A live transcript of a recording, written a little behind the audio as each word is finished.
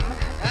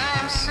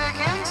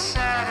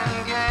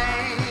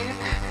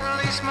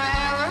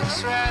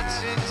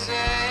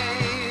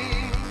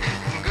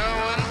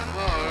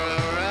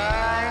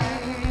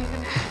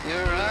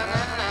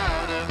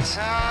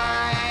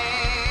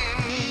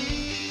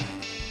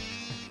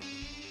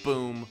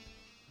Boom.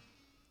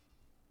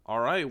 All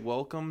right,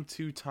 welcome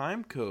to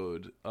Time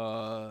Code.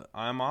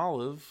 I'm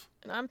Olive.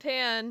 And I'm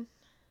Pan.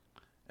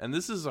 And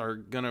this is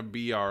gonna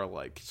be our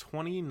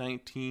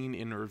 2019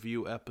 in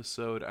review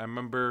episode. I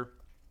remember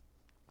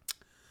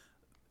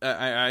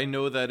I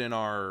know that in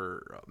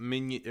our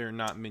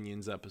not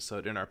Minions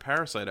episode, in our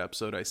Parasite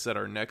episode, I said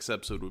our next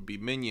episode would be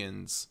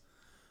Minions.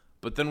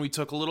 But then we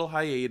took a little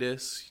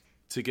hiatus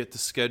to get the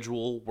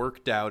schedule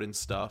worked out and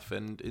stuff,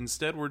 and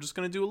instead we're just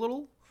gonna do a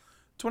little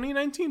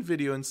 2019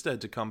 video instead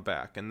to come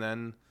back, and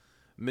then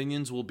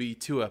Minions will be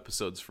 2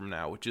 episodes from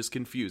now, which is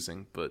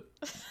confusing, but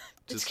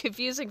it's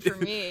confusing for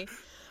me.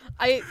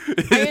 I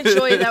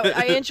enjoy that.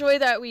 I enjoy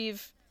that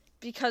we've,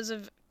 because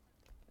of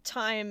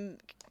time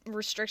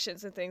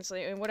restrictions and things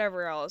and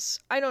whatever else.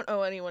 I don't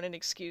owe anyone an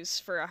excuse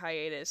for a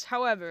hiatus.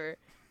 However,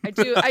 I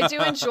do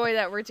enjoy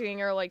that we're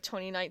doing our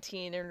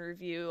 2019 in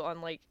review on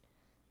like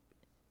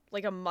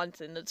a month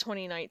into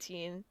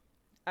 2019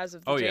 as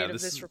of the date of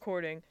this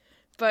recording.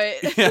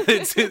 But yeah,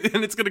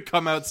 it's gonna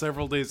come out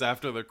several days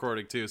after the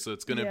recording too, so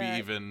it's gonna be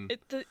even.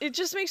 It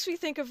just makes me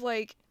think of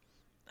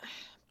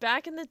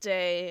back in the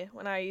day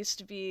when I used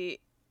to be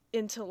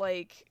into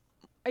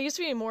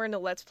more into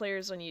Let's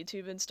Players on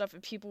YouTube and stuff,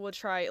 and people would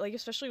try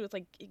especially with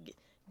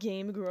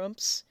Game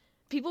Grumps.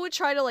 People would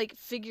try to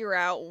figure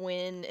out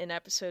when an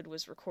episode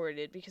was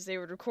recorded, because they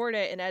would record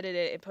it and edit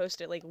it and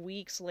post it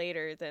weeks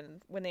later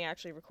than when they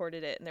actually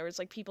recorded it, and there was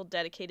people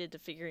dedicated to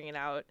figuring it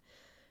out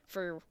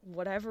for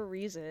whatever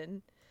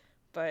reason.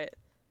 But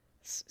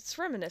it's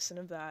reminiscent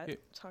of that,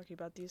 talking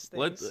about these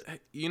things.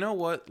 You know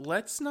what?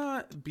 Let's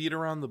not beat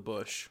around the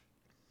bush.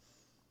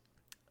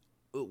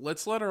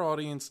 Let's let our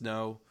audience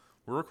know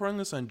we're recording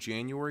this on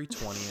January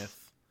 20th.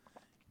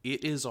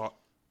 It is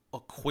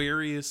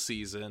Aquarius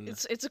season.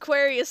 It's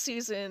Aquarius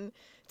season.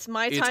 It's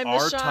my time to shine.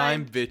 It's our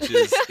time,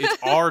 bitches.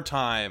 It's our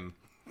time.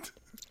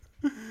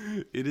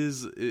 It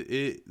is.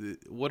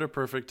 What a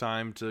perfect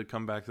time to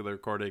come back to the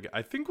recording.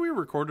 I think we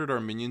recorded our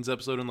Minions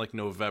episode in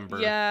November.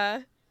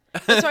 Yeah.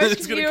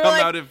 It's gonna come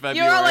out in February.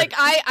 You were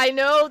I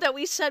know that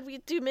we said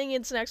we'd do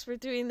Minions next. We're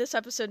doing this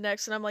episode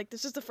next, and I'm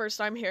this is the first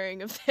I'm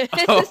hearing of this.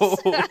 Oh.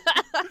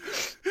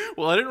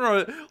 Well, I didn't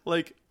want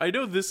to I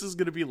know this is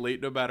gonna be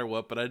late no matter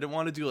what, but I didn't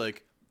want to do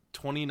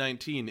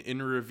 2019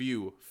 in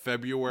review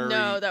February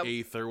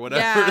 8th or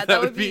whatever. Yeah, that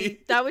would be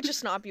that would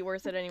just not be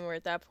worth it anymore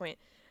at that point.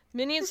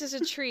 Minions is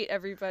a treat,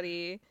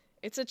 everybody.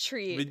 It's a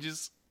treat. It really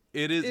is.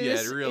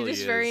 It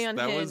is very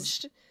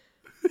unhinged.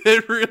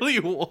 It really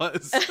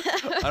was.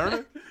 I don't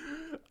know.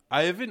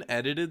 I haven't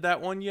edited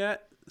that one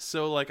yet,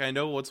 so I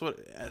know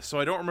so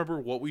I don't remember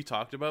what we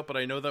talked about, but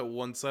I know that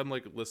once I'm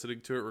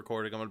listening to it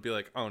recording, I'm gonna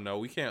be oh no,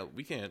 we can't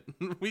we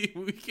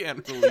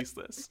can't release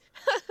this.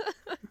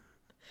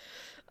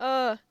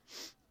 Well,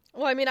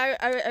 I mean,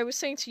 I was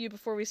saying to you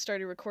before we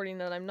started recording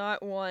that I'm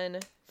not one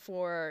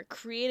for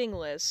creating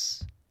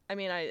lists. I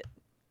mean, I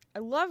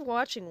love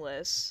watching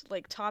lists,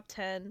 top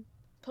 10.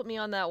 Put me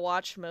on that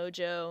Watch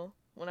Mojo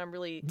when I'm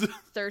really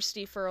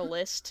thirsty for a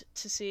list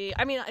to see.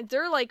 I mean,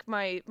 they're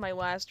my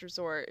last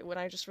resort when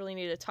I just really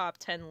need a top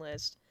 10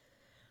 list.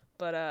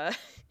 But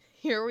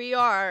here we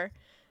are,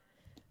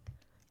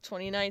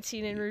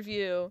 2019 in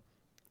review.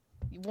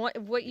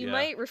 What you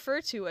might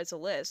refer to as a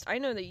list. I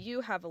know that you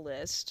have a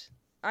list.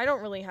 I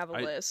don't really have a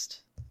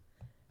list.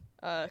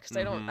 Because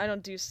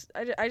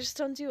I just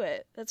don't do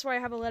it. That's why I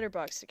have a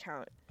Letterboxd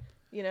account.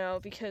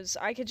 Because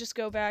I could just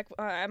go back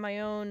at my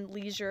own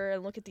leisure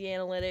and look at the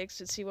analytics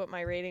and see what my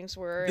ratings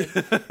were.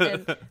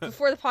 And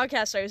before the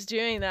podcast, I was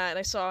doing that, and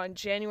I saw on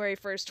January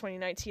 1st,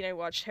 2019, I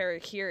watched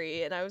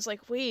Harakiri, and I was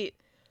wait,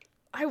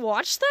 I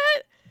watched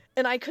that?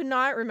 And I could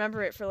not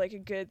remember it for a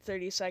good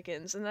 30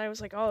 seconds. And then I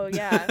was oh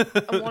yeah,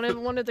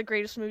 one of the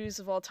greatest movies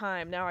of all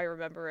time. Now I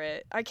remember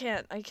it. I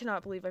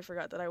cannot believe I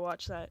forgot that I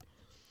watched that.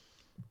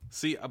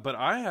 See, but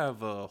I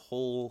have a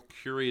whole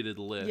curated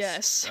list.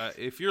 Yes.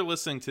 If you're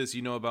listening to this,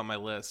 you know about my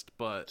list,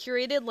 but...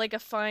 Curated like a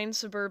fine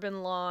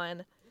suburban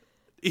lawn.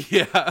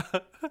 Yeah.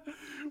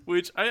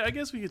 Which, I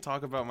guess we could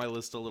talk about my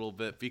list a little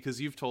bit,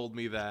 because you've told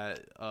me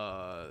that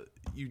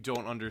you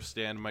don't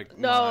understand my...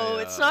 No,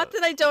 it's not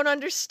that I don't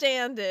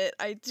understand it.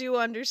 I do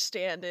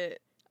understand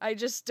it. I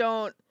just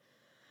don't...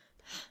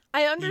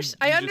 I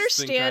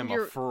understand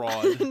your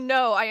fraud.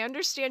 No, I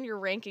understand your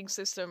ranking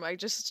system. I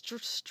just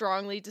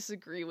strongly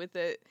disagree with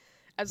it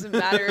as a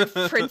matter of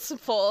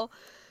principle.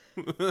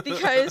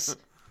 Because,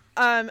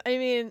 I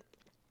mean,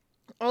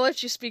 I'll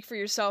let you speak for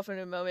yourself in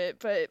a moment,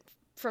 but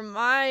from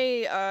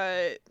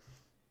my,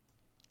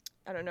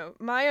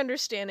 my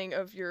understanding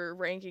of your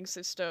ranking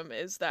system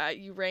is that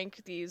you rank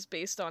these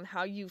based on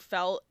how you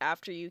felt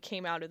after you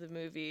came out of the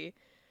movie.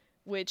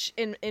 Which,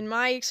 in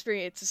my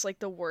experience, is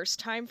the worst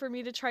time for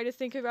me to try to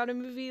think about a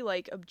movie,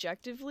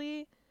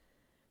 objectively.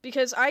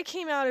 Because I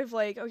came out of,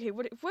 okay,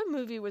 what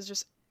movie was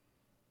just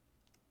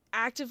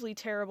actively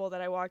terrible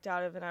that I walked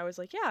out of and I was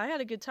yeah, I had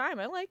a good time.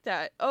 I like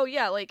that. Oh,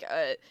 yeah,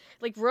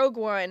 Rogue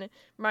One,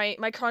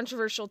 my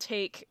controversial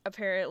take,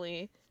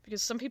 apparently,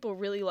 because some people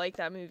really like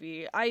that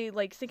movie. I,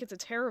 think it's a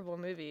terrible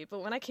movie.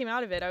 But when I came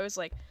out of it, I was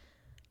yeah,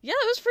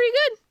 that was pretty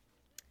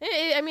good.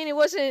 I mean, it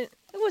wasn't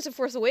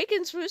Force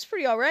Awakens, but it was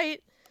pretty all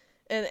right.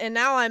 And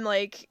now I'm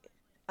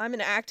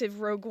an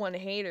active Rogue One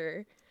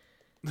hater.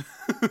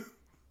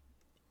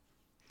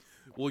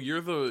 Well,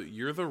 you're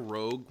the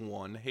Rogue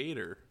One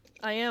hater.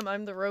 I am.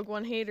 I'm the Rogue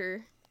One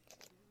hater.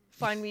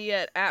 Find me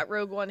at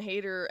Rogue One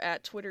hater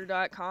at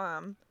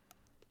twitter.com.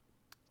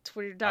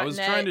 Twitter.net. I was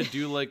trying to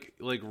do like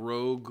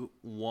Rogue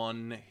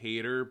One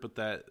hater, but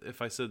that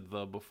if I said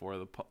the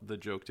before, the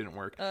joke didn't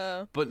work.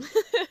 But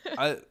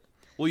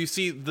well, you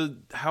see,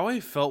 how I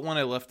felt when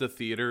I left the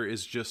theater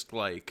is just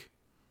like,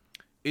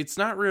 it's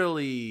not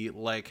really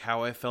like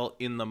how I felt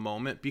in the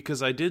moment,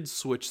 because I did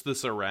switch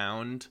this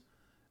around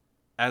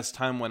as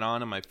time went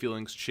on and my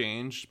feelings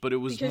changed, but it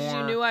was because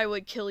more... you knew I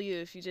would kill you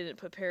if you didn't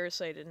put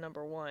Parasite in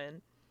number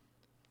 1.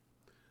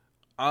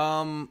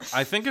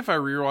 I think if I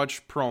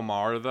rewatch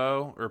Promare,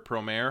 though, or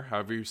Promare,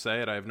 however you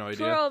say it, I have no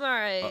idea.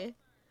 Promare.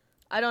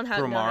 I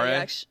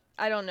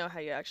don't know how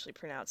you actually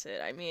pronounce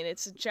it. I mean,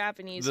 it's a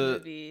Japanese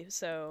movie,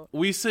 so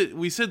we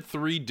said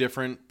 3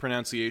 different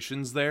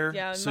pronunciations there,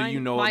 yeah, so you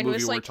know what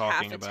movie we're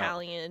talking about.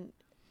 Italian.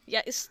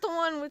 Yeah, it's the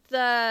one with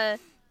the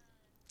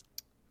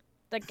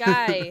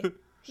guy.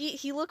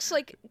 he looks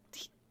like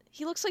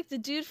the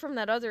dude from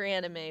that other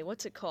anime.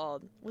 What's it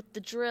called? With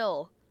the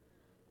drill.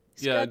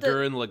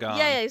 Gurren Lagann.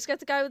 Yeah, he's got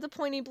the guy with the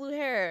pointy blue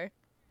hair.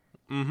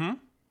 Mm-hmm.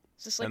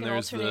 It's just like an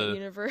alternate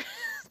universe.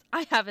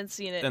 I haven't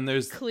seen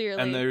it.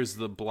 Clearly. And there's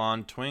the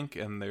blonde twink,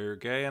 and they're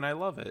gay, and I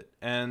love it.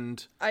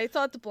 And I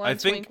thought the blonde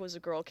twink was a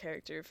girl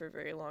character for a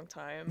very long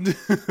time.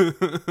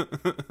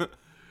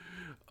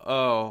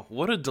 Oh,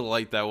 what a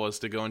delight that was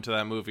to go into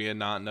that movie and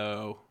not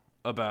know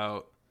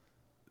about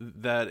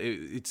that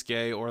it's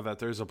gay or that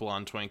there's a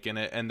blonde twink in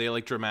it, and they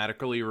like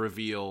dramatically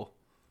reveal.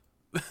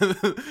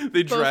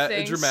 they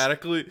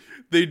dramatically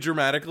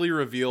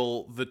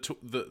reveal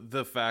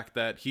the fact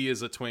that he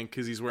is a twink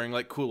because he's wearing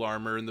like cool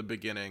armor in the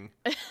beginning,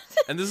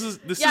 and this is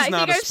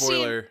not a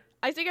spoiler.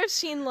 I think I've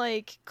seen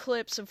like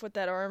clips of what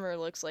that armor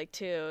looks like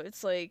too.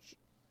 It's like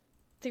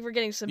I think we're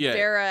getting some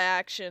Vera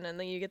action, and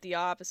then you get the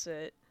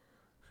opposite.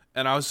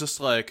 And I was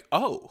just like,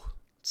 oh.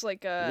 It's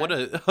like what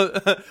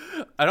a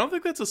I don't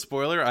think that's a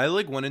spoiler. I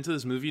like went into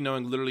this movie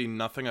knowing literally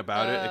nothing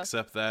about it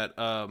except that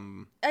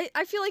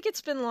I feel like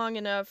it's been long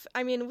enough.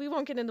 I mean, we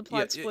won't get into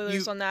plot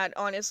spoilers on that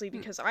honestly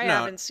because I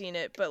haven't seen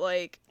it, but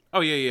like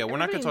we're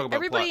not going to talk about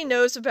everybody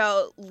knows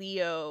about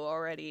Leo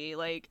already,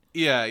 like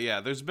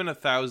there's been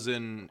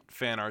 1,000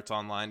 fan arts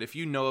online. If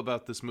you know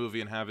about this movie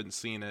and haven't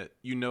seen it,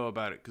 you know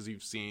about it because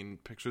you've seen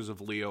pictures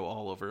of Leo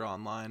all over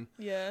online.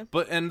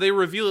 And they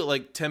reveal it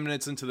like 10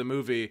 minutes into the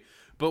movie,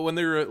 but when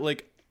they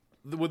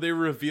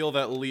reveal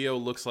that Leo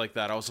looks like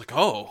that, I was like,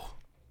 oh,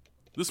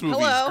 this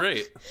movie is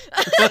great.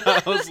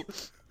 I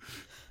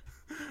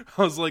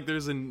was like,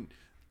 there's an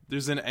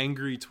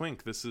angry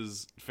twink. This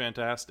is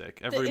fantastic.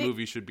 Every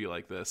movie should be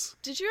like this.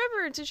 Did you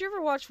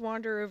ever watch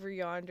Wander Over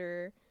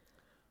Yonder?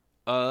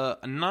 I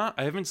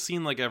haven't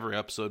seen like every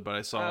episode, but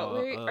I saw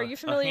are you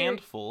familiar, a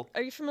handful.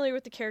 Are you familiar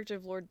with the character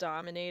of Lord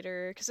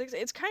Dominator? Because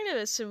it's kind of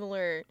a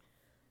similar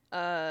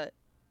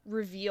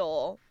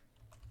reveal.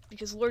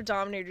 Because Lord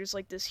Dominator is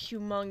like this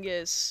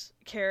humongous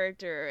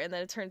character, and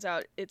then it turns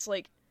out it's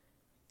like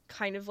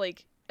kind of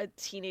like a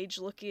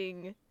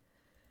teenage-looking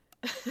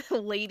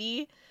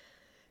lady.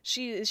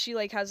 She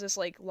like has this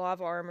like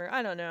lava armor.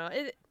 I don't know.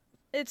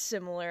 It's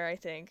similar, I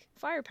think.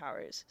 Fire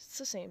powers. It's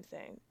the same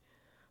thing.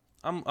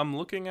 I'm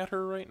looking at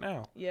her right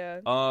now. Yeah.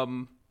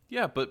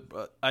 Yeah,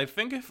 but I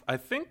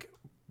think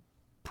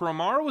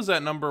Promare was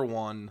at number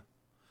 1,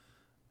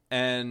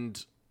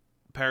 and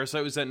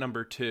Parasite was at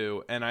number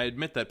 2, and I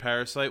admit that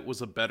Parasite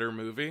was a better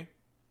movie.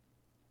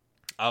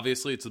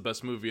 Obviously, it's the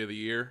best movie of the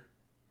year.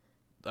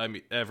 I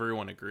mean,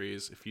 everyone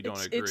agrees. If you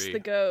don't agree, it's the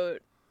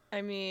GOAT.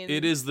 I mean,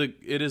 it is the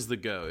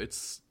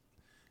GOAT.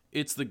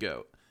 It's the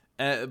GOAT.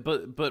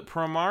 But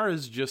Promare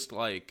is just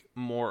like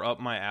more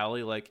up my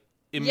alley. Like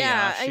Imiyashi,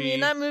 yeah, I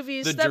mean that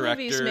movie's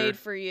made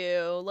for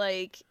you.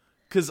 Like,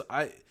 because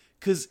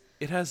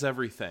it has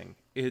everything.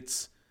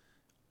 It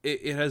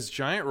has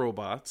giant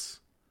robots.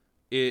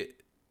 It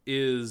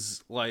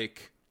is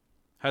like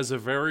has a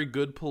very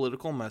good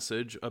political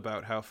message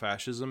about how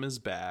fascism is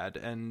bad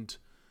and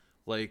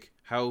like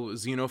how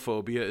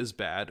xenophobia is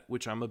bad,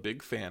 which I'm a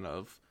big fan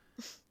of.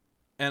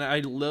 And I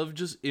love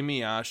just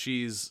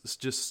Imiyashi's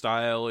just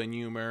style and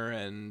humor,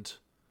 and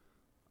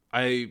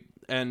a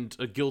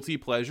guilty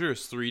pleasure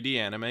is 3D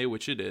anime,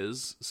 which it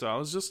is. So I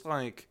was just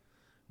like,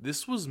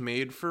 this was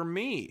made for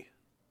me.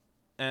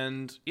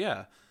 And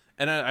yeah.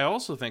 And I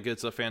also think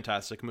it's a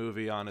fantastic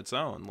movie on its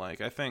own.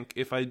 Like, I think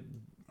if I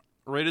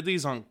rated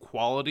these on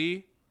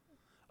quality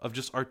of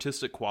just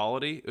artistic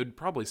quality, it would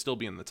probably still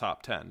be in the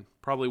top 10.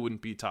 Probably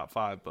wouldn't be top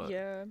 5, but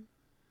yeah,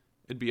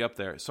 it'd be up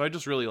there. So I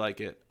just really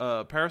like it.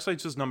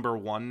 Parasite's is number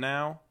 1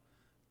 now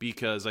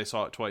because I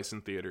saw it twice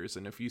in theaters.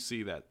 And if you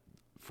see that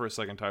for a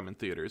second time in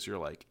theaters, you're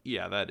like,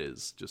 yeah, that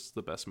is just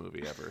the best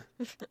movie ever.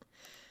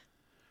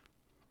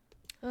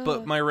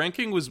 But my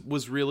ranking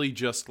was really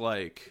just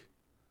like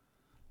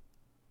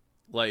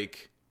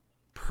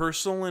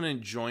personal and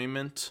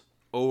enjoyment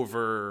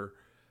over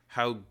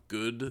how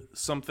good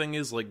something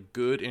is, like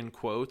good in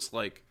quotes.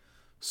 Like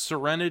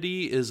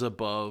Serenity is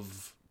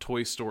above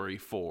Toy Story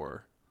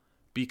 4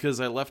 because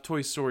I left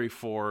Toy Story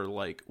 4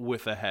 like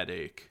with a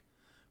headache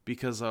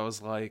because I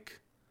was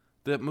like,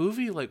 that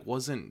movie like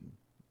wasn't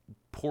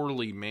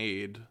poorly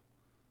made,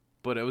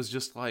 but it was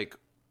just like,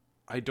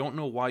 I don't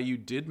know why you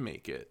did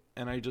make it,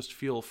 and I just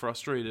feel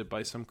frustrated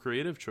by some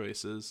creative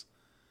choices.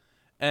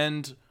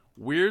 And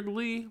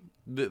weirdly,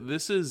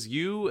 this is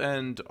you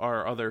and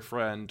our other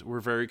friend were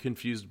very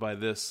confused by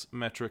this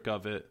metric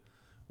of it,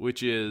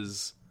 which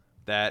is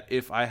that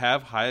if I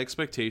have high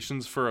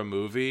expectations for a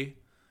movie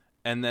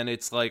and then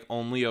it's like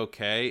only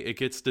okay, it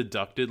gets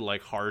deducted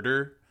like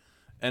harder.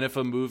 And if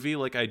a movie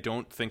like I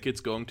don't think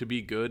it's going to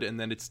be good and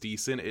then it's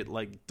decent, it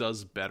like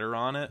does better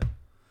on it.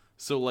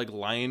 So like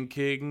Lion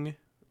King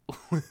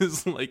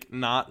was like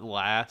not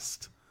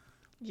last.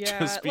 Yeah,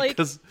 just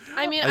because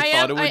I mean, I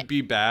thought it would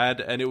be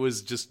bad, and it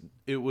was just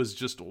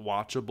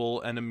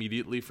watchable and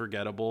immediately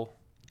forgettable.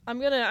 I'm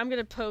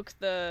gonna poke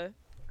the,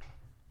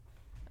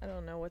 I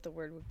don't know what the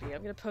word would be.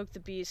 I'm gonna poke the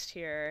beast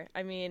here.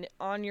 I mean,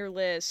 on your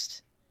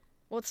list,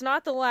 well, it's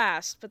not the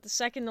last, but the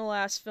second to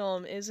last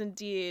film is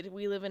indeed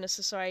We Live in a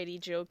Society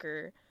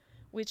Joker,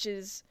 which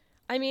is,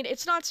 I mean,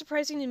 it's not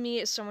surprising to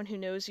me as someone who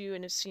knows you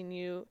and has seen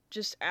you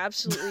just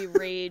absolutely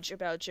rage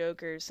about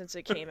Joker since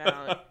it came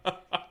out.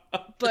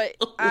 But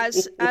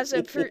as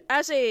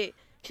a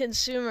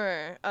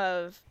consumer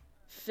of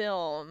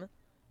film,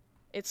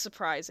 it's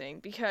surprising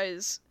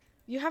because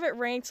you have it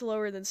ranked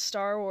lower than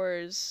Star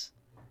Wars,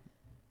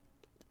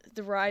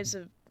 The Rise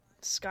of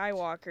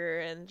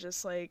Skywalker, and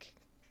just like,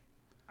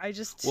 I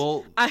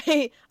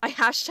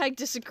hashtag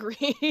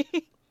disagree.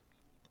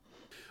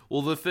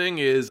 Well, the thing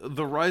is,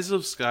 The Rise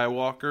of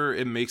Skywalker,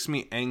 it makes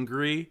me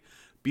angry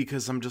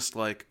because I'm just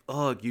like,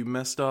 ugh, you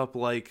messed up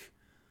like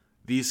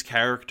these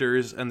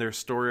characters and their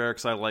story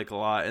arcs I like a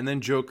lot. And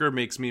then Joker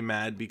makes me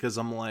mad because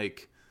I'm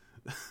like,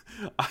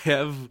 I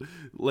have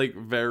like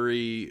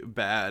very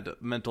bad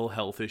mental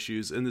health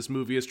issues, and this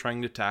movie is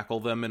trying to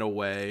tackle them in a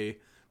way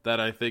that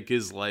I think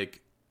is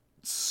like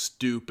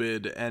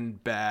stupid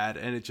and bad,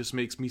 and it just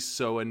makes me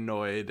so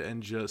annoyed.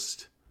 And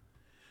just,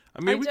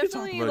 I mean, we could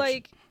talk about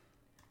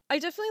I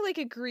definitely like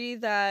agree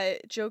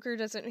that Joker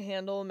doesn't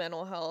handle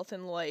mental health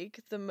in like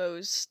the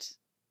most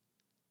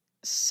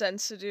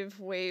sensitive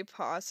way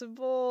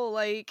possible.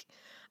 Like,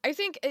 I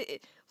think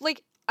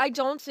I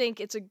don't think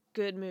it's a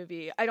good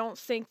movie. I don't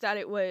think that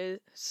it was,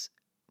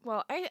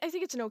 well, I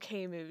think it's an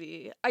okay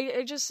movie.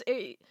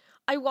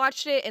 I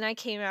watched it and I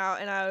came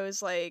out and I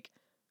was like,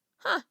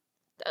 huh,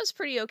 that was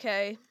pretty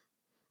okay.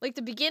 Like,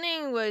 the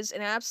beginning was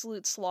an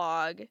absolute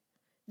slog.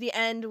 The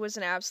end was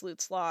an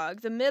absolute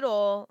slog. The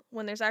middle,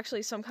 when there's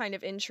actually some kind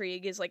of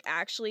intrigue, is like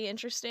actually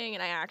interesting,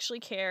 and I actually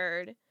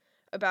cared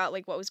about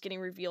like what was getting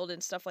revealed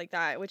and stuff like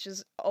that, which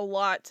is a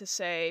lot to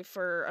say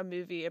for a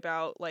movie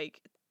about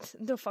like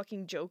the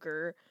fucking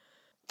Joker.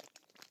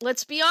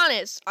 Let's be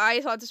honest,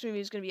 I thought this movie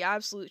was going to be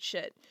absolute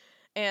shit.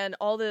 And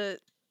all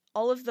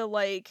of the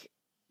like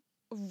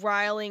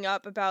riling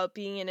up about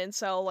being an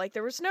incel, like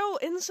there was no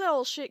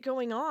incel shit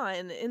going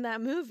on in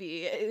that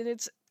movie, and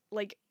it's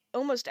like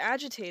almost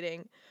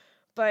agitating.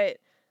 But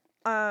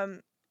I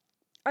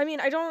mean,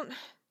 I don't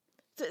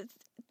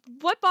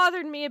what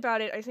bothered me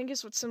about it, I think,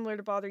 is what's similar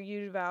to bother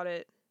you about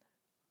it.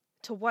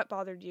 To what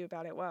bothered you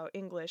about it? Wow,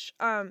 English.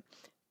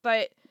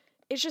 But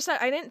it's just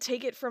that I didn't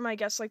take it from, I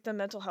guess, like the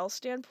mental health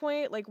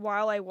standpoint. Like,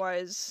 while I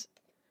was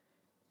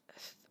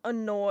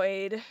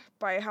annoyed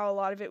by how a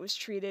lot of it was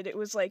treated, it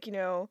was like, you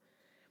know,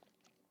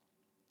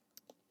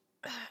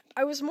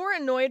 I was more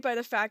annoyed by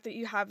the fact that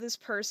you have this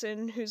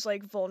person who's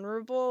like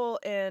vulnerable,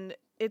 and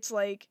it's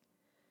like,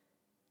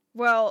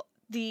 well,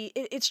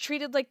 it's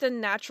treated like the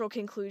natural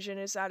conclusion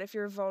is that if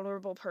you're a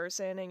vulnerable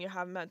person and you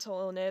have mental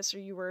illness or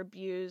you were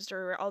abused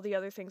or all the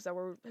other things that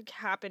were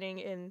happening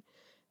in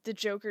the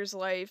Joker's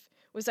life,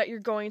 was that you're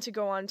going to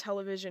go on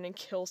television and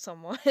kill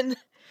someone.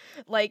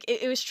 Like,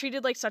 it was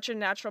treated like such a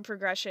natural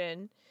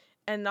progression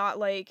and not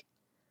like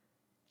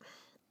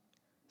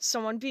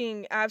someone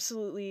being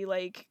absolutely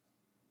like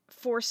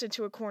forced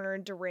into a corner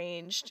and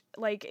deranged.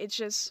 Like, it's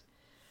just,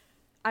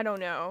 I don't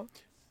know.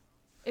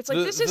 It's like,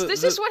 this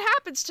is what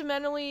happens to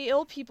mentally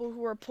ill people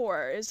who are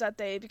poor, is that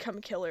they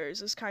become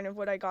killers, is kind of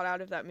what I got out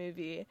of that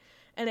movie.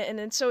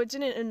 And so it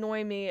didn't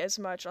annoy me as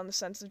much on the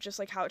sense of just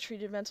like how it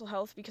treated mental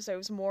health, because I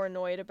was more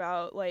annoyed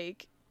about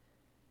like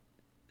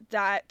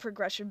that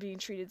progression being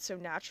treated so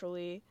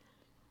naturally.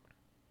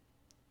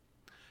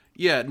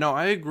 Yeah, no,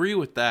 I agree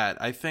with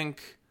that. I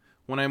think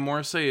when I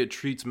more say it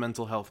treats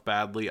mental health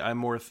badly, I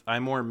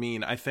more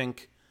mean, I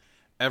think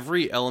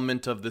every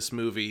element of this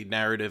movie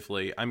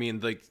narratively, I mean,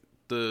 like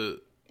the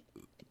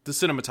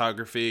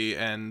cinematography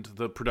and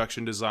the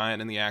production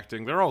design and the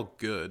acting, they're all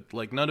good.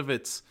 Like, none of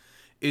it's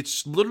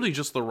literally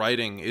just the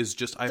writing is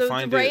just,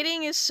 the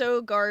writing is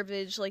so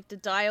garbage. Like, the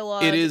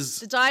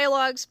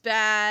dialogue's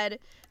bad.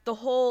 The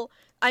whole,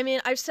 I mean,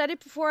 I've said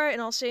it before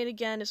and I'll say it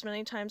again as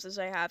many times as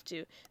I have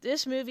to.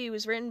 This movie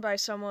was written by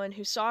someone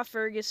who saw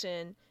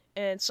Ferguson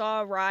and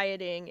saw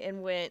rioting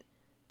and went,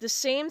 the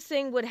same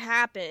thing would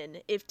happen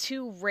if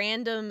 2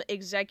 random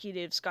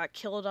executives got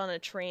killed on a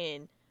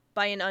train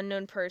by an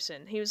unknown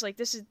person. He was like,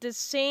 this is the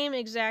same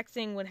exact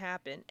thing would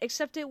happen,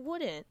 except it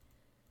wouldn't.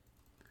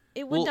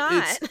 It would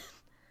not.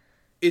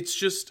 It's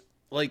just,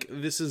 like,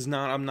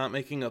 I'm not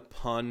making a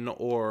pun,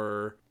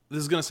 or this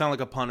is gonna sound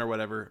like a pun or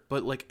whatever,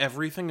 but, like,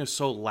 everything is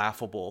so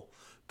laughable.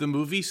 The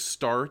movie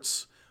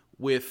starts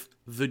with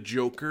the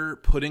Joker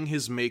putting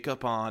his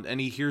makeup on, and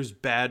he hears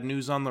bad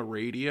news on the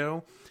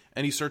radio,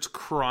 and he starts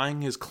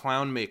crying his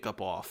clown makeup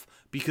off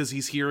because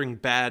he's hearing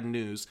bad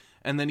news,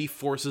 and then he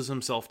forces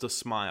himself to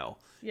smile.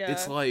 Yeah.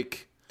 It's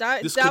like,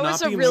 this could not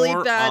be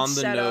more on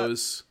the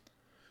nose.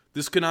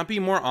 This could not be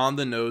more on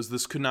the nose.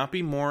 This could not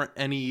be more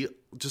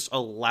just a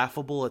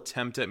laughable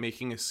attempt at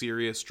making a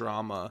serious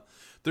drama.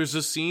 There's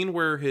a scene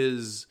where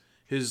his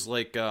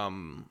like,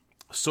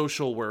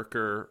 social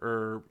worker,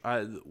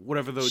 or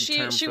whatever the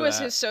term for she was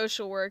his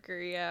social worker,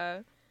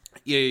 yeah.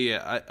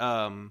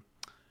 Yeah.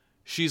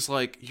 She's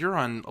like, you're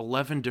on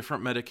 11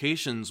 different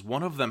medications.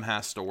 One of them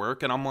has to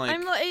work. And I'm like,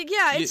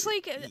 it's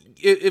like,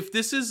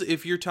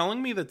 if you're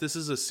telling me that this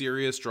is a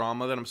serious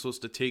drama that I'm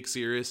supposed to take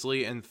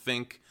seriously and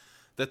think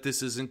that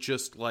this isn't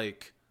just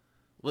like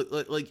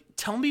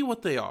tell me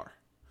what they are.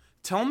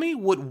 Tell me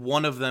what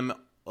one of them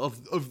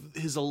of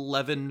his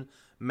 11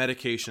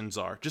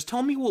 medications are. Just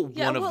tell me what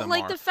one of them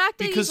like, are. The fact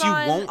that because he's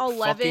on you won't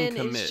 11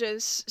 is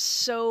just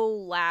so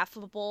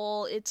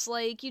laughable. It's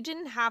like, you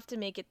didn't have to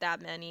make it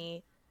that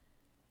many.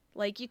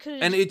 Like, you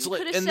could have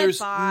said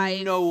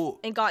 5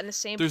 and gotten the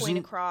same point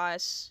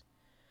across.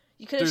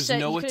 You could have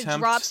said, you could have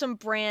dropped some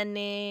brand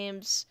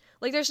names.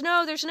 Like, there's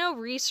no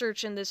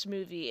research in this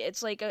movie.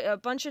 It's like a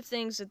bunch of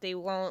things that they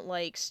won't,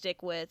 like,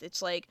 stick with.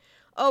 It's like,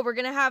 oh, we're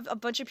gonna have a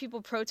bunch of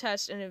people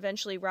protest and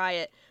eventually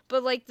riot.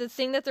 But, like, the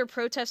thing that they're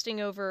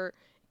protesting over,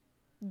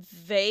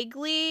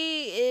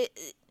 vaguely,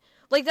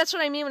 like, that's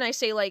what I mean when I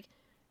say, like,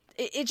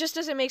 it just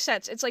doesn't make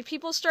sense. It's like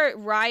people start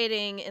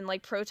rioting and,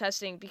 like,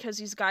 protesting because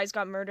these guys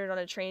got murdered on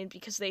a train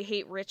because they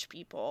hate rich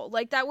people.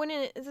 Like,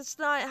 that's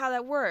not how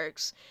that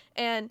works.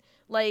 And,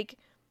 like,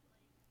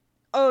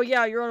 oh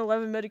yeah, you're on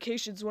 11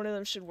 medications, one of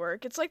them should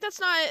work. It's like, that's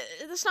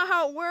not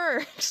how it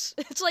works.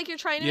 It's like you're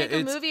trying to make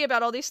a movie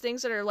about all these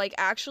things that are, like,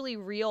 actually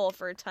real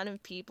for a ton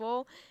of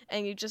people,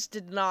 and you just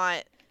did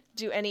not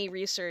do any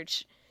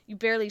research. You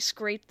barely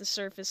scraped the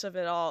surface of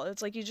it all.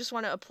 It's like you just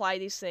want to apply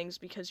these things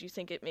because you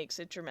think it makes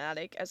it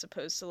dramatic, as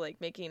opposed to, like,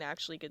 making an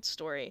actually good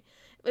story.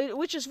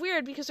 Which is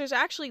weird, because there's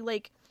actually,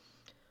 like,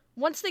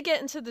 once they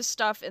get into the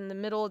stuff in the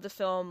middle of the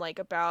film, like,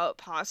 about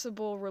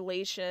possible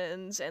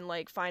relations and,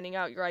 like, finding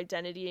out your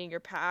identity and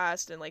your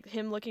past, and, like,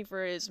 him looking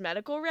for his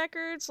medical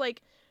records,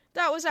 like,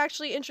 that was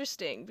actually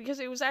interesting, because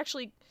it was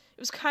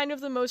kind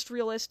of the most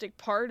realistic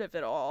part of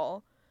it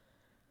all,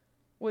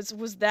 was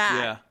that.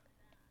 Yeah.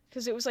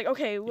 Because it was like,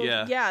 okay, well,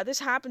 yeah, this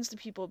happens to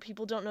people.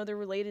 People don't know they're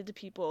related to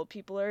people.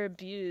 People are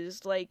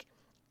abused. Like,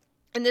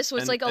 and this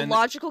was, like, a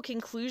logical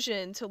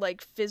conclusion to,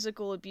 like,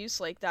 physical abuse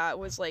like that,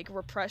 was, like,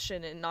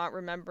 repression and not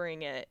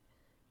remembering it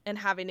and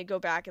having to go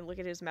back and look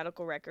at his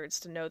medical records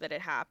to know that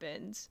it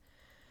happened.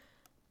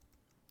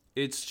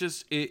 It's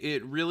just,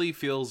 it really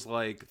feels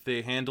like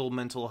they handle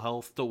mental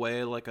health the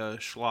way, like, a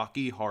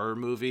schlocky horror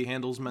movie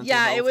handles mental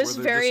health. Yeah, it was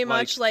very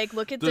much like,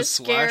 look at this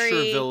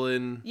scary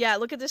villain. Yeah,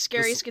 look at this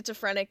scary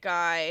schizophrenic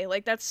guy.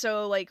 Like, that's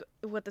so, like,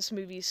 what this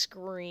movie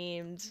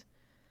screamed.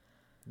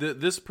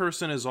 This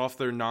person is off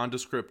their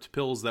nondescript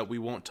pills that we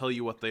won't tell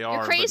you what they are.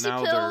 Your crazy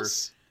but now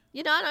pills.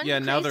 You're not on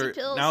your crazy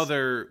pills. Now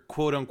they're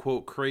quote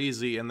unquote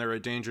crazy and they're a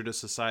danger to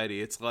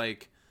society. It's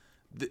like,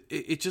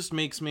 it just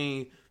makes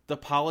me. The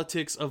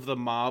politics of the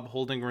mob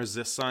holding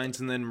resist signs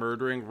and then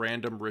murdering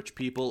random rich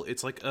people.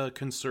 It's like a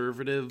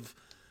conservative.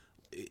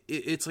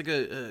 It's like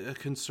a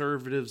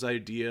conservative's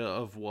idea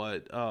of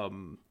what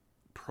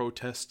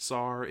protests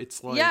are.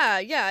 It's like,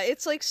 yeah.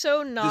 It's like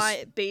so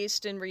not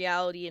based in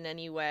reality in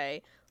any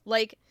way.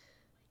 Like,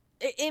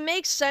 it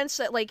makes sense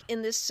that, like,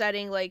 in this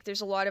setting, like, there's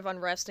a lot of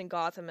unrest in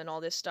Gotham and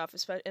all this stuff,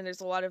 and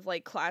there's a lot of,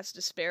 like, class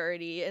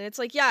disparity. And it's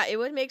like, yeah, it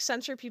would make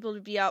sense for people to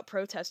be out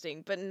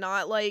protesting, but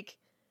not, like,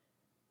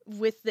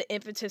 with the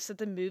impetus that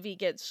the movie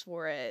gets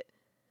for it.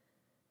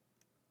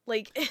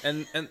 Like,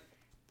 and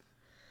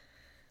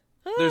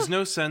there's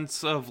no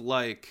sense of,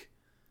 like,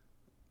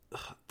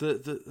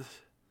 the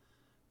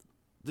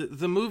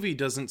movie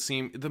doesn't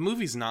seem, the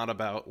movie's not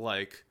about,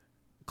 like,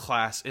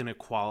 class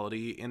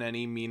inequality in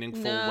any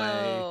meaningful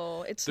way.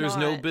 No, it's there's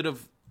not.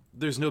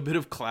 There's no bit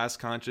of class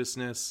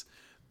consciousness.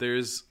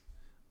 There's,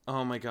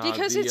 oh my god,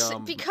 because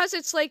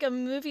it's like a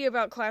movie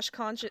about class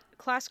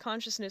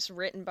consciousness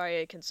written by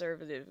a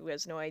conservative who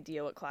has no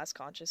idea what class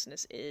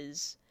consciousness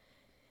is.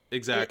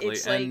 Exactly.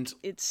 It's and like,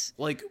 it's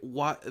like,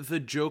 what the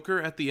Joker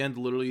at the end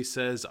literally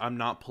says, I'm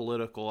not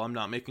political, I'm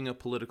not making a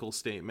political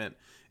statement.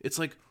 It's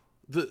like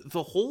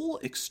the whole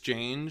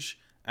exchange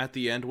at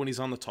the end when he's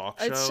on the talk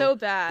show, it's so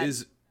bad,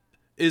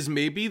 is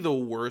maybe the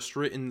worst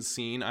written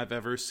scene I've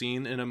ever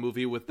seen in a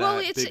movie with that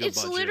big a budget.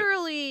 It's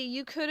literally,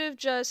 you could have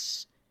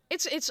just,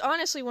 it's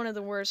honestly one of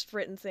the worst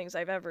written things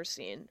I've ever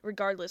seen,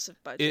 regardless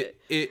of budget.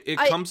 It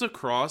comes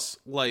across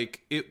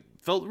like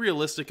felt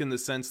realistic in the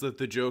sense that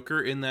the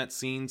Joker in that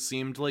scene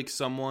seemed like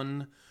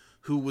someone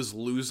who was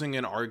losing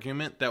an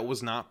argument that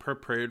was not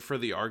prepared for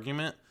the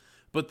argument.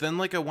 But then,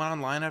 like, I went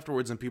online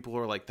afterwards and people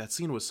were like, that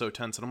scene was so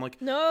tense. And I'm like,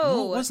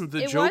 no, it wasn't.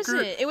 The Joker...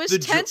 Wasn't. It was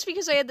tense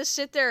because I had to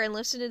sit there and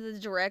listen to the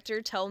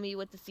director tell me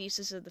what the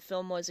thesis of the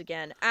film was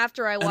again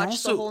after I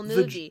watched the whole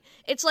movie.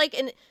 It's like,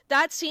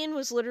 that scene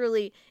was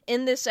literally,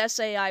 in this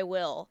essay I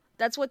will.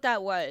 That's what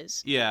that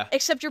was. Yeah.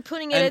 Except you're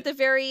putting it at the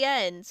very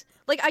end.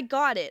 Like, I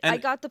got it. I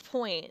got the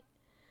point.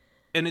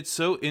 And it's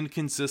so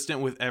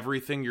inconsistent with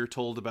everything you're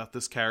told about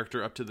this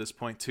character up to this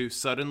point, too.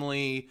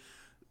 Suddenly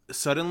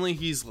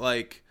he's,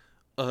 like,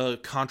 a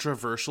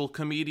controversial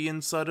comedian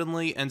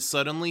and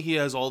suddenly he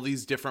has all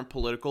these different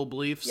political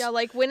beliefs. Yeah,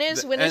 like, when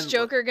is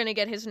Joker gonna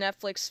get his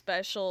Netflix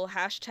special,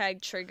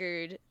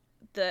 #triggered,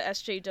 the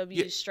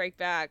SJW Strike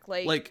Back?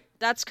 Like,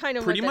 that's kind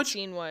of what that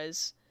scene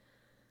was.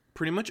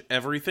 Pretty much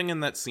everything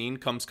in that scene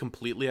comes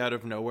completely out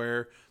of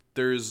nowhere.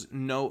 There's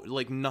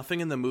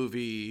nothing in the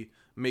movie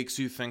makes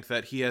you think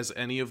that he has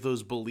any of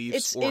those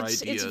beliefs or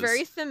ideas. It's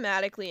very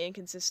thematically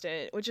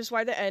inconsistent, which is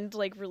why the end,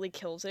 like, really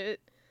kills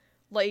it.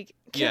 Like,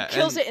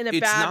 kills it in a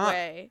bad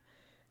way.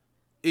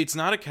 It's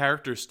not a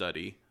character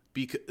study.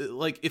 Because,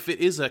 like, if it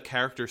is a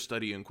character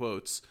study, in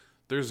quotes,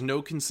 there's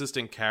no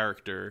consistent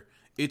character.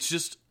 It's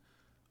just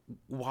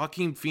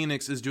Joaquin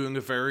Phoenix is doing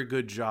a very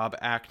good job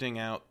acting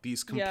out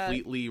these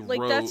completely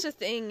rote, that's the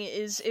thing,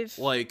 is if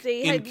like,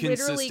 they had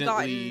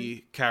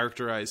inconsistently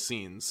characterized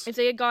scenes. If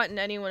they had gotten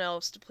anyone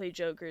else to play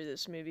Joker,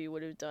 this movie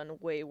would have done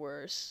way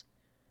worse.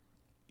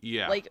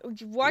 Yeah. Like,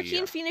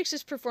 Joaquin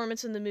Phoenix's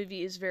performance in the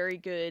movie is very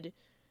good,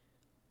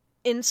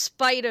 in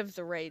spite of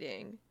the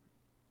writing.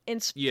 In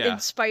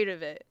spite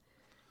of it.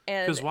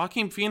 Because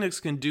Joaquin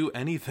Phoenix can do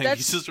anything.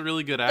 He's just a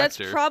really good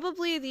actor. That's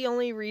probably the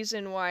only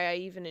reason why I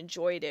even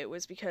enjoyed it,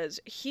 was because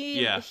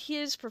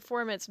his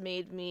performance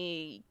made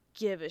me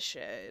give a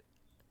shit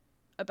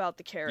about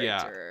the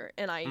character,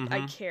 and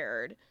I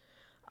cared.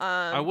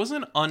 I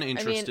wasn't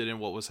uninterested in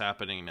what was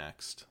happening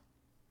next.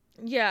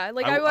 Yeah,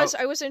 like, I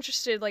was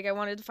interested. Like, I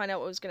wanted to find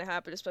out what was going to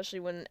happen, especially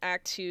when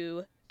Act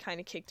 2 kind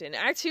of kicked in.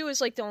 Act 2 was,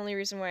 like, the only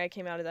reason why I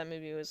came out of that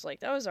movie, was like,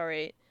 that was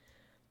alright.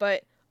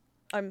 But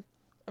I'm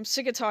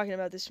sick of talking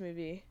about this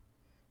movie.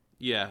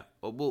 Yeah.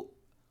 Well,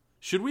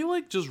 should we,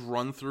 like, just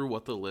run through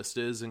what the list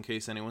is in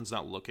case anyone's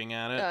not looking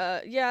at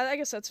it? Yeah, I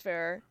guess that's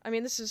fair. I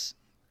mean, this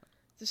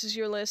is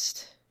your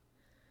list.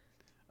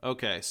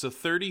 Okay, so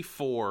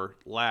 34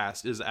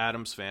 last is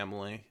Addams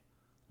Family,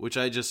 which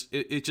it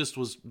just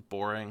was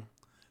boring.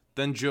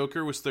 Then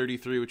Joker was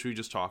 33, which we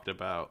just talked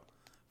about.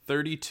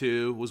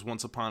 32 was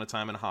Once Upon a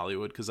Time in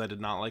Hollywood, because I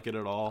did not like it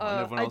at all, and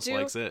everyone else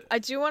likes it. I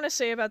do want to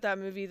say about that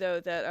movie, though,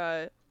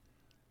 that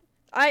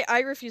I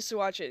refuse to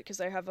watch it because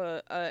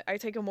I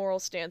take a moral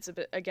stance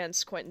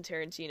against Quentin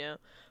Tarantino.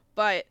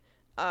 But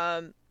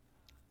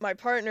my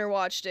partner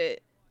watched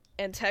it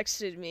and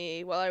texted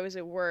me while I was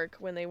at work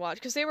when they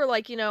watched, because they were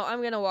like,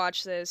 I'm going to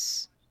watch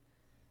this,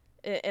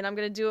 and I'm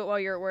going to do it while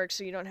you're at work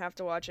so you don't have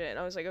to watch it. And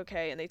I was like,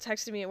 okay. And they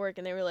texted me at work,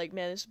 and they were like,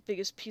 man, this is the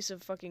biggest piece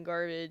of fucking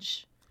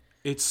garbage.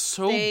 It's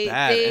so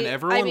bad, and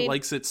everyone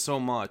likes it so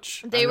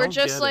much. They were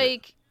just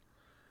like,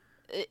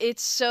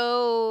 it's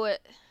so...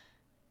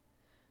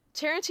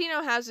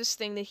 Tarantino has this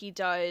thing that he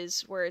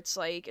does where it's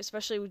like,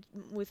 especially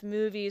with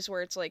movies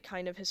where it's like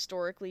kind of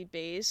historically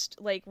based,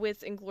 like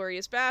with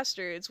Inglourious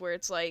Bastards, where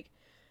it's like,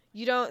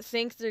 you don't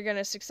think they're going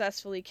to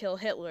successfully kill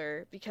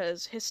Hitler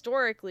because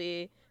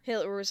historically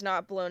Hitler was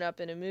not blown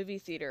up in a movie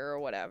theater or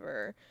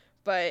whatever,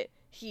 but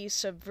he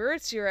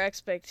subverts your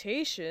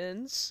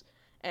expectations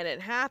and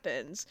it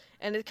happens.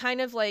 And it kind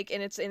of like,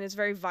 and it's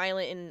very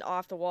violent and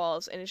off the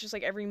walls, and it's just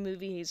like every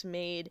movie he's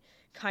made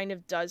kind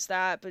of does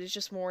that, but it's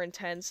just more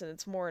intense and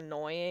it's more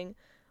annoying.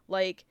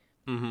 Like,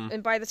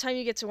 and by the time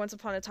you get to Once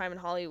Upon a Time in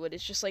Hollywood,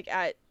 it's just like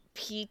at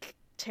peak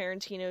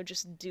Tarantino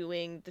just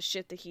doing the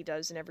shit that he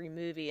does in every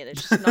movie, and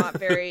it's just not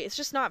very it's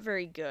just not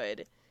very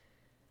good.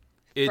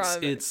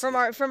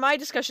 From my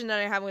discussion that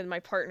I had with my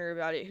partner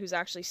about it, who's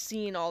actually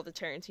seen all the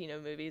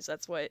Tarantino movies,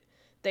 that's what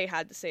they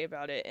had to say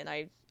about it, and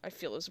I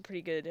feel it was a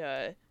pretty good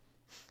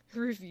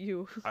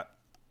review.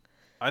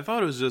 I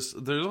thought it was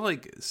just, there's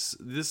like,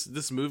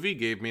 this movie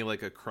gave me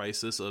like a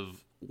crisis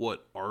of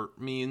what art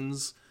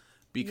means,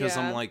 because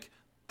I'm like,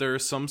 there are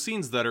some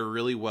scenes that are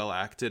really well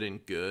acted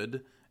and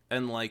good,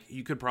 and like,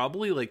 you could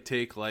probably like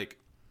take like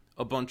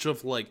a bunch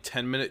of like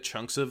 10-minute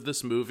chunks of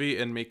this movie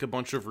and make a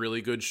bunch of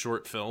really good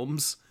short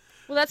films.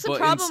 Well, that's the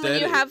problem when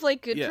you have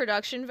like good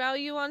production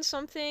value on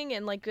something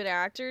and like good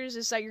actors,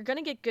 is that you're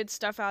gonna get good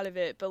stuff out of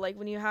it, but like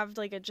when you have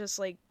like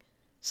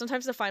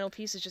sometimes the final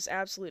piece is just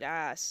absolute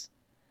ass.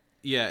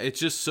 Yeah, it's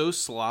just so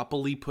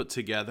sloppily put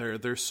together.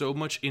 There's so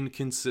much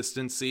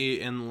inconsistency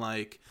in,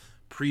 like,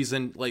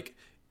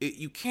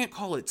 you can't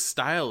call it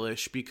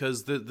stylish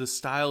because the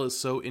style is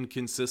so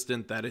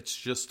inconsistent that it's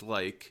just,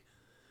 like,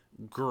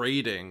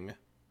 grating.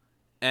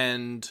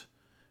 And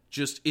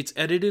just, it's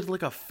edited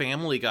like a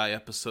Family Guy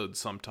episode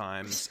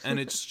sometimes.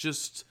 And it's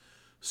just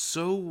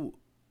so,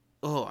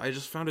 I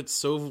just found it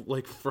so,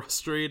 like,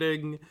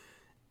 frustrating.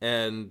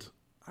 And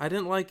I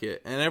didn't like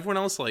it, and everyone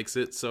else likes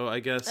it, so I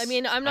guess. I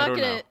mean, I'm not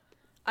gonna.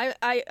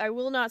 I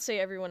will not say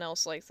everyone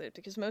else likes it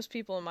because most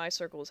people in my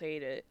circles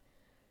hate it.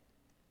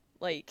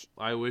 Like,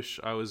 I wish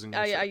I was in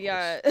your circles.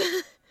 Yeah.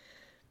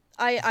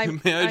 I'm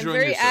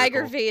very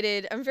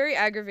aggravated. I'm very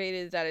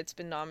aggravated that it's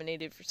been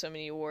nominated for so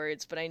many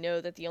awards, but I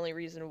know that the only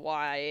reason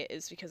why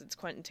is because it's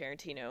Quentin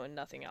Tarantino and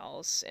nothing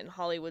else. And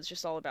Hollywood's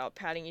just all about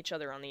patting each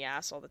other on the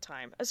ass all the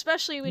time,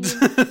 especially when you,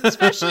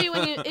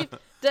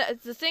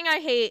 the thing I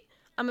hate.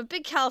 I'm a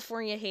big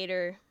California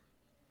hater.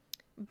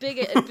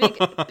 Big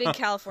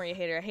California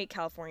hater. I hate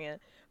California,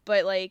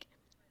 but like,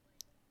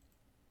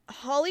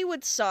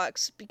 Hollywood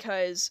sucks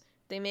because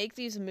they make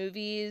these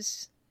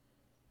movies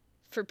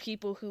for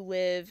people who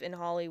live in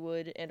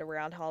Hollywood and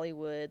around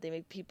Hollywood.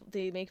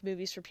 They make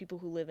movies for people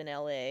who live in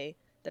LA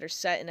that are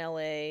set in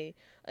LA.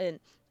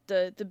 And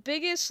the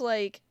biggest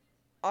like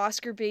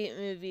Oscar bait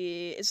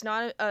movie is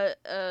not a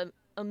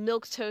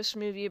milquetoast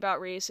movie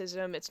about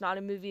racism. It's not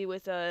a movie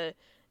with a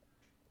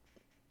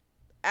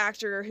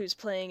actor who's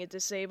playing a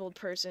disabled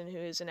person who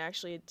isn't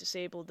actually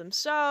disabled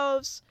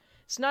themselves.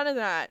 It's none of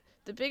that.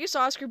 The biggest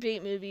Oscar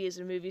bait movie is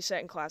a movie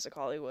set in classic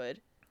Hollywood.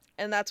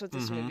 And that's what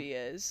this movie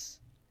is.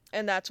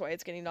 And that's why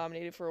it's getting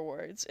nominated for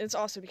awards. It's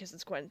also because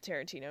it's a Quentin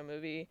Tarantino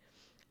movie.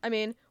 I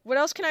mean, what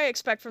else can I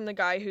expect from the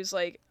guy who's,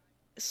 like,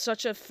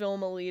 such a film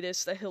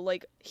elitist that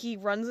he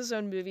runs his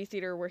own movie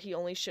theater where he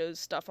only shows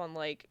stuff on,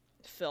 like,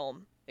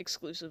 film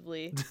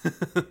exclusively.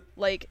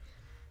 Like,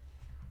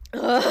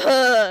 all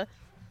right,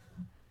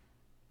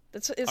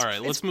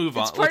 let's move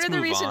on. It's part of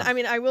the reason, I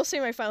mean, I will say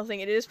my final thing,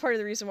 it is part of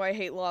the reason why I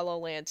hate La La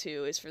Land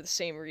 2, is for the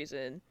same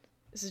reason.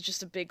 This is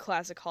just a big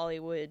classic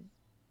Hollywood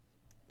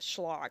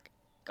schlock.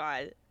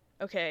 God.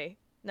 Okay,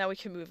 now we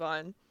can move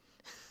on.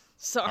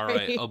 Sorry. All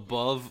right,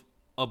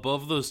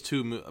 above those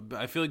two,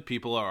 I feel like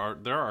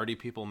there are already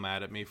people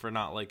mad at me for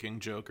not liking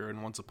Joker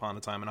and Once Upon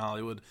a Time in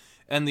Hollywood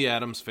and The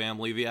Addams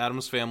Family. The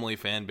Addams Family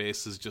fan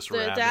base is just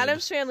rabid. The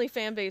Addams Family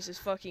fan base is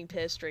fucking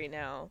pissed right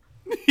now.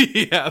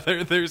 Yeah,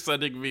 they're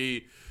sending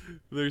me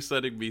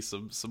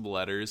some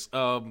letters.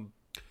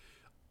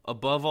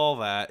 Above all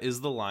that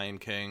is The Lion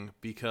King,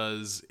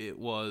 because it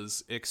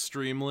was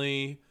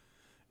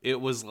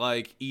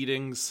like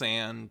eating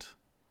sand.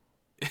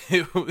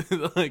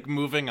 Like,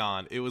 moving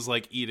on. It was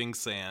like eating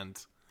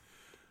sand.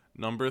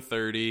 Number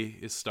 30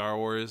 is Star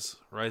Wars: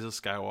 Rise of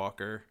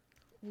Skywalker.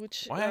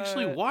 Which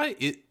why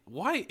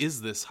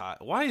is this high?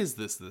 Why is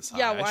this high?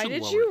 Yeah, why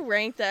did you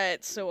rank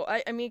that? So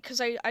I mean,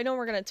 because I know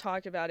we're gonna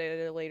talk about it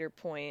at a later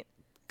point.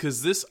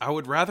 Because I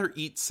would rather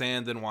eat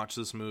sand than watch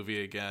this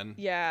movie again.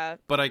 Yeah.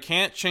 But I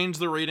can't change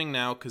the rating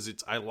now because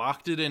I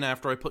locked it in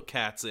after I put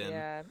Cats in.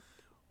 Yeah.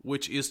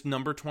 Which is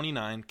number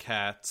 29,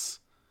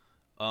 Cats.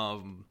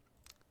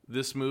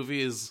 This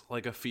movie is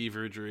like a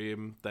fever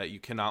dream that you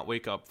cannot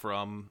wake up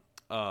from.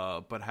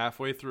 But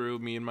halfway through,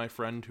 me and my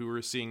friend who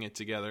were seeing it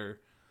together,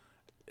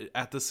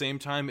 at the same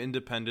time,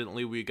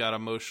 independently, we got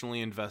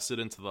emotionally invested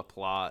into the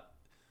plot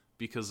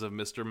because of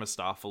Mr.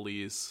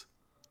 Mistopheles.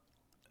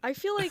 I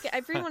feel like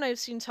everyone I've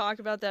seen talk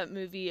about that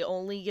movie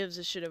only gives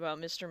a shit about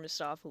Mr.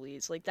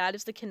 Mistopheles. Like, that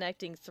is the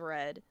connecting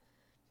thread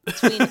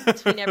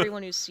between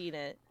everyone who's seen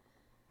it.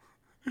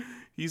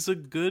 He's a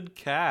good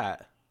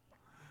cat.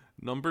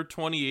 Number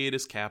 28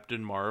 is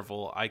Captain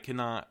Marvel. I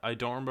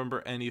don't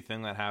remember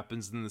anything that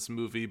happens in this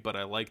movie, but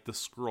I like the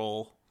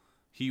scroll.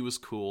 He was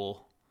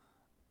cool.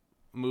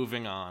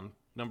 Moving on.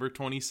 Number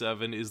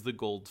 27 is The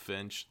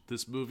Goldfinch.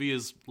 This movie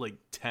is like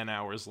 10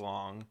 hours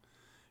long.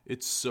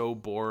 It's so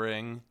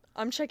boring.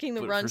 I'm checking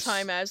the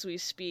runtime as we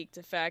speak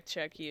to fact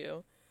check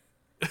you.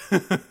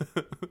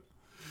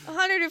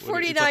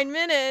 149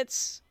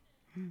 minutes.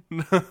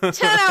 10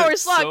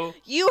 hours long.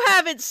 You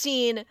haven't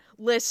seen.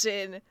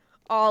 Listen,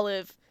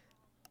 Olive.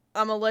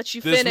 I'm gonna let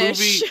you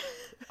finish.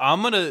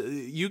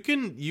 Movie, you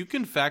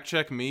can fact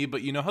check me,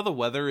 but you know how the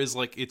weather is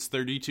like it's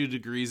 32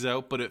 degrees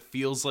out, but it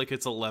feels like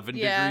it's 11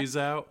 degrees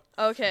out?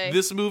 Okay.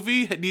 This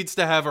movie needs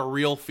to have a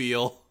real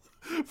feel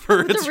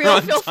for its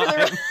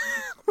runtime.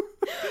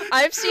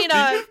 I've seen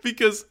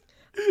because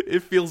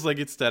it feels like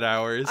it's 10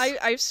 hours.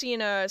 I've seen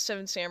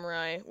Seven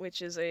Samurai,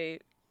 which is a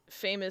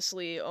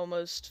famously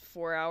almost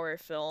 4-hour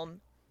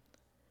film,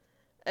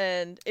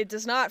 and it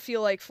does not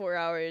feel like 4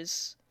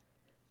 hours.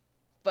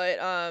 But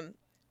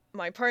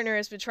my partner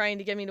has been trying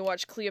to get me to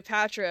watch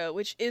Cleopatra,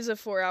 which is a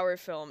 4-hour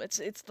film.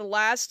 It's the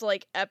last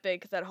like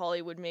epic that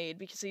Hollywood made,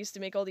 because they used to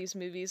make all these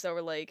movies that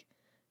were like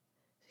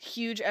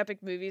huge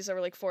epic movies that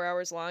were like 4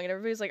 hours long, and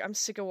everybody's like, I'm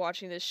sick of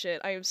watching this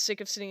shit. I am sick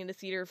of sitting in the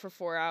theater for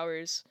 4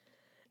 hours.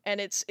 And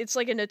it's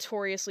like a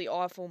notoriously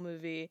awful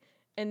movie.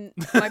 And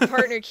my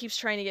partner keeps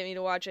trying to get me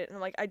to watch it, and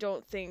I'm like, I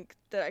don't think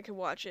that I could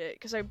watch it,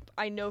 because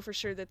I know for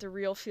sure that the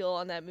real feel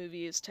on that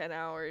movie is 10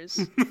 hours.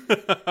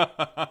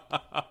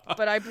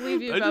 But I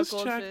believe you about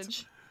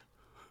Goldfinch.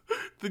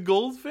 The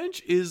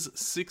Goldfinch is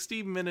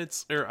 60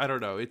 minutes, or I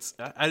don't know.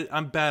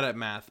 I'm bad at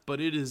math,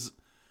 but it is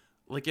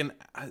like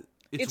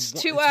It's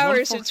 2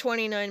 hours and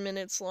 29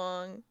 minutes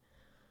long.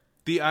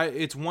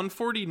 It's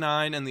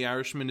 149 and The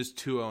Irishman is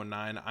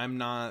 209.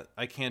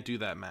 I can't do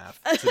that math.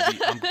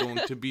 I'm going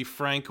to be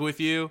frank with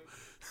you.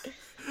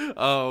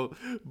 Oh,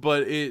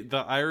 but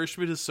the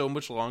Irishman is so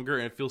much longer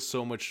and it feels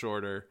so much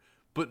shorter.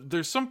 But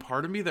there's some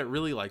part of me that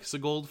really likes the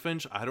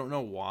Goldfinch. I don't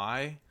know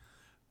why.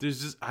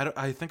 There's just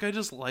I think I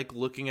just like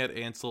looking at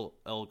Ansel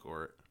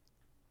Elgort.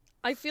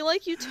 I feel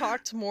like you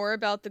talked more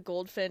about the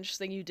Goldfinch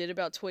than you did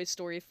about Toy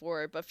Story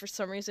 4, but for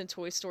some reason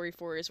Toy Story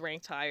 4 is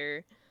ranked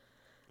higher.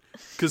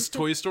 Because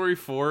Toy Story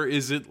 4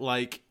 isn't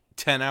like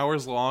 10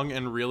 hours long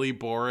and really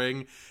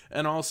boring.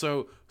 And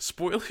also,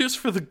 spoilers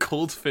for the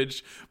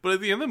Goldfinch, but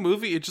at the end of the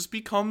movie, it just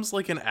becomes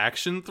like an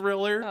action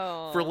thriller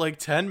for like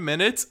 10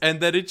 minutes, and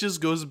then it just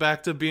goes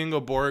back to being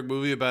a boring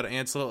movie about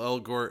Ansel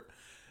Elgort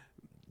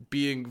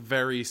being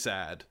very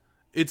sad.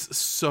 It's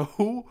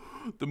so...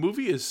 The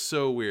movie is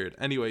so weird.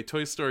 Anyway,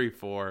 Toy Story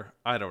 4,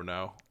 I don't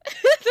know.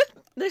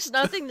 There's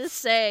nothing to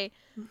say.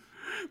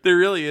 There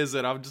really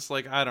isn't. I'm just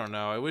like, I don't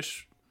know. I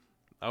wish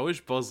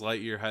Buzz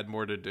Lightyear had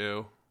more to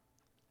do.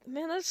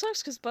 Man, that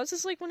sucks, because Buzz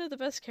is like one of the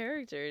best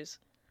characters.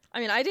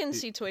 I mean, I didn't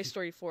see Toy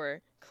Story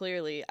 4,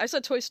 clearly. I saw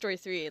Toy Story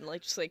 3 and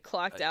like just like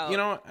clocked out. You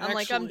know, I'm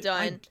like, I'm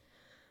done.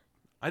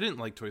 I didn't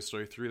like Toy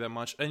Story 3 that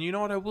much. And you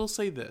know what? I will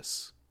say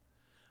this.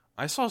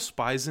 I saw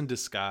Spies in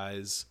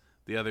Disguise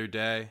the other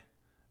day,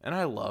 and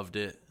I loved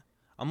it.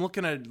 I'm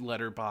looking at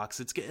Letterboxd.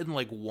 It's getting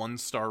like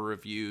 1-star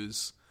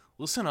reviews.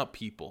 Listen up,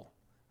 people.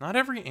 Not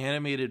every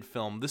animated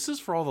film. This is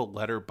for all the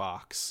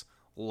Letterboxd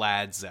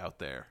lads out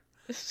there.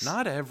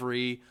 Not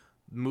every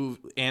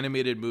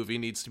animated movie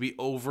needs to be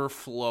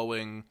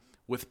overflowing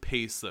with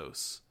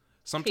pesos.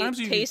 Sometimes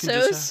you can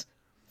just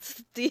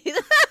the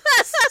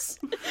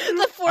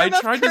form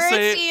of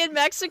currency in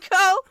Mexico.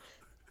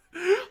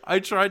 I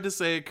tried to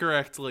say it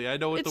correctly. I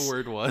know what the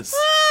word was.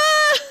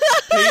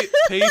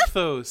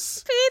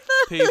 Pathos.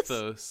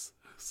 Pathos.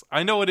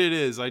 I know what it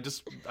is. I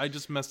just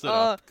messed it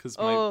up because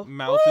my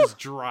mouth is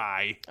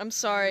dry. I'm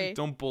sorry.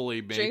 Don't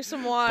bully me. Drink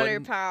some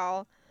water,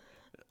 pal.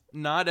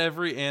 Not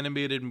every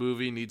animated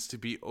movie needs to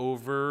be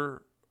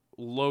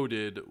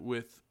overloaded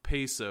with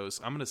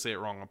pesos. I'm going to say it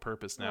wrong on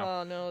purpose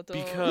now. Oh, no,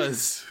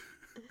 don't.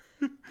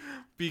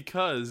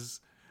 Because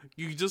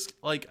you just,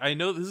 like, I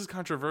know this is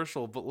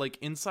controversial, but, like,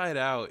 Inside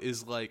Out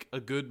is, like,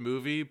 a good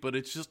movie, but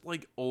it's just,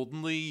 like,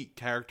 only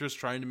characters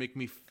trying to make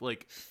me,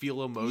 like,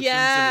 feel emotions.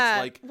 Yeah.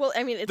 And it's, like, well,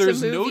 I mean, it's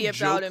a movie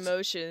about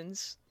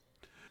emotions.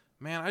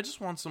 Man, I just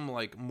want some,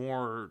 like,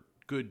 more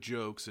good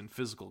jokes and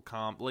physical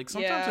like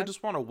sometimes I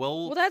just want a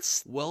well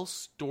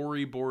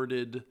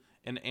storyboarded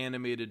and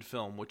animated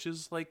film, which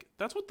is like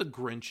that's what the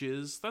Grinch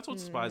is, that's what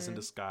Spies in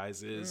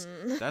Disguise is,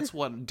 that's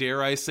what,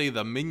 dare I say,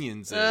 the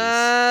Minions is.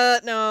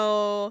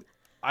 No,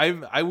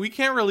 we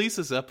can't release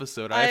this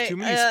episode. I have too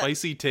many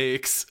spicy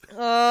takes.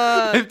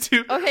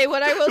 Okay,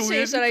 what I will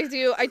say is that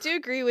I do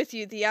agree with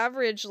you. The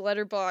average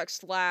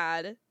Letterboxd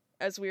lad,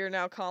 as we are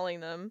now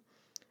calling them,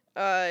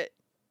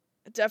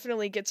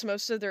 definitely gets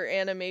most of their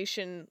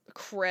animation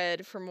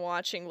cred from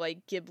watching like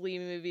Ghibli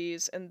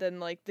movies and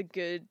then like the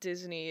good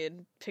Disney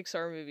and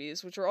Pixar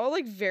movies, which are all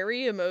like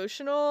very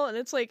emotional, and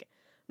it's like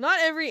not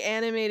every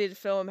animated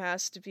film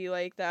has to be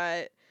like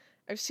that.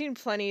 I've seen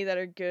plenty that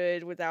are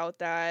good without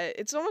that.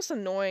 It's almost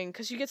annoying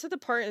because you get to the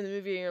part in the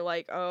movie and you're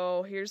like,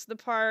 oh, here's the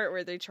part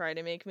where they try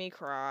to make me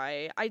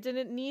cry. I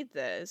didn't need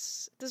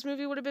this. This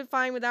movie would have been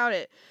fine without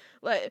it.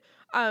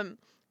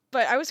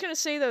 But I was going to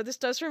say, though, this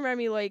does remind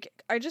me, like,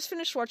 I just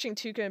finished watching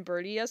Tuca and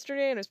Birdie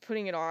yesterday, and I was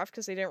putting it off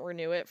because they didn't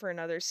renew it for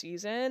another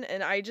season,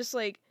 and I just,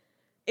 like,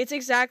 it's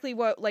exactly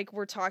what, like,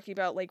 we're talking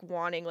about, like,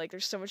 wanting, like,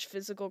 there's so much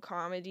physical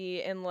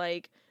comedy and,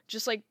 like,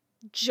 just, like,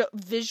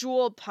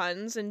 visual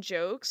puns and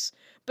jokes,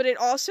 but it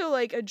also,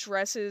 like,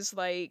 addresses,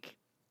 like,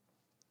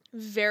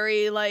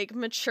 very, like,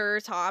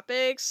 mature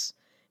topics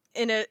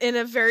in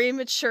a very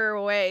mature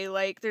way.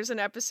 Like, there's an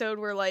episode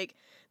where, like,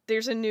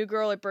 there's a new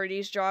girl at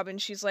Birdie's job,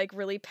 and she's, like,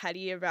 really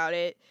petty about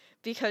it,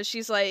 because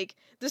she's, like,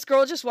 this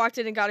girl just walked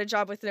in and got a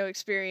job with no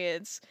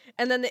experience,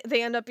 and then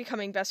they end up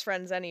becoming best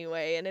friends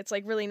anyway, and it's,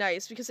 like, really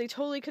nice, because they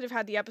totally could have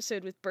had the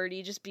episode with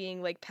Birdie just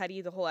being, like, petty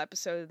the whole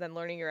episode, and then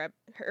learning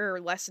her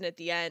lesson at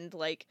the end,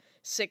 like,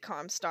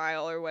 sitcom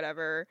style or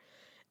whatever,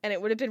 and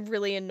it would have been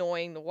really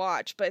annoying to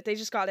watch, but they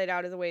just got it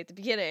out of the way at the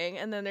beginning,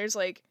 and then there's,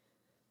 like,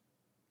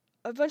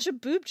 a bunch of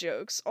boob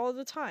jokes all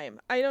the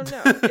time. I don't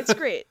know. It's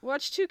great.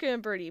 Watch Tuca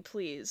and Birdie,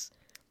 please.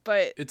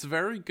 But it's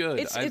very good.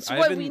 It's I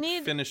what haven't we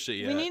need. Finished it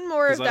yet. We need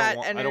more of that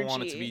energy. I don't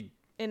want it to be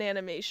in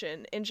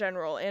animation in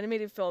general,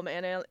 animated film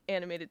and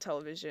animated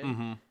television.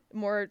 Mm-hmm.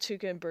 More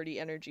Tuca and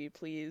Birdie energy,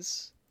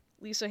 please.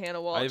 Lisa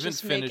Hannawalt,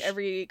 just make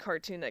every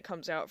cartoon that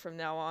comes out from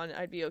now on.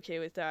 I'd be okay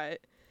with that.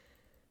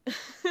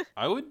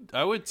 I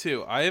would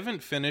too. I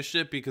haven't finished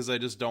it because I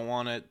just don't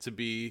want it to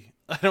be.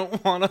 I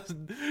don't want it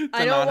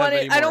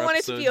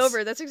to be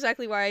over. That's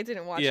exactly why I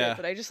didn't watch it.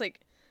 But I just like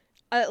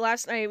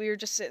last night we were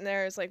just sitting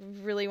there. It's like, we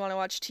really want to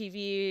watch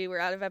TV. We're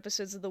out of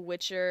episodes of The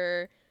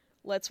Witcher.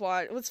 Let's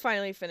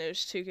finally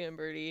finish Tuca and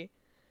Birdie.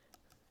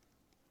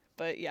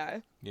 But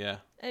yeah.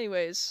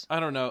 Anyways, I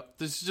don't know.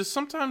 There's just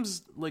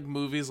sometimes like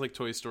movies like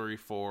Toy Story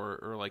 4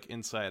 or like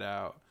Inside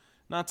Out.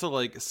 Not to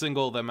like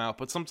single them out,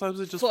 but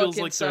sometimes it just feels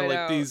like they're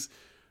like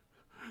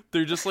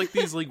They're just like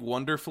these like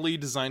wonderfully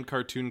designed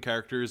cartoon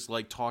characters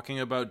like talking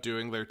about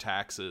doing their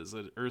taxes,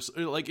 or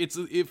like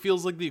it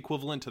feels like the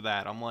equivalent to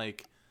that. I'm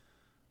like,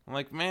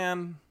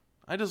 man,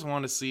 I just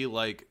want to see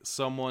like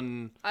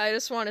someone. I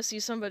just want to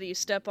see somebody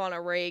step on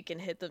a rake and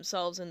hit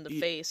themselves in the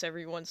face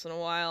every once in a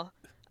while.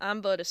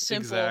 I'm but a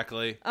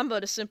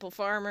simple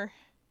farmer.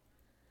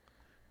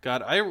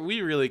 God,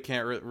 we really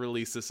can't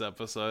release this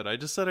episode. I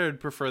just said I would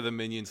prefer the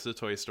Minions to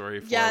Toy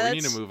Story 4. Yeah, we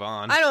need to move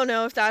on. I don't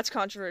know if that's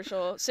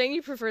controversial. Saying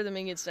you prefer the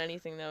Minions to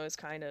anything, though, is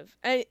kind of...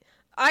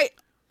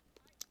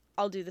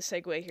 I'll do the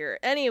segue here.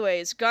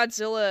 Anyways,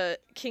 Godzilla,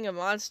 King of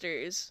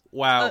Monsters.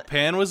 Wow,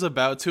 Pan was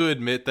about to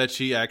admit that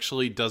she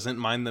actually doesn't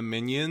mind the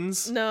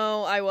Minions.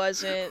 No, I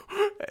wasn't.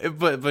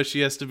 But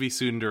she has to be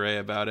tsundere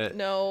about it.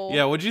 No.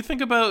 Yeah, what'd you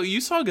think about...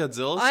 You saw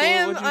Godzilla, so I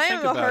am a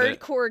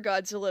hardcore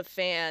Godzilla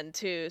fan,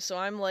 too, so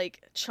I'm,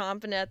 like,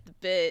 chomping at the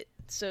bit,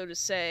 so to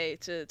say,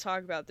 to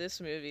talk about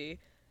this movie.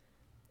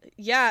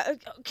 Yeah,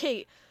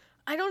 okay...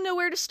 I don't know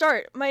where to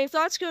start. My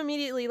thoughts go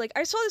immediately, like,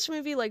 I saw this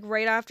movie, like,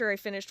 right after I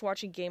finished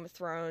watching Game of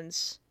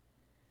Thrones,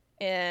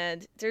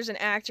 and there's an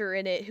actor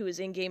in it who is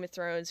in Game of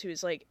Thrones who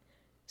is, like,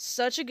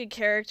 such a good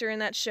character in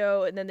that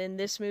show, and then in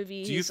this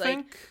movie, he's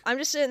like, I'm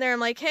just sitting there, I'm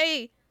like,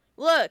 hey,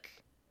 look,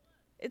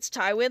 it's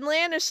Tywin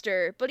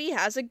Lannister, but he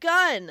has a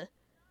gun.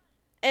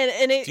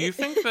 And it, do you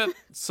think that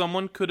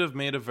someone could have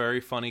made a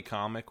very funny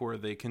comic where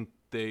they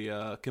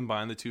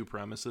combine the two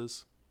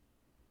premises?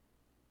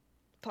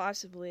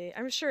 Possibly.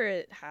 I'm sure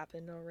it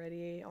happened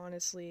already,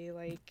 honestly.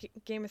 Like,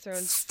 Game of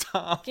Thrones...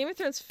 Stop. Game of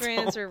Thrones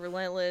fans are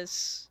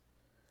relentless.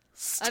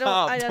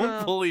 Stop. I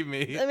don't bully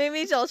me.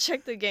 Maybe I'll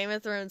check the Game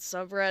of Thrones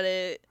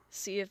subreddit,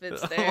 see if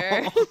it's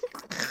there.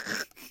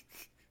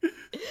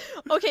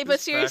 Okay,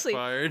 but seriously,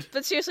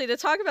 to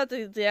talk about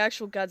the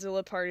actual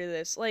Godzilla part of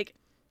this, like,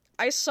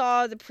 I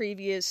saw the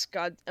previous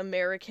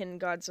American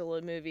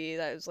Godzilla movie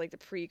that was like the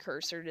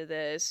precursor to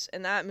this,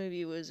 and that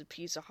movie was a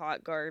piece of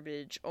hot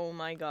garbage. Oh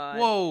my god.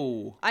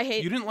 Whoa.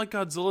 You didn't like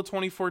Godzilla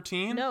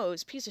 2014? No, it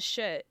was a piece of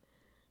shit.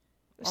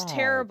 It was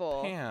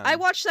terrible. Man. I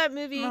watched that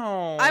movie.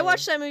 No. I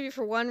watched that movie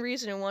for one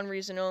reason and one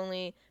reason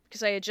only,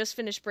 because I had just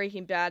finished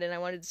Breaking Bad and I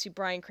wanted to see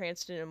Bryan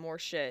Cranston and more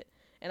shit.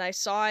 And I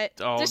saw it.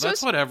 Oh,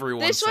 that's what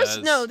everyone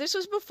says. This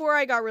was before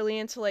I got really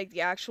into like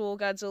the actual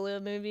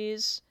Godzilla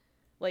movies.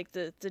 Like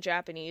the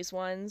Japanese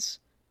ones.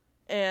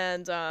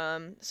 And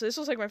so this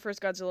was like my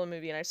first Godzilla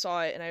movie, and I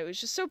saw it and it was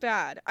just so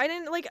bad. I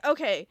didn't like,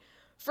 okay,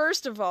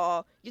 first of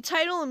all, you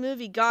title a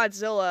movie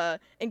Godzilla,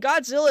 and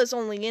Godzilla's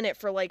only in it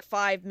for like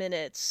 5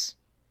 minutes.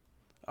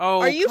 Oh,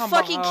 are you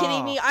fucking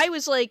kidding me? I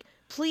was like,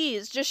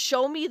 please, just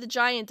show me the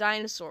giant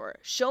dinosaur.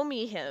 Show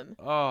me him.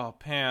 Oh,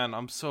 Pan,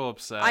 I'm so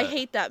upset. I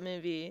hate that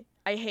movie.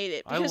 I hate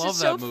it. I love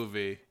that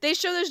movie. They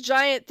show those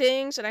giant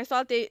things, and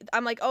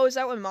I'm like, oh, is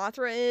that what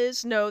Mothra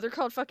is? No, they're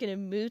called fucking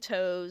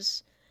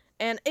Mutos.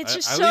 And it's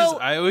just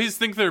I always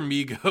think they're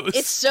Migos.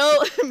 It's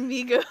so...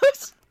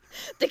 Migos.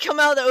 They come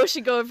out of the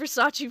ocean going,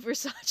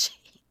 Versace.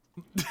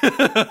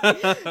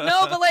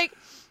 No, but like...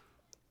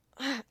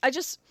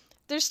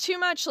 There's too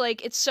much,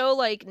 like, it's so,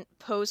 like,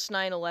 post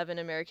 9/11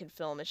 American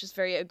film. It's just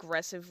very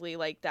aggressively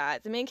like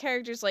that. The main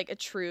character's, like, a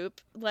troop,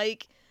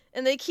 like...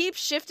 And they keep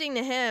shifting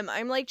to him.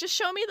 I'm like, just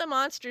show me the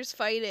monsters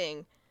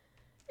fighting.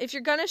 If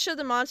you're gonna show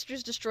the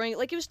monsters destroying...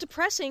 Like, it was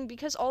depressing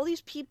because all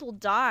these people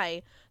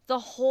die the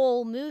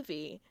whole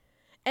movie.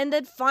 And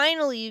then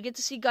finally you get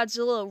to see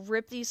Godzilla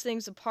rip these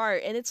things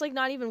apart. And it's, like,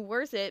 not even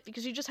worth it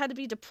because you just had to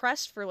be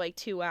depressed for, like,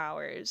 2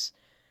 hours.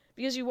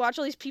 Because you watch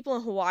all these people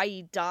in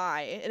Hawaii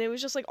die. And it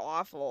was just, like,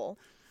 awful.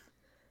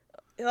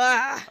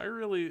 Ah.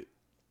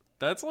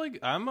 That's like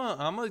I'm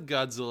a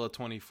Godzilla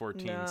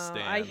 2014 stan.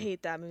 I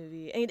hate that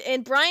movie.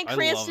 And Bryan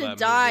Cranston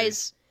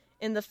dies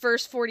in the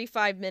first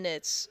 45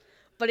 minutes.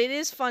 But it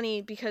is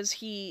funny because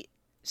he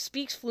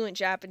speaks fluent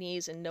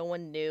Japanese and no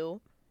one knew.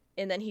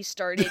 And then he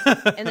started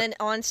and then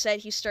on set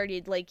he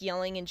started like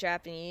yelling in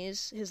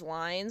Japanese his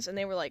lines, and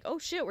they were like, "Oh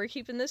shit, we're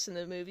keeping this in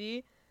the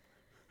movie."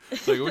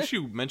 Like, I wish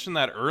you mentioned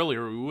that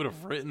earlier. We would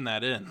have written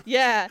that in.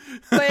 Yeah.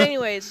 But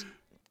anyways,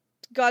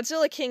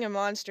 Godzilla King of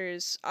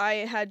Monsters, I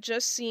had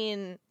just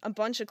seen a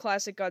bunch of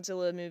classic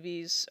Godzilla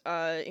movies,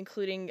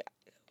 including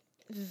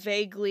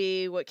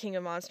vaguely what King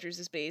of Monsters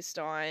is based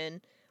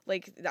on.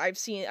 Like, I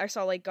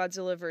saw, like,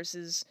 Godzilla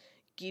versus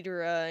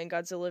Ghidorah and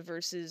Godzilla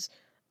versus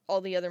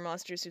all the other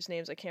monsters whose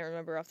names I can't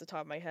remember off the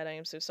top of my head. I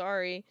am so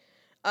sorry.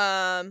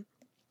 And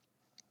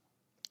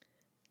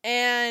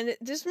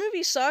this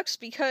movie sucks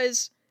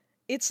because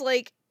it's,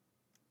 like,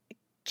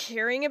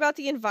 caring about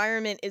the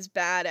environment is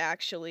bad,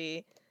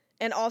 actually.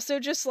 And also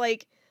just,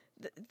 like,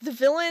 the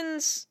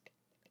villains,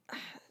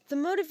 the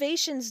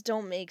motivations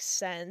don't make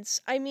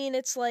sense. I mean,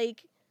 it's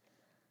like,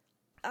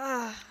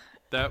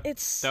 that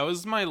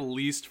was my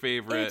least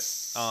favorite,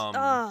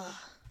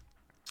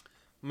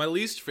 my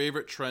least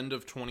favorite trend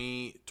of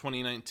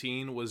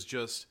 2019 was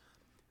just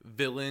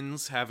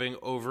villains having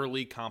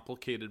overly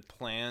complicated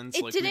plans.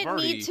 It didn't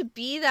need to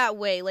be that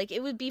way. Like,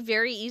 it would be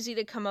very easy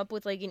to come up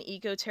with, like, an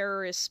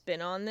eco-terrorist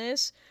spin on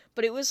this,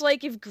 but it was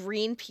like if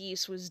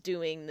Greenpeace was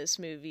doing this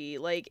movie.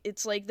 Like,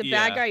 it's like the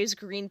bad guy is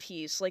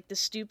Greenpeace, like the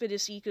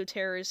stupidest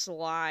eco-terrorists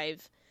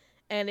alive,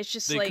 and it's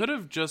just they could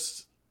have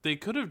just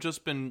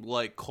been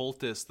like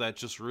cultists that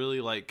just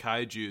really like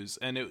kaijus,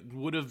 and it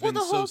would have been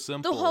so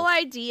simple. The whole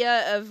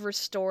idea of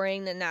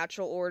restoring the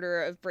natural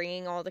order, of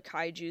bringing all the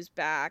kaijus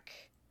back,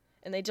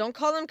 and they don't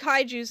call them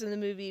kaijus in the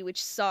movie,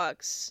 which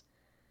sucks.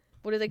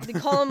 What do they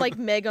call them, like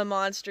mega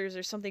monsters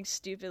or something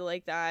stupid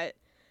like that.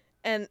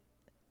 And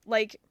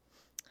like,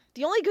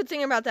 the only good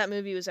thing about that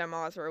movie was that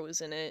Mothra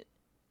was in it.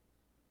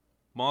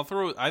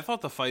 Mothra, I thought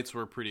the fights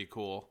were pretty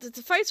cool.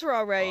 The fights were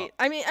all right.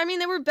 I mean,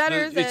 they were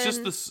better than. It's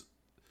just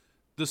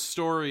the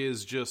story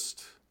is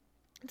just.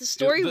 The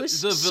story was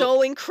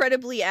so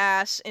incredibly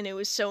ass, and it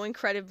was so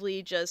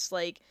incredibly just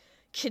like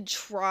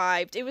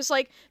contrived. It was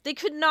like they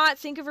could not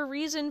think of a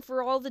reason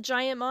for all the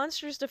giant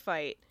monsters to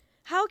fight.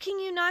 How can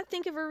you not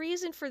think of a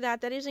reason for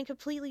that? That isn't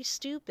completely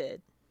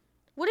stupid.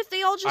 What if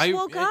they all just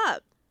woke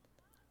up?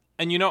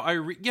 And you know, I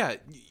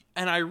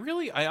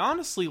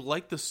honestly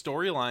like the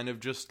storyline of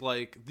just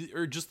like,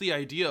 or just the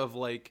idea of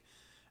like,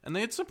 and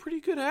they had some pretty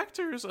good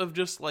actors of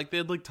just like, they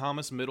had like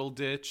Thomas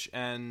Middleditch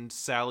and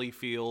Sally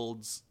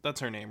Fields.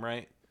 That's her name,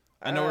 right?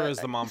 I know her as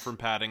the mom from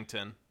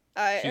Paddington.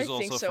 I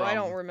think so. I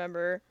don't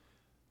remember.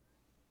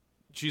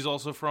 She's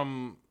also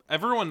from.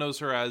 Everyone knows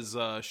her as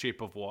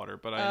Shape of Water,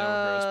 but I know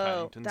her as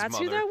Paddington's mother. That's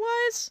who that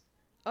was?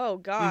 Oh,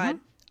 God.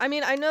 Mm-hmm. I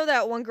mean, I know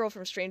that one girl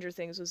from Stranger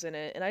Things was in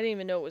it, and I didn't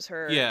even know it was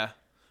her. Yeah.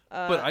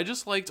 But I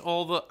just liked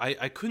all the...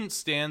 I couldn't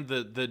stand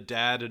the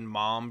dad and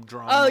mom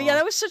drama. Oh, yeah,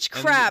 that was such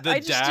crap. I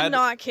just did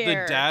not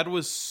care. The dad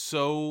was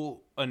so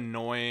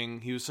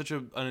annoying. He was such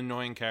an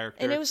annoying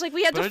character. And it was like,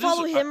 we had to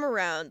follow him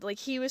around. Like,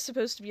 he was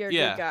supposed to be our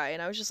good guy.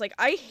 And I was just like,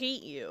 I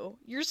hate you.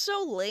 You're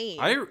so lame.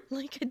 I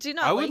do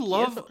not like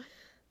you.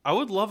 I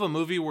would love a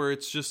movie where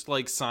it's just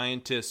like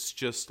scientists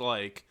just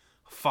like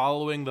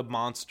following the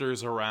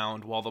monsters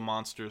around while the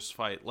monsters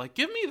fight. Like,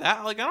 give me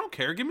that. Like, I don't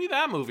care. Give me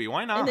that movie.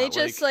 Why not? And they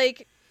just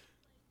like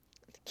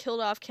killed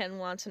off Ken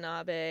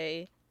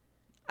Watanabe.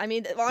 I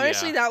mean,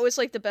 honestly, that was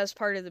like the best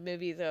part of the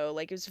movie, though.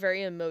 Like, it was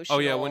very emotional. Oh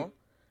yeah,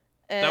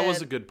 that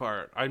was a good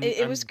part.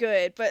 It was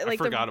good, but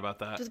like I forgot about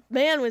that.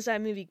 Man, was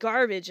that movie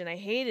garbage, and I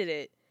hated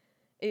it.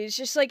 It's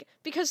just like,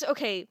 because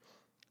okay.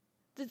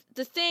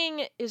 The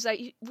thing is that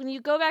when you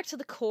go back to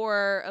the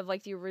core of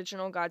like the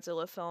original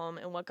Godzilla film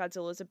and what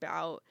Godzilla is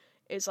about,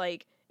 is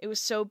like it was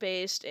so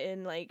based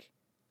in like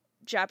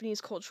Japanese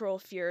cultural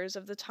fears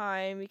of the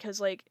time, because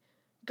like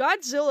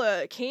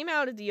Godzilla came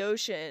out of the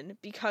ocean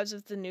because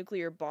of the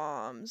nuclear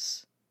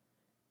bombs,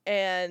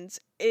 and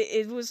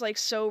it was like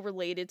so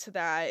related to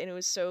that, and it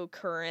was so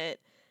current,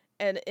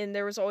 and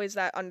there was always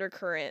that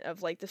undercurrent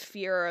of like the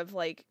fear of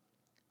like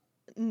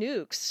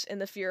nukes and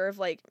the fear of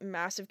like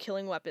massive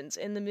killing weapons.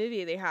 In the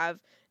movie they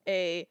have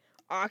a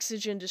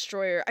oxygen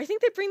destroyer. I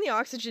think they bring the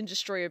oxygen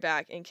destroyer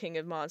back in King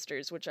of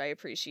Monsters, which I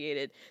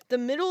appreciated. The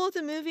middle of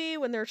the movie,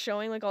 when they're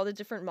showing like all the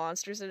different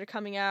monsters that are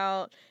coming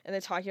out, and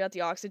they're talking about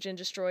the oxygen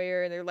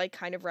destroyer, and they're like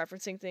kind of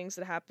referencing things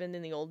that happened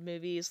in the old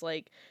movies,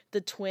 like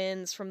the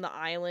twins from the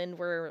island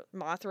where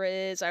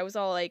Mothra is, I was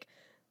all like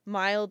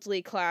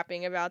mildly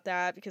clapping about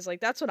that, because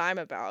like that's what I'm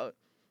about.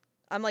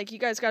 I'm like, you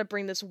guys got to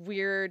bring this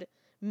weird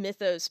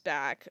mythos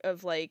back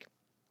of like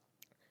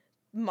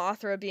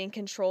Mothra being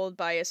controlled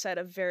by a set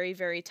of very,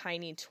 very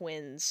tiny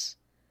twins,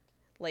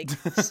 like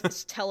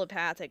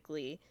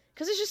telepathically,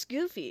 because it's just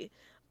goofy.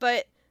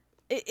 But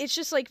it's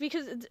just like,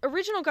 because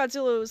original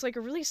Godzilla was like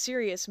a really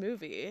serious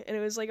movie, and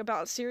it was like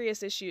about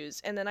serious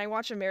issues, and then I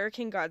watch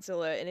American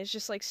Godzilla and it's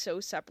just like so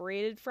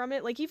separated from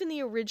it. Like even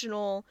the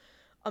original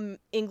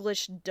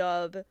English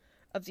dub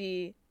of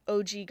the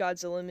OG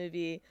Godzilla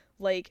movie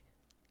like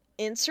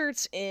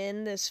inserts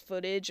in this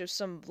footage of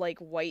some like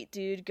white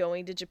dude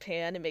going to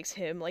Japan and makes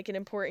him like an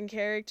important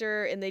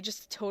character, and they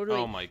just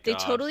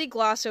totally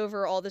gloss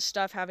over all the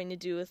stuff having to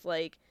do with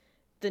like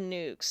the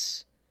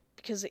nukes,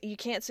 because you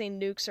can't say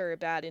nukes are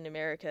bad in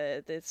America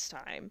at this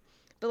time.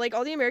 But like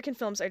all the American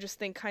films, I just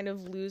think kind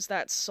of lose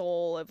that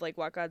soul of like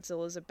what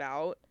Godzilla's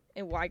about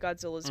and why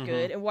Godzilla's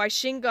good and why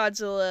Shin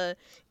Godzilla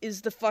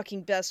is the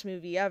fucking best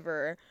movie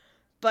ever.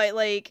 But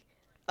like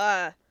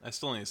I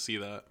still need to see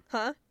that.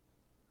 Huh?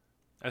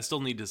 I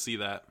still need to see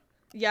that.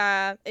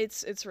 Yeah,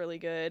 it's really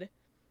good.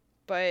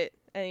 But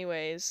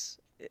anyways,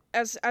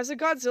 as a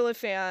Godzilla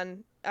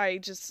fan,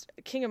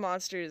 King of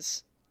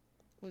Monsters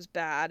was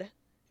bad.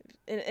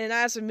 And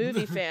as a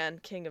movie fan,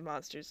 King of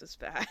Monsters is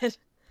bad.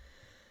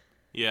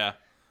 Yeah.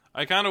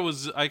 I kind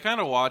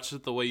of watched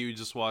it the way you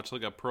just watch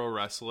like a pro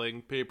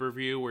wrestling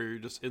pay-per-view, where you're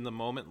just in the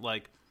moment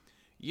like,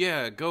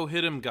 yeah, go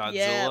hit him, Godzilla.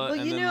 Yeah, well,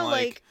 and then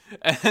like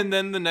and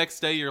then the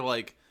next day you're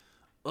like,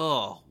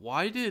 oh,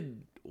 why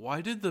did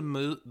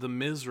the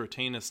Miz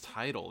retain his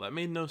title? That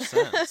made no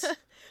sense.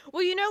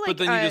 Well, you know, like, but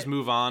then you just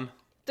move on.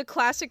 the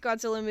classic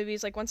Godzilla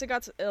movies, like once it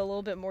got a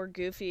little bit more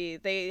goofy,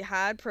 they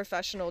had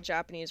professional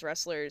Japanese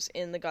wrestlers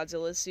in the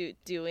Godzilla suit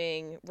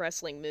doing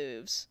wrestling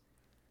moves,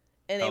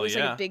 and it was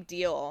like a big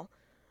deal.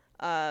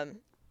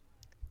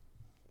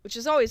 Which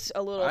is always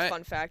a little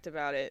fun fact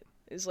about it,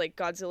 is like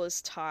Godzilla's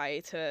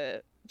tie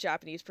to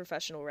Japanese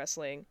professional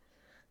wrestling.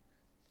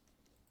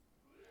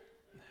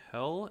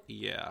 Hell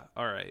yeah.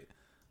 All right.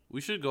 We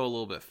should go a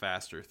little bit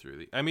faster through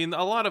the... I mean,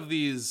 a lot of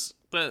these...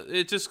 But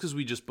it's just because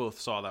we just both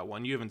saw that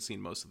one. You haven't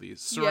seen most of these.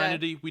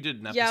 Serenity, we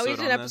did an episode on this. Yeah, we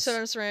did an episode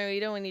on Serenity. We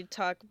don't need to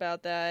talk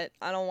about that.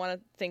 I don't want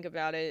to think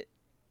about it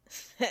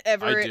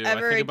ever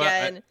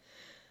again.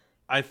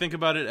 I think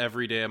about it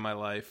every day of my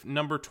life.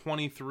 Number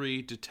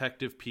 23,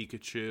 Detective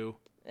Pikachu.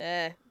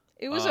 It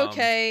was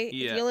okay.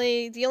 Yeah.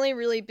 The only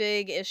really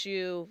big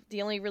issue,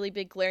 the only really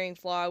big glaring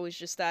flaw was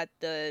just that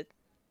the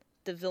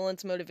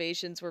villain's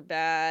motivations were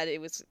bad. It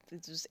was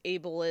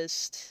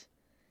ableist.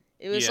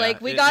 It was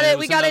we got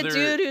a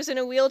dude who's in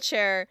a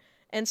wheelchair,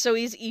 and so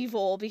he's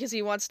evil because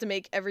he wants to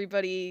make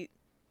everybody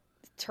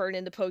turn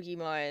into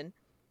Pokemon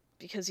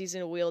because he's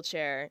in a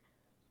wheelchair.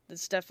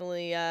 There's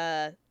definitely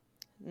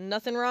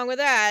nothing wrong with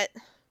that.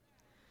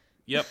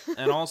 Yep,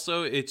 and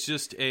also it's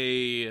just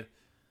I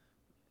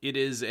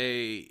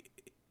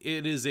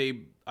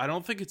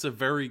don't think it's a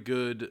very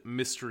good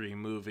mystery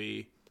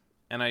movie.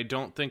 And I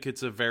don't think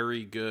it's a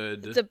very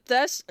good...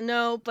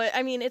 but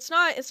I mean, it's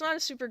not a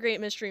super great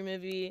mystery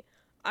movie.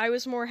 I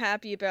was more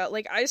happy about,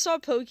 like, I saw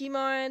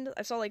Pokemon,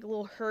 I saw, like,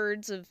 little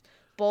herds of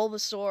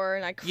Bulbasaur,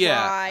 and I cried.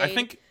 Yeah, I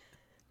think...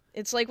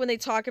 It's like when they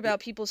talk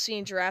about people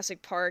seeing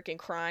Jurassic Park and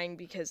crying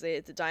because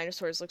the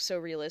dinosaurs look so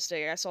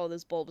realistic. I saw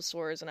those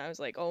Bulbasaurs, and I was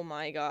like, oh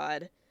my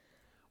god.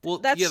 Well,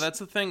 that's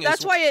the thing.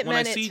 That's why it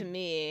meant it to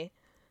me.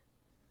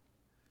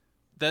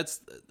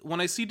 That's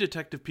when I see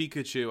Detective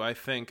Pikachu, I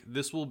think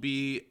this will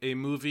be a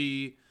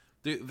movie.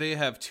 They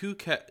have two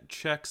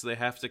checks they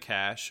have to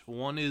cash.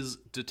 One is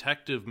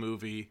detective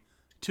movie,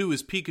 two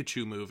is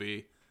Pikachu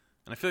movie,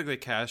 and I feel like they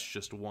cash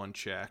just one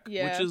check,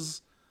 which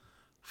is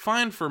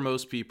fine for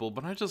most people.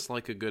 But I just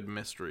like a good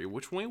mystery,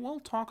 which we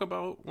will talk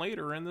about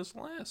later in this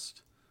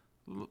list.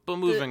 But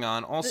moving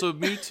on. Also,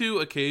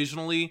 Mewtwo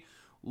occasionally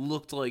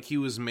looked like he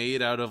was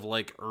made out of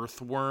like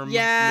earthworm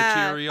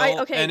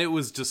material, and it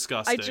was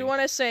disgusting. I do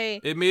want to say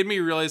it made me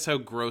realize how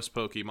gross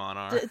Pokemon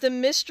are. The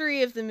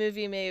mystery of the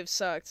movie may have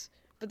sucked,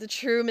 but the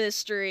true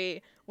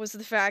mystery was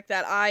the fact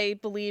that I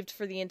believed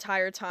for the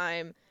entire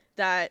time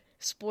that,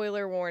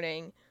 spoiler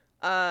warning,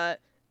 that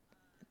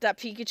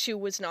Pikachu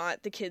was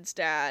not the kid's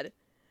dad.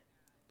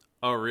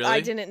 Oh, really?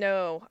 I didn't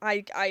know.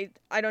 I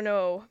don't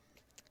know.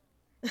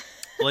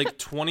 Like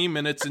 20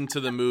 minutes into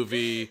the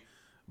movie,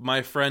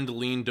 my friend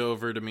leaned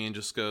over to me and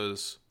just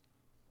goes,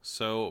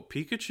 "So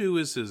Pikachu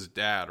is his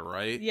dad,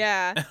 right?"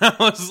 Yeah. And I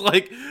was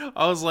like,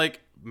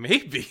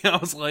 maybe. I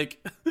was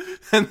like,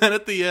 and then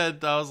at the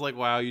end, I was like,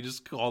 wow, you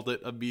just called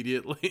it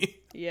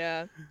immediately.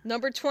 Yeah.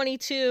 Number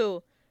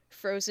 22,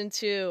 Frozen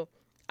 2.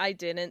 I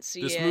didn't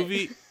see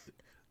it.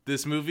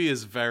 This movie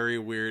is very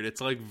weird.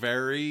 It's like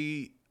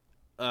very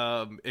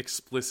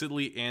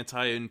explicitly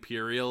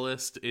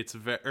anti-imperialist. It's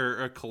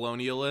or a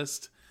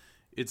colonialist.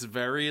 It's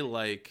very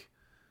like,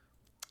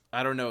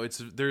 I don't know.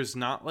 There's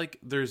not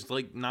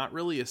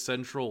really a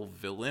central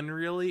villain.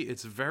 Really,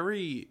 it's a weird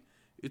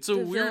movie.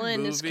 The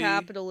villain is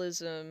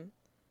capitalism,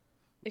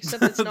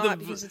 except it's not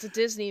because it's a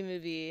Disney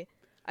movie.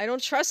 I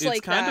don't trust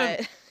like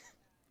that.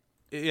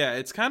 Yeah,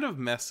 it's kind of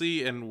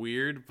messy and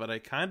weird, but I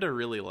kind of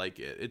really like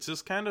it. It's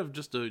just kind of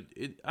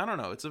I don't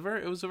know. It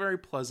was a very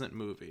pleasant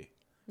movie.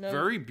 No.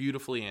 Very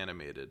beautifully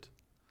animated.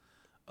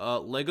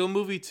 Lego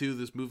Movie 2,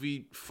 this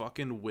movie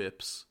fucking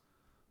whips.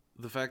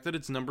 The fact that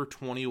it's number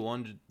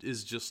 21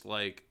 is just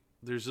like,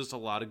 there's just a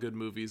lot of good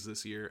movies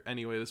this year.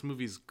 Anyway, this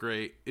movie's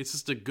great. It's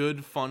just a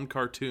good, fun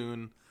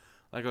cartoon.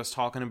 Like I was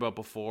talking about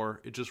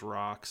before, it just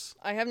rocks.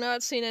 I have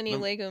not seen any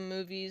Lego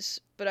movies,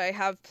 but I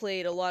have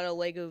played a lot of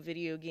Lego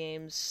video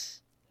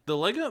games.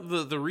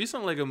 The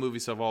recent Lego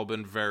movies have all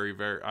been very,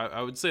 very,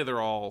 I would say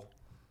they're all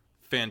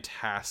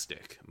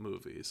fantastic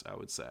movies, I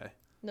would say.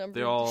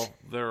 They're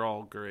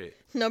all great.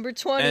 Number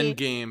 20.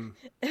 Endgame.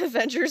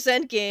 Avengers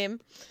Endgame.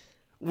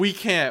 We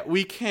can't.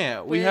 We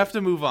have to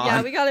move on.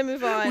 Yeah, we gotta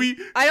move on.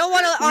 I don't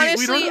want to,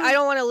 honestly, I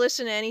don't want to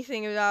listen to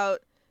anything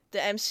about the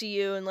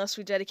MCU unless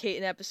we dedicate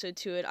an episode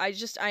to it. I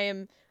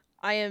am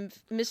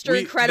Mr.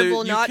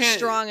 Incredible, not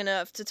strong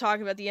enough to talk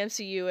about the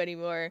MCU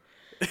anymore.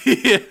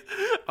 Yeah.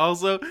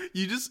 Also,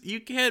 you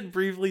can't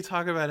briefly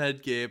talk about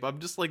Endgame. I'm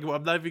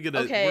not even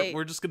gonna. Okay.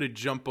 We're just gonna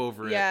jump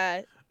over it.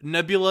 Yeah.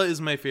 Nebula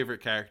is my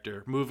favorite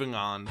character. Moving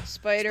on.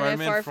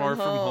 Spider-Man Far From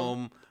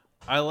Home.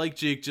 I like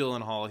Jake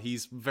Gyllenhaal.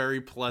 He's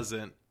very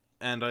pleasant,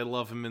 and I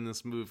love him in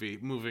this movie.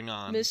 Moving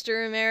on.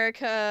 Mr.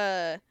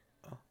 America.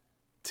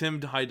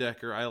 Tim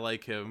Heidecker. I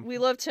like him. We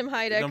love Tim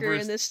Heidecker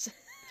in this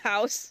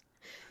house.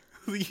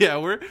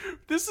 Yeah,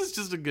 this is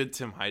just a good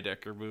Tim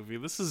Heidecker movie.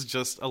 This is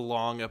just a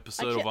long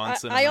episode of On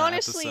Cinema.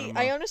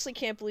 I honestly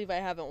can't believe I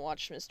haven't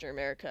watched Mr.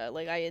 America.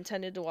 Like, I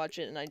intended to watch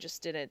it, and I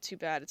just didn't. Too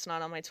bad it's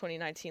not on my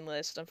 2019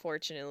 list,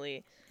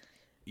 unfortunately.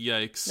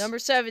 Yikes. Number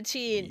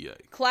 17,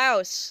 Yikes.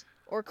 Klaus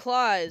or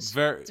Claus.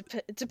 Very...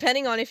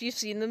 Depending on if you've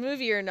seen the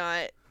movie or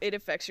not, it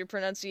affects your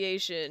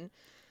pronunciation.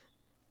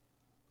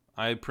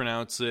 I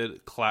pronounce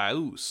it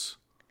Klaus.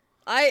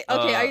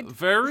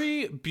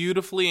 Very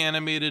beautifully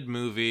animated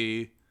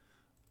movie.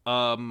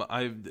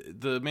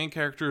 The main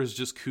character is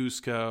just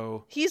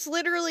Cusco. He's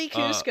literally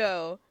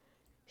Cusco.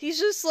 He's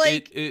just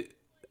like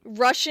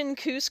Russian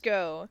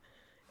Cusco,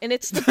 and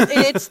it's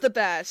the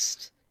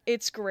best.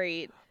 It's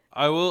great.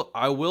 I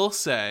will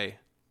say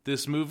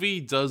this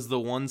movie does the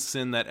one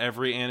sin that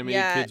every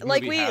animated kids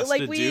movie has to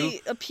do.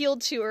 We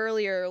appealed to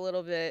earlier a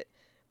little bit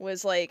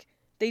was like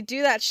they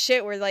do that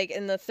shit where like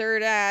in the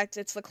third act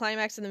it's the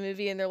climax of the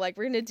movie and they're like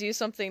we're gonna do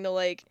something to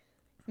like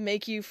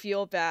make you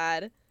feel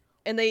bad.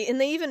 And they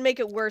even make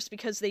it worse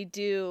because they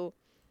do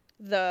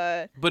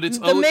they pull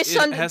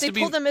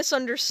the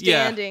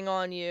misunderstanding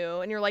on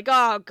you, and you're like,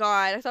 oh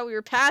god, I thought we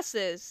were past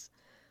this.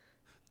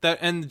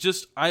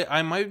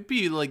 I might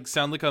be like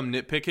sound like I'm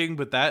nitpicking,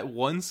 but that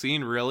one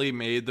scene really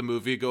made the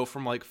movie go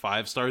from like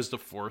 5 stars to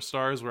 4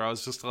 stars. Where I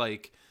was just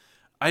like,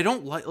 I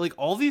don't like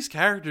all these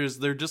characters.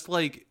 They're just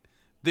like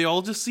they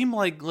all just seem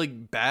like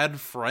bad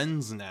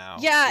friends now.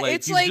 Yeah, like,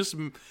 it's like.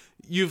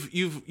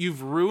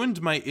 You've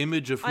ruined my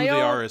image of who they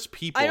are as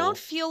people. I don't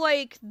feel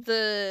like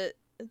the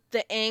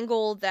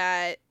angle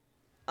that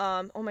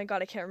oh my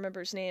god, I can't remember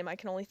his name. I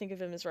can only think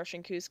of him as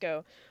Russian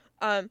Cusco.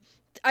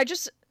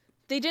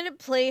 They didn't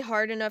play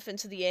hard enough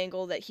into the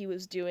angle that he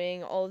was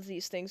doing all of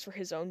these things for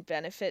his own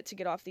benefit to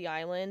get off the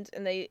island,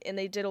 and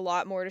they did a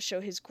lot more to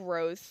show his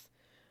growth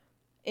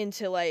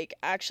into like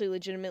actually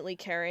legitimately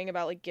caring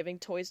about like giving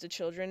toys to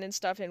children and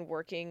stuff and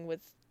working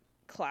with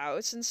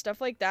Klaus and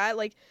stuff like that.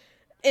 Like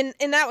And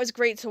that was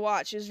great to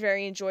watch. It was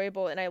very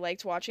enjoyable, and I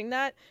liked watching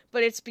that.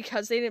 But it's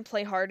because they didn't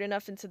play hard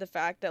enough into the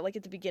fact that, like,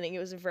 at the beginning, it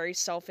was a very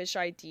selfish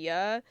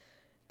idea.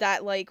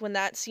 That, like, when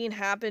that scene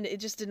happened, it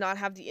just did not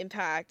have the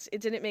impact.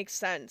 It didn't make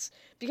sense.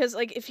 Because,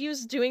 like, if he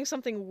was doing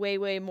something way,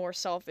 way more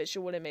selfish, it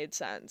would have made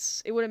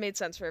sense. It would have made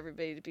sense for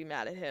everybody to be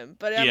mad at him.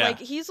 But, like,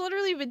 he's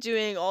literally been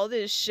doing all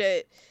this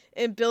shit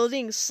and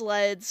building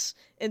sleds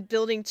and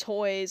building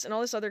toys and all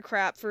this other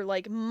crap for,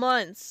 like,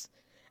 months.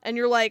 And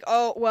you're like,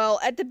 oh, well,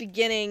 at the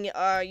beginning,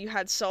 you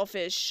had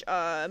selfish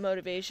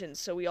motivations,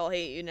 so we all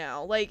hate you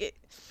now.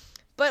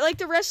 But, like,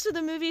 the rest of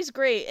the movie's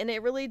great, and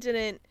it really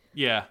didn't...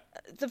 Yeah.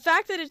 The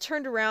fact that it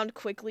turned around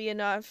quickly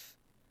enough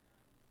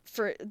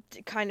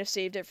kind of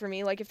saved it for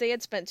me. Like, if they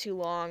had spent too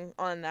long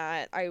on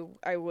that,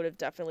 I would have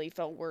definitely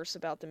felt worse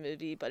about the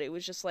movie. But it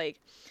was just,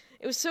 like...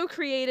 It was so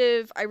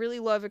creative. I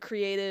really love a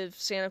creative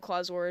Santa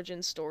Claus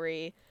origin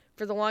story.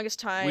 For the longest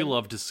time... We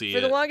love to see it.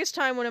 For the longest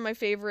time, one of my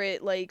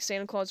favorite, like,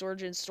 Santa Claus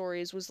origin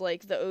stories was,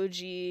 like, the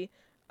OG,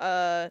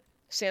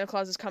 Santa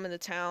Claus is coming to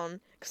town.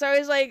 Because I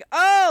was like,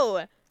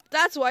 oh,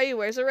 that's why he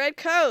wears a red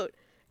coat.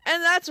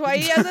 And that's why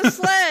he has a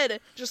sled.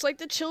 Just like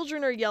the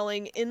children are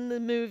yelling in the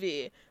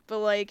movie. But,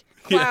 like,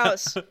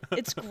 Klaus,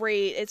 it's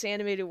great. It's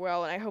animated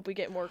well, and I hope we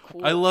get more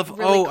cool...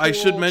 I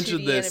should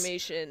mention 2D this.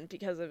 animation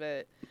because of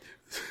it.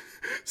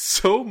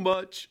 So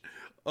much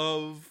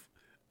of...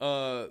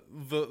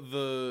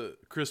 the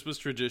Christmas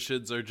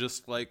traditions are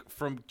just like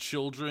from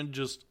children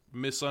just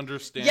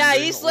misunderstanding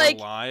or like,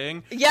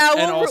 lying. Yeah,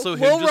 and also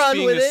him just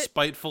being a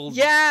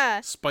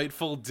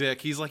spiteful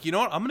dick. He's like, you know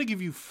what? I'm gonna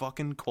give you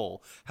fucking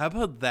coal. How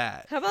about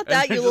that? How about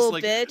that, you little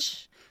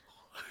bitch?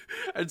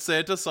 And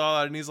Santa saw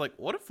that and he's like,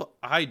 what if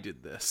I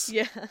did this?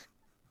 Yeah.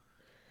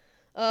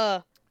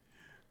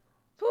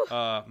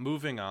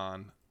 Moving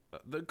on.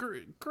 The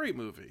great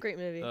movie. Great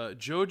movie.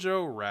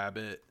 Jojo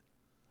Rabbit.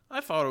 I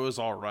thought it was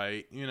all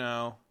right, you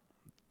know.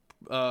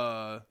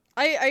 I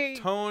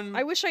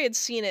wish I had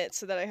seen it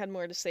so that I had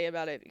more to say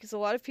about it, because a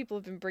lot of people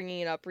have been bringing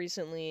it up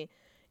recently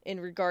in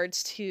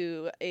regards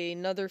to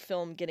another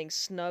film getting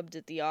snubbed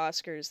at the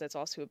Oscars that's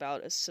also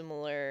about a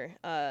similar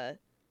topic.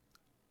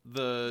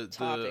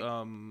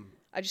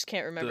 I just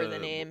can't remember the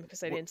name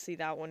because I didn't see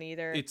that one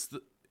either. It's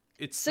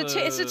a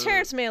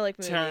Terrence Malick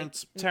movie.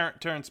 Terrence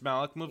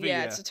Malick movie.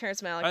 Yeah, it's a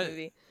Terrence Malick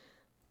movie.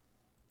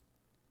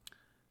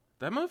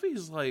 That movie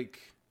is like...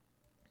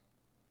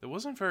 It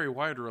wasn't very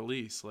wide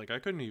release. Like, I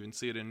couldn't even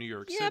see it in New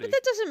York City. Yeah, but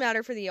that doesn't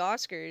matter for the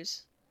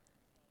Oscars.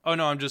 Oh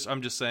no, I'm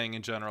just saying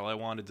in general. I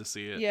wanted to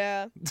see it.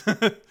 Yeah.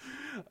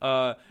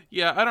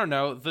 Yeah. I don't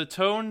know. The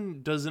tone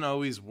doesn't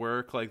always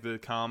work. Like the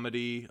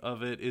comedy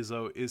of it is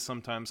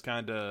sometimes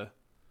kind of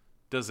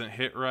doesn't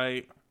hit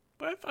right.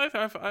 But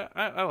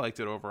I liked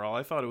it overall.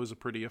 I thought it was a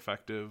pretty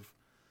effective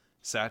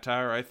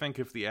satire. I think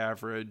if the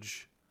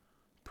average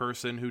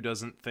person who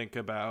doesn't think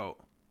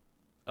about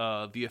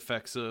the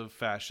effects of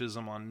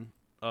fascism on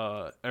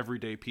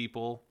everyday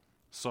people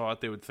saw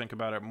it, they would think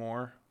about it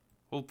more,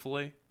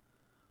 hopefully.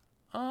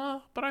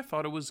 But I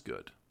thought it was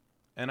good.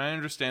 And I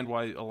understand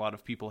why a lot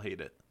of people hate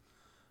it.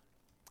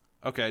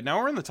 Okay, now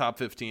we're in the top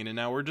 15, and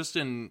now we're just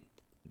in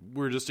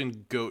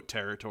GOAT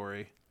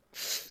territory.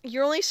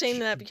 You're only saying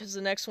that because the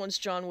next one's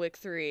John Wick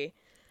 3.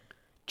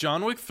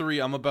 John Wick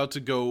 3, I'm about to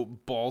go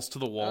balls to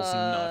the walls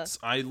nuts.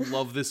 I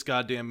love this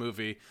goddamn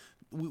movie.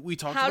 we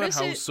talked about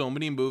how so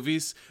many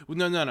movies.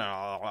 No.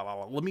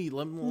 Let me.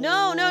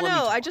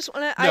 No. I just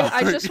want to.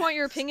 I just want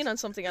your opinion on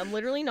something. I'm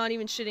literally not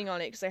even shitting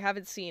on it because I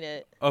haven't seen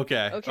it.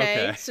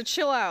 Okay. So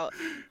chill out.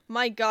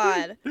 My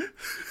God,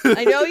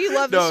 I know you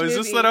love this movie. No, it's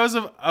just that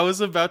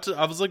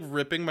I was like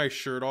ripping my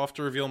shirt off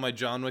to reveal my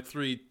John Wick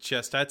 3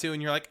 chest tattoo,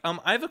 and you're like,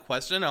 I have a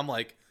question. I'm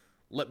like,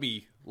 let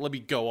me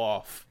go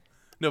off.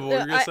 No, but what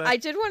were you gonna say? I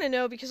did want to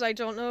know because I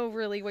don't know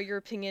really what your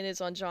opinion is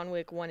on John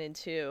Wick 1 and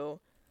 2.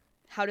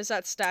 How does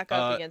that stack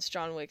up against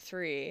John Wick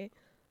 3?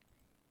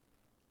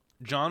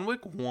 John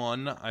Wick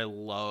 1, I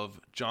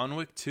love. John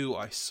Wick 2,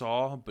 I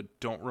saw, but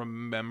don't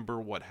remember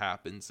what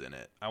happens in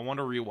it. I want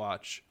to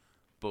rewatch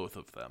both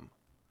of them.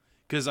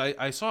 Because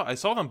I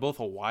saw them both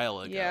a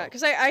while ago. Yeah,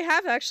 because I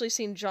have actually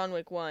seen John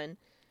Wick 1.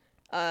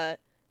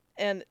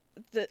 And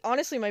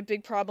honestly, my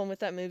big problem with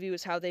that movie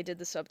was how they did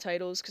the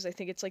subtitles, because I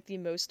think it's like the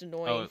most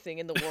annoying thing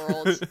in the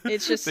world.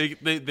 It's just they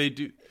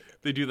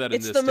do that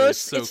in this.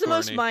 It's the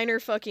most minor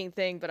fucking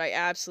thing, but I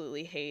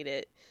absolutely hate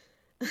it.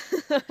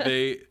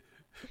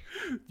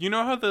 You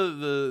know how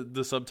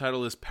the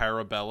subtitle is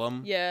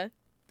Parabellum? Yeah.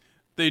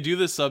 They do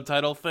the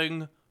subtitle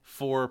thing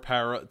for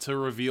to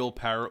reveal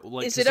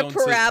like. Is it a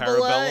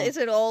parabola? Is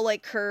it all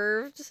like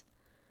curved?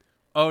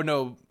 Oh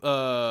no.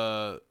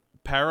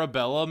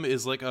 Parabellum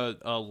is like a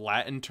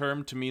Latin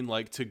term to mean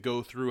like to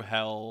go through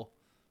hell.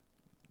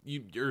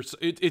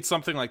 It's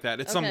something like that.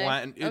 It's some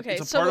Latin.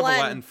 It's a part of a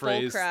Latin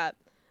phrase. Crap.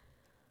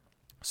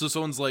 So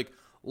someone's like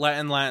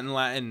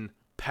Latin,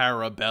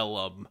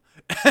 Parabellum,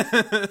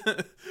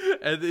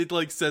 and it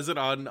like says it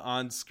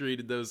on screen.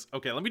 And those.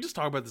 Okay, let me just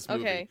talk about this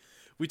movie. Okay.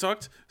 We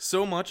talked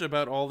so much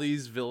about all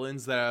these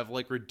villains that have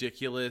like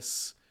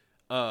ridiculous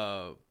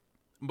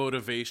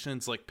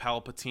motivations, like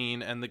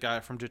Palpatine and the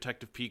guy from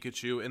Detective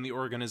Pikachu and the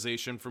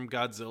organization from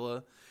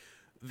Godzilla.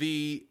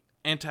 The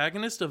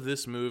antagonist of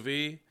this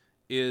movie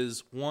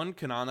is, one,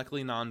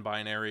 canonically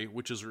non-binary,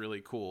 which is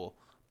really cool,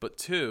 but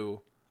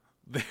two,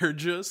 their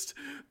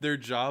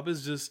job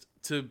is just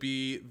to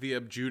be the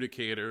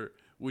adjudicator,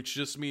 which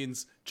just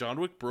means John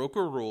Wick broke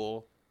a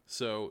rule,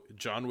 so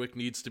John Wick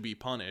needs to be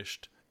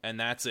punished, and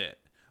that's it.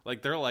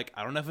 Like, they're like,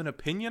 I don't have an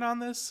opinion on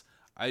this,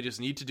 I just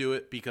need to do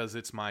it because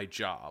it's my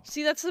job.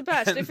 See, that's the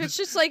best. If it's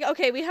just like,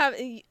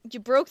 okay, you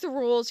broke the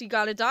rules, you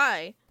gotta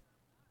die.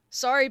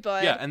 Sorry,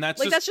 bud. Yeah, and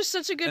that's just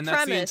such a good premise.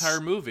 And that's the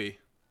entire movie.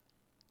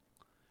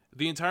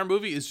 The entire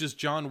movie is just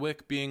John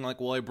Wick being like,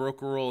 well, I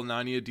broke a rule and now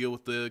I need to deal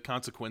with the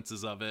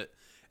consequences of it.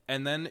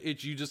 And then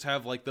you just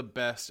have like the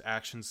best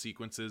action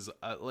sequences.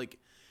 Like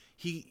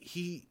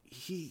he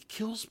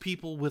kills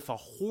people with a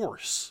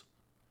horse.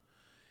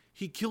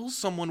 He kills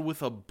someone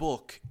with a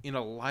book in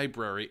a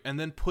library and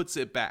then puts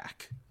it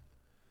back.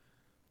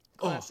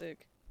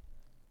 Classic.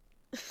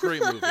 Oh,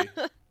 great movie.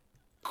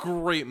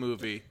 Great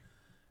movie.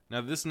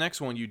 Now this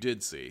next one you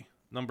did see.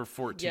 Number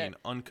 14, yeah.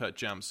 Uncut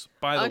Gems.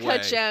 By the way,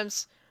 Uncut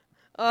Gems.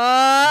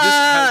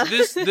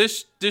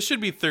 This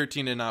should be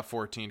 13 and not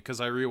 14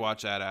 because I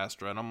rewatched Ad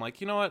Astra and I'm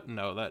like, you know what?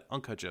 No, that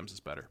Uncut Gems is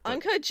better. But,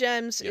 Uncut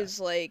Gems is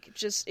like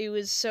it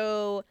was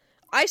so.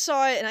 I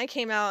saw it and I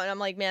came out and I'm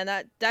like, man,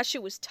 that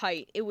shit was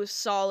tight. It was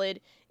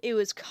solid. It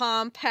was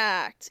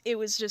compact. It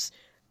was just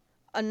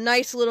a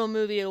nice little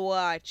movie to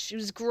watch. It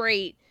was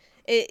great.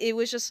 It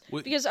was just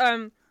because I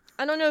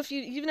don't know if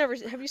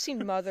have you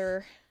seen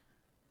Mother? !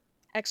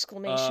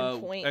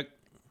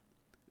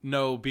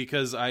 No,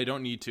 because I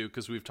don't need to,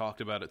 because we've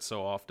talked about it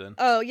so often.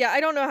 Oh, yeah, I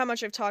don't know how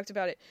much I've talked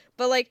about it.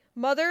 But, like,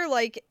 Mother,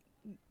 like,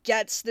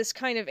 gets this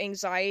kind of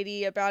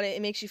anxiety about it.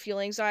 It makes you feel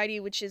anxiety,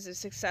 which is a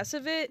success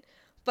of it.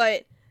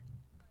 But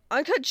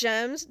Uncut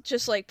Gems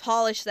just, like,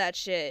 polish that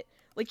shit.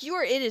 Like,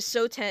 it is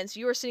so tense.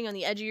 You are sitting on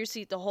the edge of your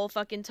seat the whole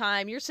fucking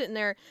time. You're sitting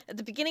there, at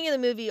the beginning of the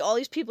movie, all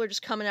these people are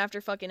just coming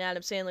after fucking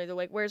Adam Sandler. They're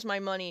like, where's my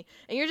money?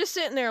 And you're just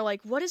sitting there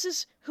like, what is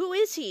this? Who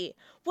is he?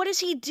 What does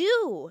he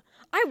do?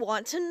 I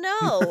want to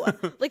know.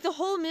 Like, the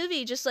whole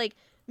movie just, like,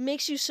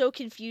 makes you so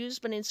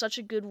confused, but in such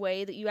a good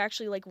way that you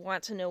actually, like,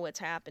 want to know what's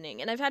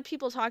happening. And I've had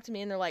people talk to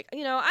me, and they're like,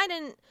 I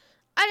didn't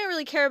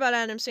really care about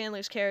Adam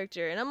Sandler's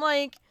character. And I'm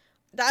like,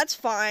 that's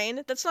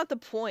fine. That's not the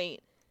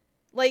point.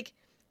 Like,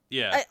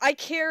 yeah, I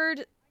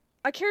cared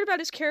about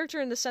his character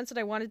in the sense that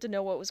I wanted to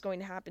know what was going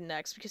to happen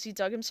next because he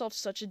dug himself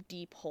such a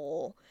deep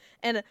hole.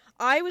 And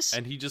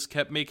he just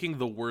kept making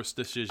the worst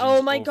decisions.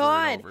 Oh my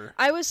God. And over.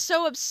 I was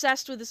so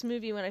obsessed with this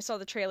movie when I saw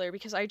the trailer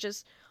because I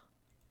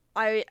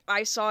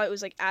saw it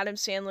was like Adam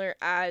Sandler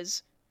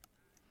as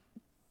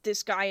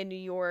this guy in New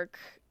York.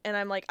 And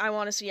I'm like, I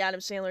want to see Adam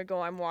Sandler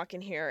go, I'm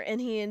walking here.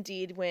 And he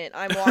indeed went,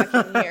 I'm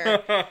walking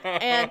here.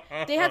 And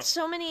they had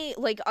so many,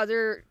 like,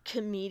 other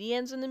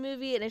comedians in the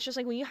movie. And it's just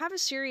like, when you have a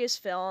serious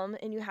film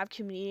and you have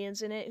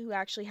comedians in it who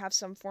actually have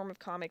some form of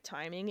comic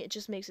timing, it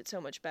just makes it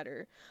so much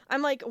better.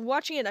 I'm, like,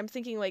 watching it, I'm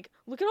thinking, like,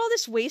 look at all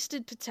this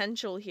wasted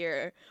potential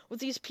here with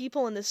these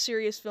people in this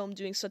serious film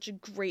doing such a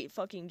great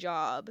fucking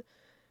job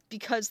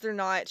because they're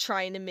not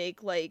trying to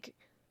make, like,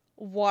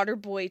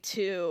 Waterboy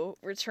 2,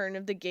 Return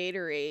of the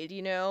Gatorade,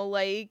 you know?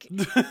 Like,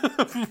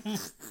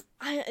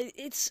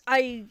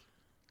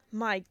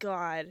 my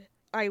God,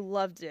 I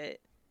loved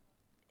it.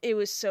 It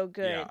was so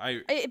good. Yeah,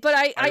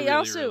 I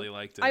also really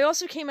liked it. I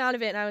also came out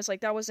of it and I was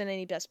like, that wasn't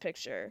any Best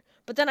Picture.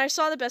 But then I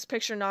saw the Best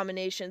Picture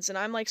nominations and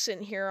I'm like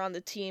sitting here on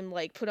the team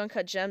like put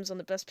Uncut Gems on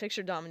the Best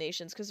Picture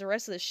nominations because the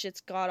rest of the shit's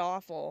god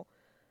awful.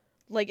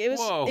 Like it was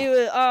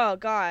oh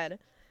god.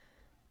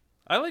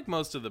 I like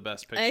most of the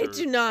Best Picture. I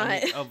do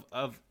not.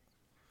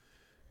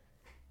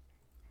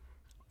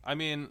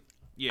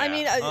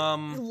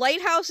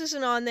 Lighthouse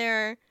isn't on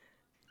there.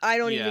 I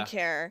don't even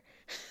care.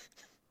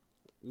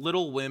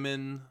 Little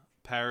Women,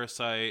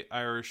 Parasite,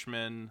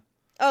 Irishman.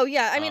 Oh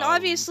yeah, I mean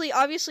obviously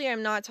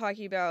I'm not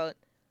talking about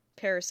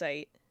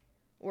Parasite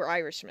or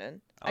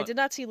Irishman. I did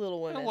not see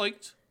Little Women.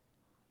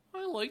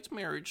 I liked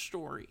Marriage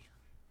Story.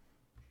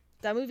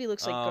 That movie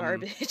looks like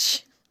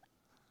garbage.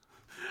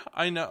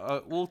 I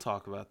know. We'll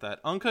talk about that.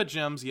 Uncut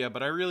Gems, yeah,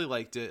 but I really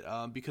liked it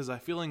because I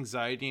feel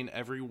anxiety in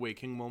every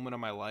waking moment of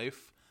my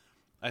life.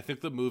 I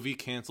think the movie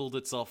canceled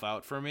itself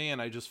out for me,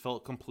 and I just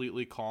felt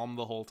completely calm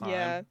the whole time.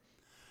 Yeah.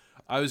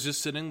 I was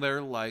just sitting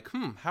there like,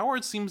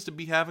 Howard seems to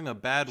be having a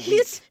bad week.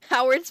 It's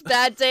Howard's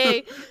bad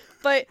day.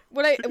 But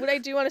what I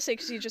do want to say,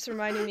 because you just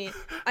reminded me,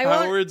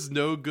 Howard's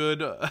no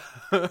good.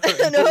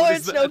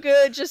 Howard's no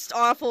good, just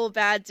awful,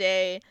 bad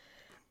day.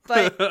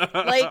 But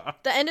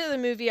like the end of the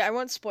movie, I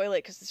won't spoil it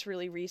because it's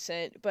really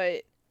recent.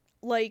 But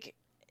like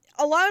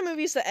a lot of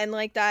movies that end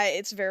like that,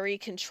 it's very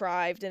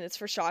contrived and it's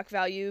for shock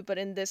value. But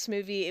in this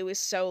movie, it was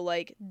so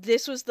like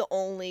this was the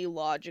only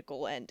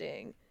logical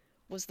ending,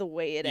 was the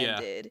way it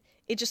ended.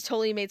 It just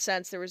totally made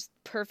sense. There was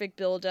perfect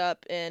build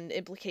up and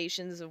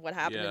implications of what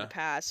happened in the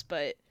past.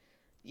 But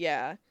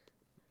yeah,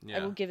 I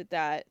will give it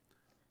that.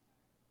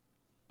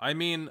 I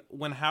mean,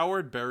 when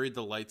Howard buried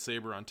the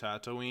lightsaber on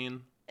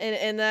Tatooine.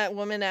 And that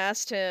woman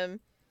asked him,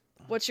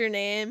 "What's your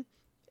name?"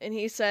 And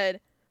he said,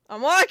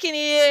 "I'm walking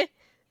here."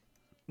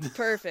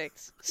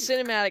 Perfect.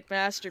 Cinematic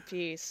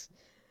masterpiece.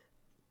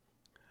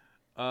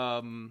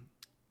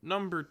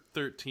 Number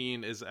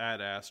 13 is Ad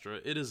Astra.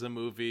 It is a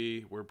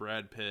movie where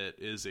Brad Pitt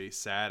is a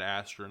sad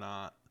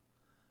astronaut.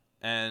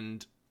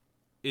 And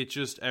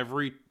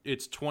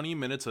it's 20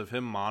 minutes of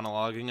him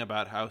monologuing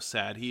about how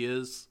sad he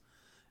is.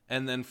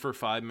 And then for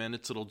 5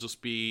 minutes, it'll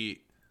just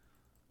be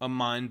a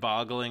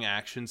mind-boggling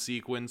action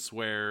sequence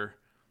where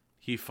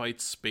he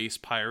fights space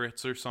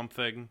pirates or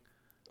something.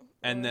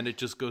 And then it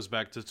just goes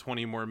back to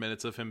 20 more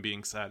minutes of him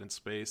being sad in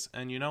space.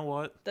 And you know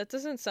what? That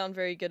doesn't sound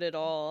very good at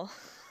all.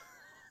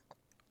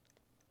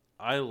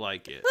 I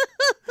like it.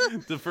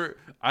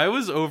 I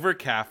was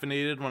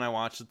over-caffeinated when I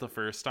watched it the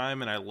first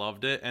time, and I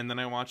loved it. And then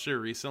I watched it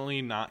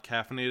recently, not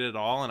caffeinated at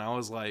all, and I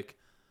was like,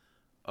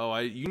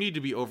 you need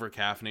to be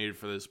over-caffeinated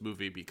for this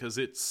movie because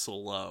it's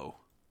slow.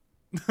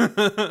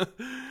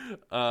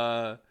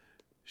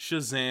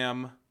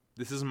 Shazam.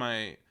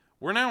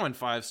 We're now in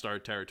 5-star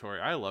territory.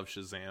 I love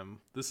Shazam.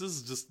 This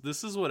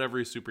is what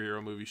every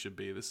superhero movie should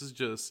be.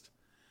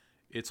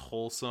 It's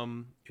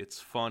wholesome, it's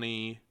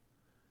funny,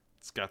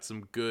 it's got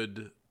some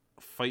good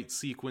fight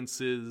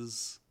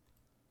sequences.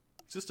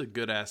 It's just a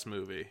good ass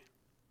movie.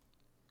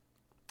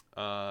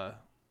 You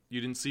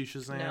didn't see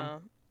Shazam?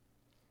 No.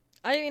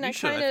 I mean,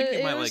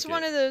 it was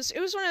one of those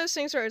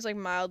things where I was like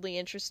mildly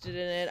interested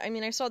in it. I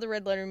mean, I saw the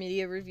Red Letter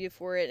Media review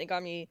for it and it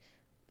got me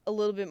a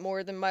little bit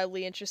more than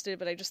mildly interested,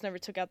 but I just never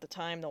took out the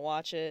time to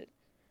watch it.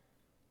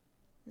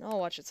 I'll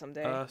watch it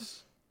someday.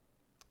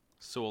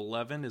 So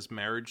 11 is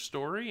Marriage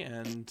Story,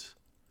 and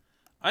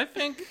I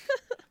think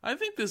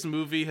this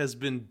movie has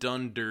been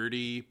done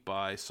dirty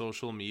by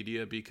social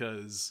media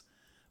because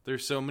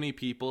there's so many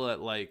people that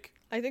like.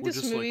 I think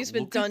this movie's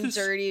been done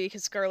dirty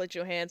because Scarlett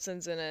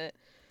Johansson's in it.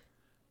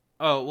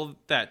 Oh, well,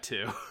 that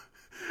too.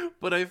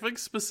 But I think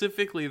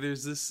specifically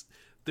there's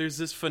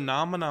this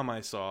phenomenon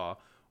I saw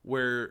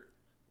where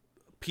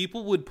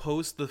people would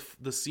post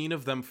the scene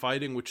of them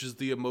fighting, which is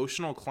the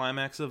emotional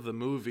climax of the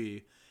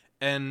movie,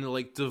 and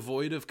like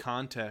devoid of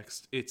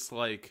context, it's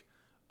like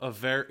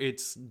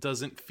it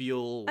doesn't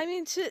feel. I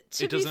mean, to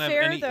be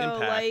fair though,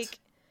 impact.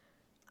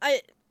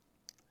 like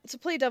to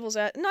play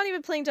not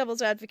even playing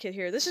devil's advocate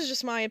here. This is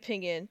just my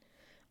opinion.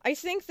 I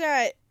think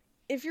that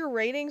if your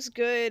rating's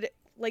good,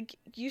 like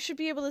you should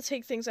be able to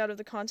take things out of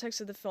the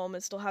context of the film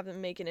and still have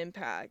them make an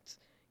impact,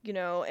 you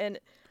know, and.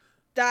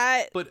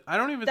 But I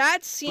don't even.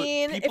 That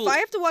scene, if I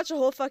have to watch a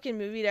whole fucking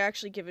movie to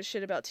actually give a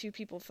shit about two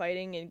people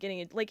fighting and getting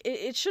it, like,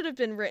 it should have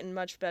been written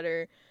much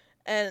better.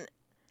 But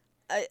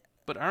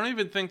I don't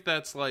even think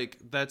that's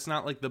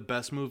not like the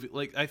best movie.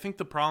 Like, I think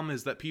the problem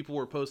is that people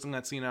were posting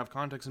that scene out of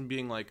context and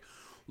being like,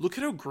 look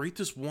at how great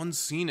this one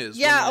scene is.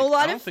 Yeah,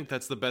 I don't think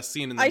that's the best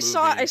scene in the movie.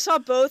 I saw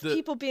both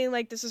people being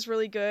like, this is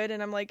really good,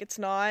 and I'm like, it's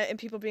not, and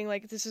people being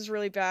like, this is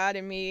really bad,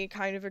 and me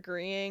kind of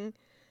agreeing.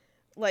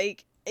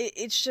 Like,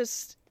 it's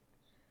just.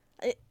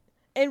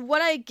 And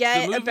what I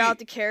get about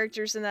the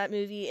characters in that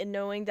movie and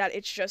knowing that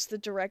it's just the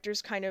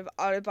director's kind of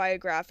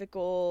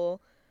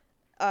autobiographical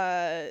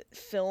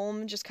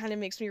film just kind of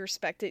makes me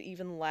respect it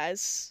even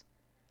less.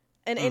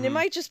 And it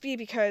might just be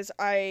because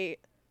my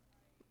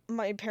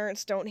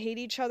parents don't hate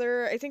each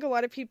other. I think a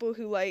lot of people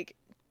who like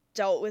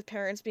dealt with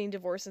parents being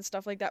divorced and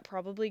stuff like that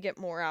probably get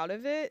more out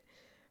of it.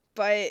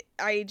 But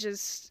I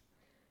just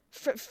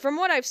from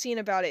what I've seen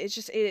about it, it's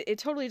just it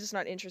totally does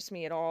not interest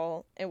me at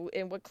all.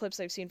 And what clips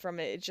I've seen from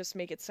it just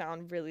make it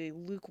sound really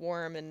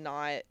lukewarm and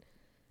not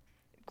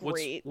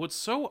great. What's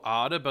so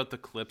odd about the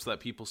clips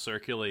that people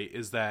circulate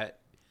is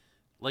that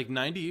like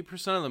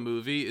 98% of the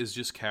movie is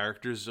just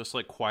characters just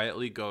like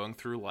quietly going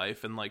through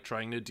life and like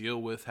trying to deal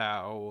with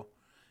how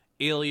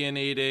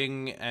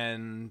alienating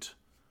and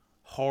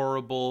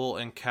horrible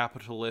and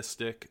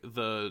capitalistic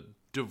the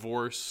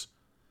divorce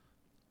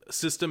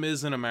system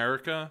is in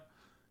America.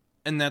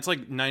 And that's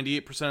like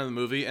 98% of the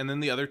movie. And then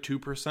the other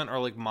 2% are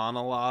like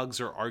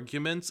monologues or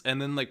arguments. And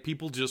then like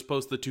people just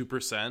post the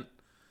 2%.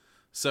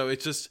 So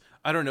it's just,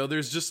 I don't know.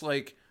 There's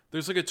like a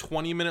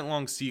 20-minute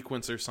long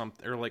sequence or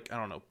something, or like, I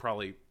don't know,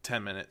 probably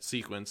 10-minute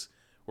sequence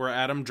where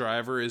Adam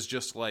Driver is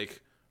just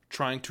like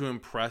trying to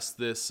impress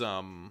this,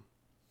 I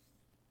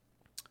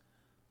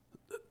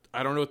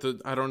don't know what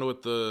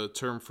the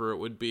term for it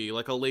would be.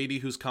 Like a lady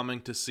who's coming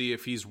to see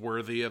if he's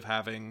worthy of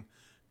having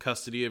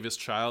custody of his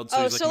child.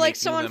 So he's, so like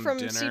someone them from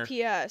dinner.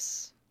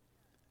 CPS.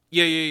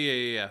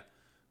 Yeah.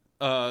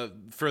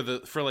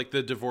 For like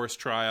the divorce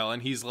trial,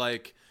 and he's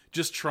like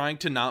just trying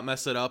to not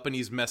mess it up, and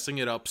he's messing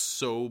it up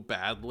so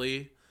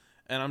badly.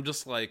 And I'm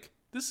just like,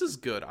 this is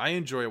good. I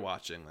enjoy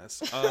watching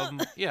this.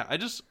 Yeah,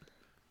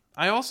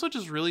 I also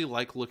just really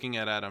like looking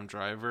at Adam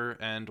Driver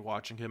and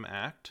watching him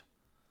act.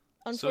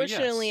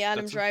 Unfortunately, so, yes,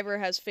 Adam Driver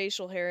has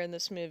facial hair in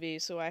this movie,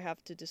 so I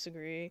have to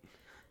disagree.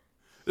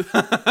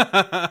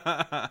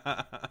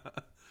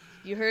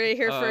 You heard it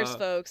here first,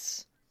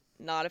 folks.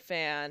 Not a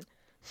fan.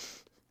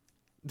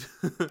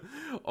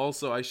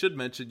 Also, I should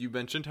mention, you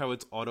mentioned how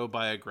it's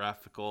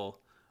autobiographical.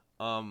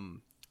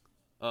 Do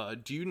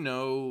you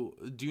know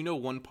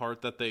one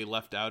part that they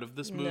left out of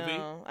this movie?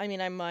 No, I mean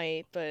I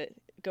might, but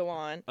go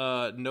on.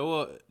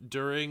 Noah,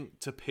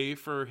 to pay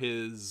for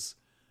his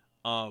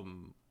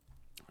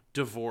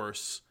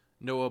divorce,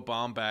 Noah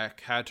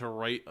Baumbach had to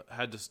write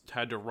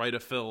a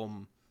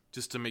film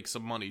just to make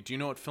some money. Do you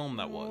know what film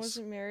that was? Was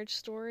it Marriage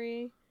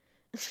Story?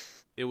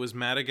 It was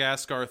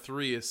Madagascar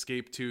 3: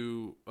 Escape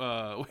to.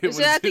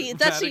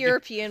 That's the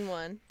European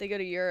one. They go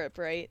to Europe,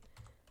 right?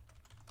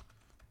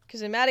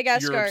 Because in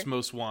Madagascar, Europe's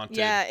Most Wanted.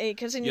 Yeah,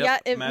 because in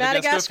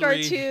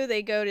Madagascar 2,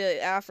 they go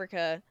to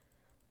Africa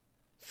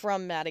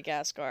from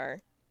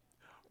Madagascar.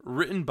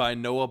 Written by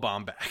Noah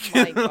Baumbach.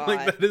 My God.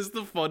 Like, that is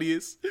the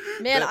funniest.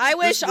 Man, I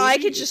wish I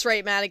could just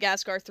write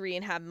Madagascar 3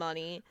 and have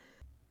money.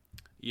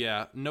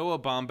 Yeah, Noah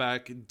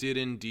Baumbach did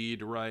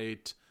indeed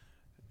write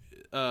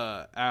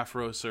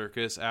Afro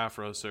Circus in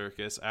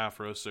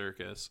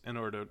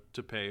order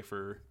to pay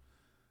for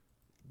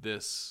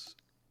this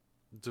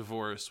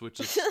divorce, which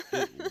is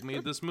it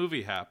made this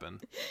movie happen.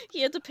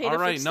 He had to pay to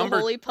fix the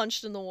hole he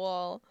punched in the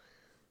wall.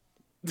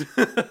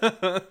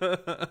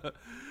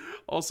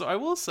 Also, I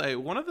will say,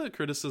 one of the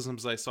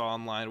criticisms I saw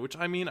online, which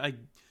I mean,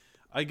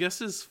 I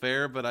guess is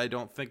fair, but I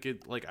don't think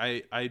it, like,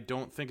 I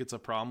don't think it's a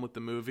problem with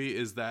the movie,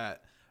 is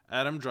that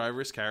Adam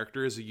Driver's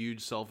character is a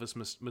huge selfish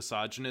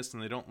misogynist,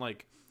 and they don't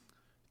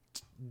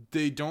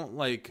dig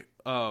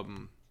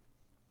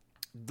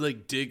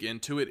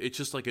into it. It's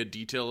just like a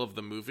detail of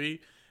the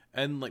movie.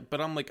 And like, but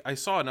I'm like, I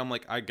saw it and I'm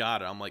like, I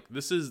got it. I'm like,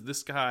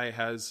 this guy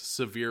has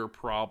severe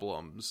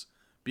problems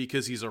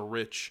because he's a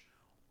rich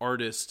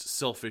artist,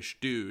 selfish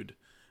dude.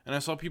 And I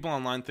saw people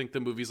online think the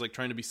movie's like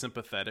trying to be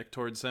sympathetic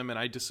towards him, and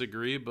I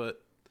disagree, but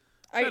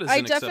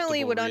I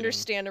definitely would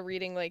understand a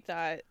reading like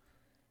that,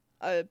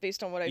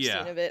 based on what I've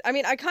seen of it. I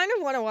mean, I kind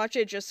of want to watch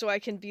it just so I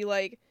can be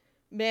like,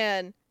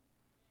 man,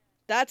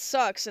 that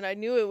sucks, and I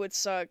knew it would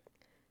suck.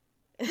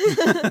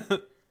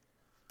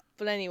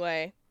 But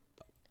anyway,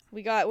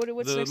 we got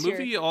what's next here?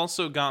 The movie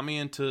also got me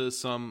into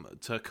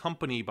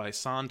Company by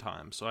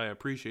Sondheim, so I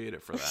appreciate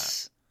it for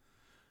that.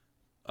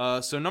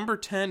 So number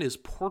 10 is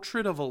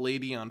Portrait of a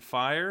Lady on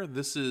Fire.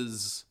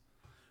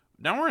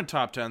 Now we're in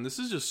top 10. This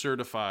is just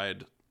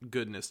certified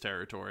goodness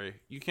territory.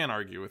 You can't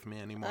argue with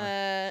me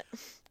anymore.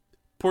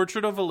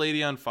 Portrait of a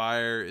Lady on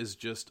Fire is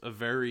just a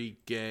very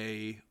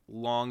gay,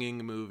 longing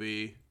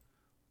movie.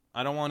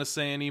 I don't want to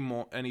say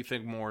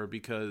anything more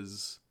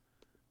because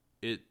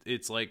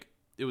it's like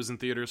it was in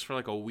theaters for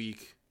like a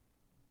week.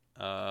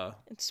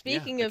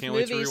 Speaking of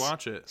movies, wait to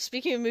rewatch it.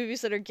 Speaking of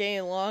movies that are gay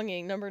and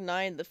longing, number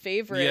 9, The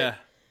Favorite. Yeah.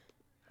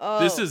 Oh.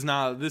 This is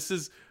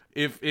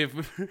if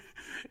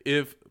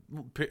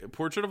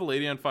Portrait of a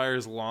Lady on Fire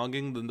is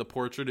longing, then The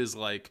Portrait is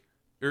like,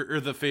 or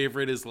The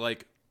Favorite is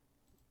like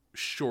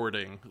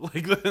shorting.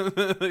 Like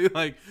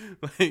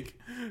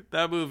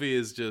that movie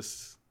is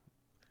just,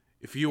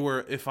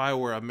 if I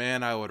were a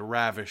man, I would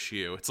ravish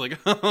you. It's like,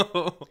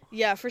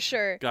 yeah, for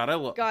sure. God, I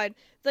love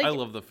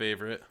The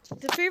Favorite.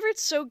 The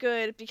Favorite's so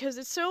good because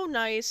it's so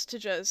nice to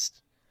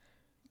just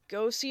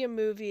go see a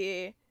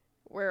movie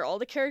where all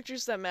the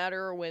characters that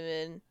matter are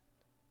women,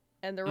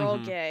 and they're all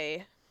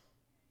gay.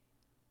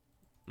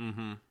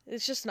 Mm-hmm.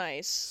 It's just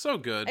nice. So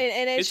good.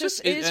 And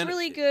it's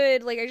really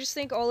good. Like, I just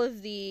think all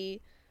of I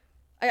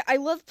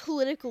love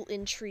political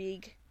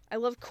intrigue. I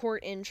love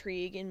court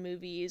intrigue in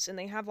movies, and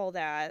they have all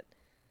that.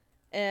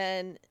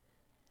 And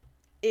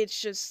it's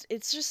just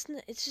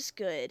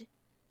good.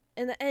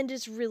 and the end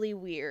is really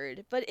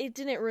weird, but it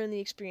didn't ruin the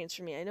experience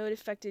for me. I know it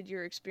affected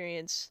your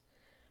experience,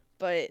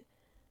 but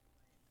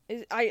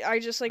I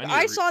just, like,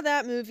 I saw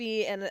that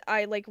movie, and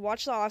I, like,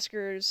 watched the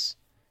Oscars,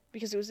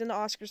 because it was in the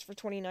Oscars for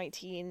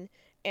 2019,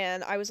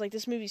 and I was like,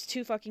 this movie's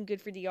too fucking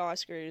good for the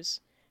Oscars,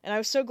 and I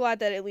was so glad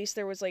that at least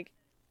there was, like,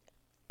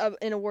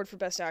 an award for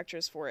Best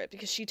Actress for it,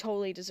 because she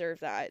totally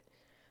deserved that.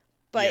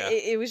 But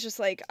it was just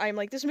like, I'm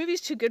like, this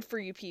movie's too good for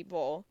you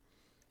people.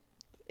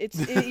 It's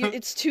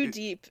too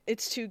deep.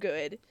 It's too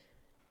good.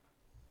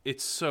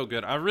 It's so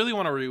good. I really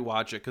want to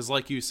rewatch it because,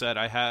 like you said,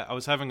 I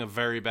was having a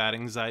very bad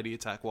anxiety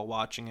attack while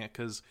watching it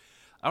because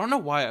I don't know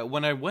why.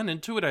 When I went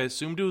into it, I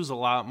assumed it was a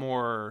lot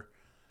more,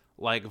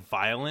 like,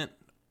 violent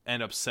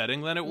and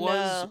upsetting than it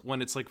was,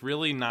 when it's, like,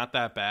 really not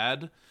that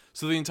bad.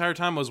 So the entire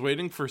time I was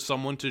waiting for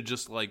someone to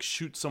just, like,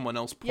 shoot someone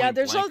else point blank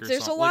or something.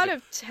 There's a lot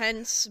of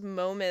tense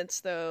moments,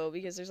 though,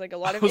 because there's, like, a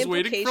lot of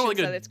implications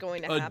that it's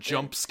going to happen. A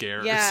jump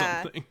scare or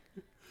something.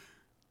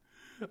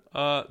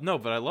 No,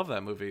 but I love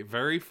that movie.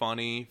 Very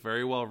funny,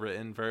 very well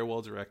written, very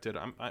well directed.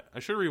 I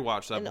should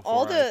rewatch that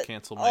before I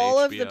cancel my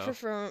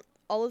HBO.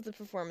 All of the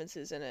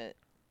performances in it,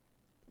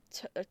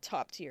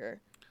 top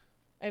tier.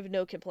 I have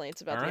no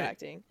complaints about the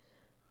acting.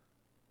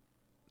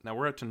 Now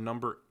we're up to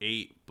number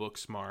 8,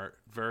 Booksmart.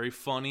 Very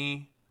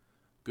funny,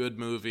 good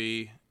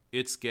movie.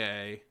 It's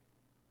gay.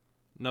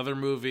 Another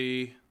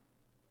movie,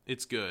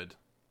 it's good.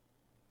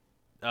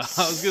 I was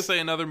going to say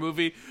another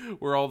movie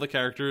where all the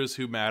characters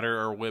who matter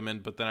are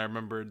women, but then I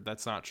remembered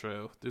that's not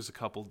true. There's a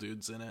couple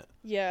dudes in it.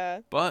 Yeah.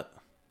 But,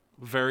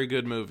 very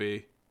good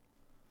movie.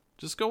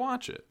 Just go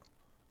watch it.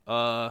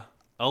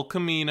 El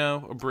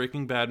Camino, a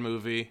Breaking Bad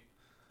movie.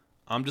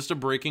 I'm just a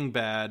Breaking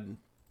Bad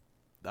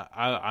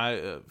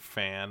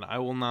fan. I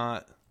will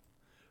not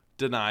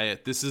deny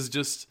it. This is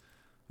just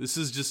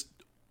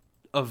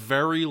a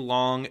very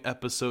long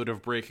episode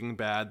of Breaking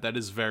Bad that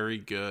is very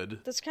good.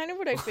 That's kind of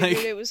what I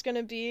figured it was going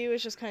to be. It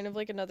was just kind of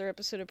like another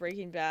episode of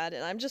Breaking Bad,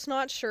 and I'm just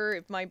not sure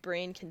if my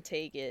brain can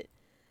take it.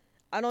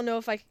 I don't know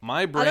if I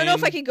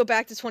can go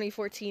back to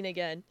 2014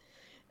 again.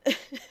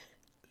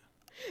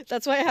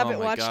 That's why I haven't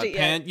watched it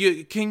yet.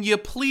 Pan, can you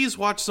please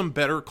watch some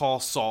Better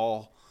Call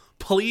Saul?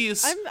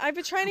 Please. I've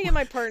been trying to get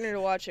my partner to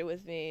watch it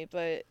with me,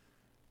 but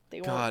they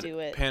won't do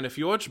it. Pan, if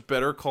you watch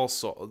Better Call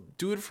Saul,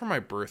 do it for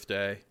my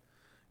birthday.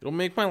 It'll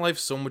make my life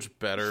so much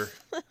better.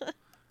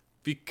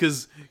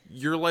 Because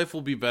your life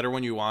will be better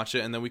when you watch it,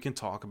 and then we can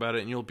talk about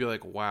it, and you'll be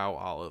like, wow,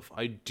 Olive,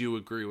 I do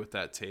agree with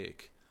that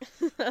take.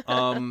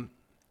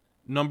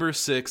 Number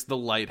 6, The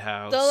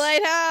Lighthouse. The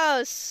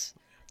Lighthouse!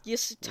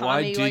 Yes,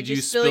 Tommy, why'd you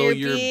spill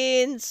your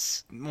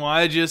beans?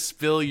 Why'd you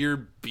spill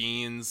your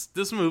beans?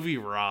 This movie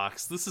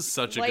rocks. This is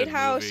such a good movie.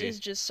 Lighthouse is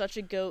just such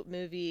a GOAT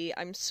movie.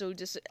 I'm so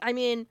I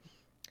mean...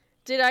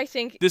 Did I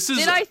think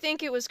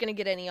it was going to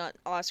get any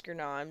Oscar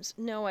noms?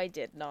 No, I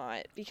did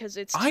not, because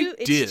it's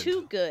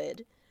too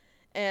good.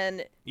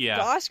 And the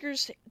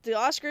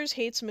Oscars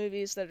hates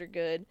movies that are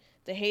good.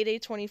 They hate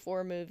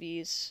A24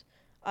 movies.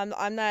 I'm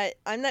that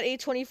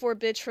A24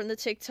 bitch from the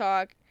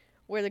TikTok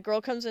where the girl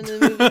comes into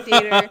the movie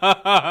theater.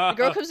 The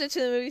girl comes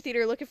into the movie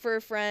theater looking for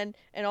a friend,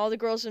 and all the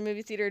girls in the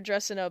movie theater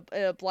dress in a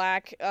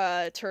black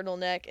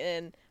turtleneck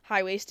and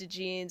high-waisted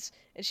jeans,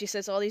 and she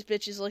says all these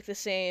bitches look the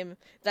same.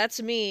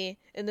 That's me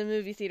in the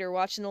movie theater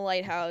watching The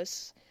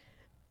Lighthouse.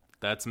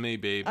 That's me,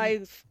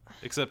 baby.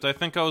 Except I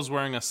think I was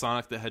wearing a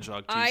Sonic the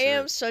Hedgehog t-shirt. I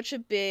am such a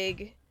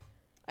big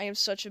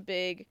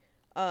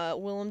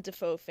Willem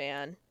Dafoe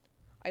fan.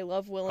 I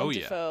love Willem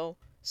Dafoe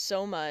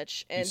so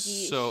much, and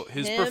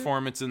his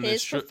performance in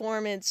this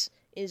performance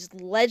is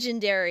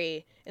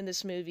legendary in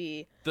this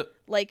movie.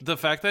 The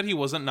fact that he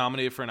wasn't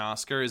nominated for an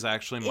Oscar is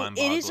actually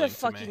mind-boggling. It is a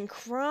fucking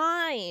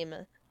crime.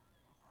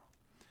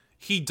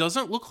 He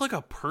doesn't look like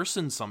a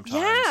person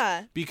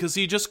sometimes. Because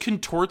he just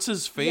contorts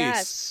his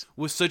face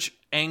with such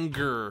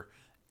anger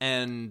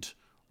and,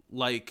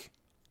 like,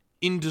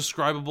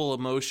 indescribable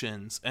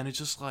emotions. And it's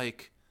just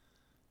like...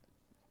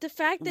 The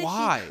fact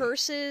that he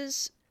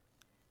curses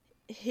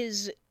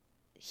his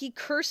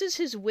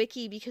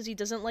wiki because he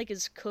doesn't like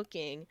his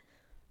cooking.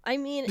 I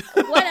mean,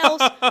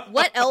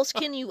 what else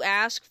can you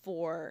ask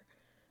for?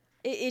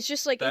 It's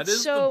just like...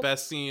 the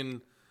best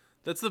scene...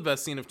 That's the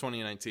best scene of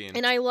 2019.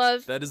 And I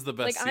love... That is the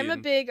best scene.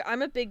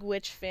 I'm a big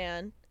Witch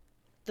fan.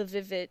 The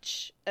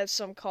Vivitch, as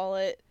some call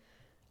it.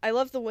 I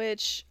love The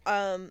Witch.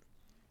 And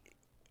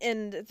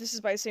this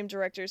is by the same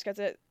director. It's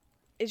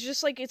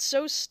just, like, it's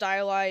so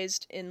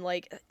stylized in,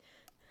 like...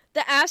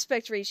 The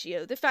aspect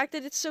ratio. The fact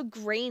that it's so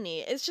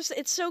grainy.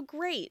 It's so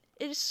great.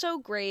 It is so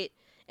great.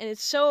 And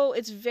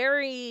it's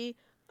very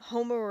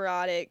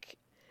homoerotic.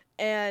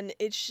 And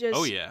it's just...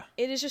 Oh, yeah.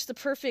 It is just the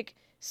perfect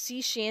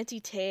sea shanty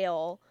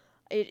tale.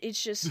 It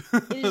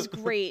is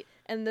great.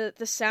 And the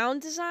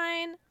sound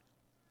design,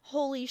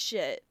 holy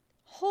shit.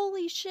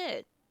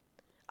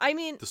 I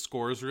mean, the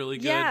score is really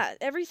good. Yeah,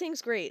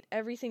 everything's great.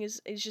 Everything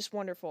is just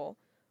wonderful.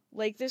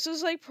 Like, this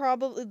was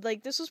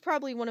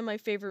probably one of my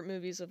favorite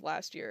movies of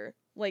last year.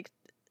 Like,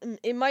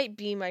 it might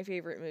be my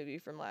favorite movie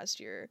from last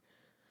year.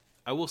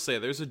 I will say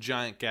there's a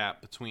giant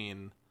gap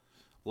between,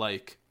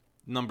 like,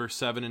 number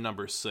 7 and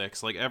number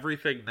 6. Like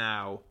everything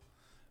now,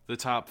 the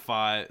top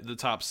 5, the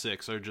top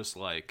 6 are just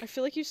like. I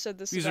feel like you said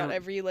this about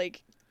every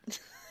like.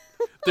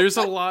 There's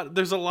a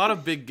lot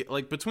of big,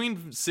 like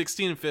between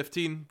 16 and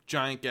 15,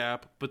 giant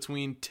gap.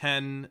 Between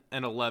 10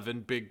 and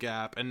 11, big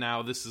gap. And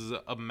now this is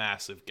a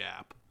massive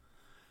gap.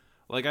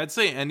 Like I'd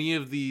say any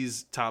of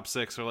these top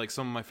 6 are like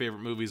some of my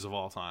favorite movies of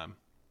all time.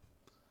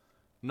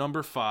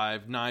 Number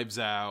 5, Knives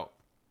Out.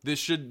 This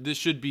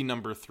should be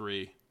number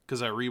 3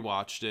 because I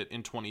rewatched it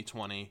in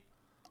 2020.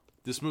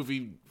 This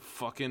movie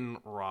fucking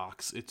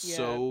rocks. It's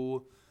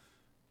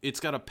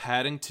got a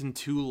Paddington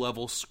 2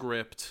 level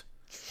script.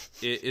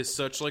 It is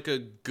such like a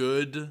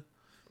good.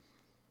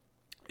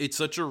 It's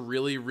such a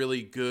really,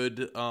 really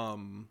good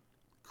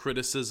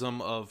criticism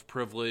of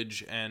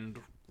privilege and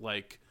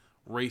like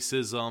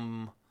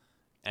racism,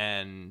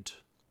 and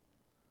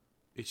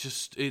it's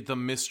just the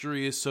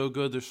mystery is so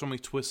good. There's so many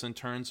twists and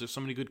turns. There's so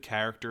many good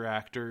character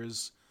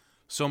actors,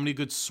 so many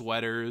good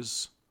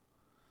sweaters.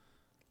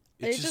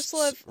 I just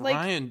love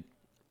Ryan.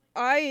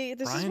 This Ryan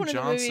is one of the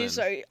Johnson. movies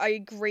I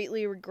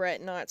greatly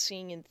regret not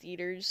seeing in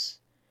theaters.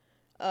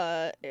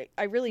 I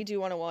really do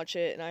want to watch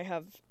it, and I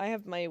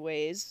have my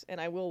ways, and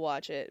I will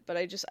watch it. But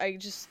I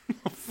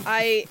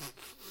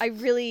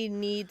really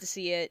need to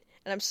see it,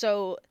 and I'm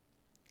so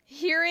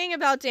hearing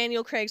about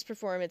Daniel Craig's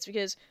performance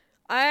because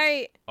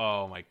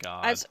oh my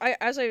god, I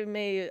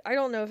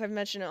don't know if I've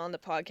mentioned it on the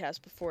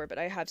podcast before, but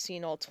I have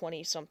seen all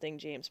 20-something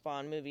James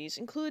Bond movies,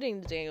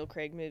 including the Daniel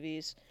Craig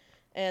movies,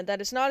 and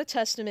that is not a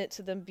testament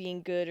to them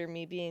being good or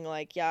me being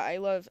like, yeah, I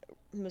love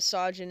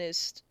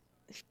misogynist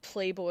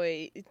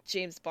playboy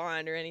James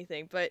Bond or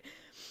anything, but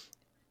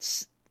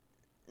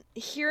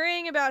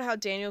hearing about how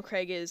Daniel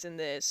Craig is in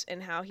this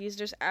and how he's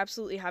just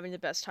absolutely having the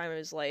best time of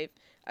his life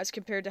as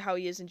compared to how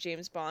he is in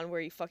James Bond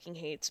where he fucking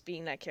hates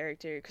being that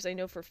character, because I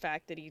know for a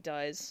fact that he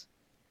does.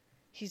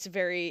 He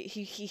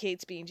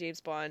hates being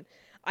James Bond.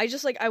 I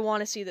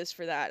want to see this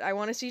for that. I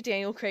want to see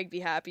Daniel Craig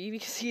be happy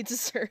because he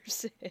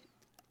deserves it.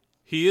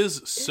 He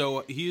is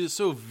so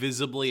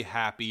visibly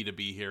happy to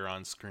be here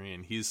on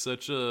screen. He's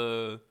such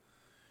a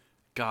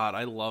God,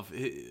 I love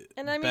it.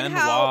 And I mean,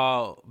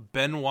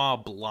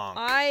 Benoit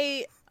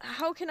Blanc.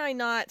 How can I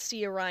not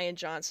see a Ryan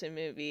Johnson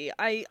movie?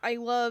 I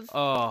love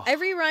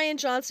every Ryan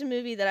Johnson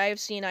movie that I have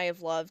seen. I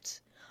have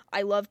loved.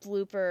 I loved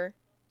Looper.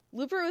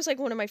 Looper was like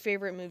one of my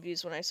favorite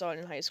movies when I saw it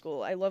in high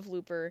school. I love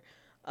Looper.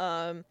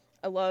 I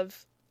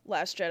love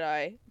Last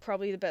Jedi.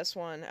 Probably the best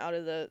one out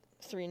of the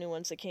 3 new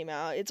ones that came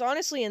out. It's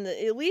honestly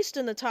at least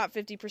in the top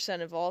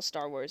 50% of all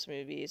Star Wars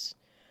movies.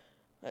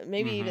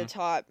 Maybe even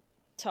top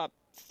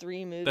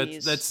 3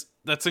 movies.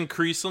 That's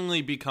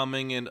increasingly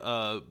becoming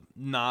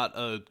not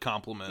a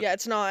compliment. Yeah,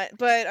 it's not.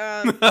 But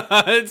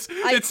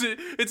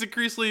it's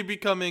increasingly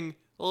becoming.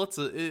 Well,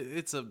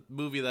 it's a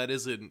movie that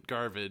isn't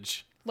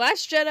garbage.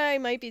 Last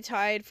Jedi might be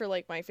tied for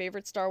like my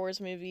favorite Star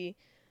Wars movie.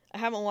 I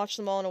haven't watched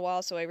them all in a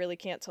while, so I really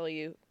can't tell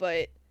you.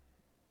 But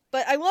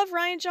I love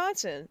Ryan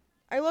Johnson.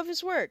 I love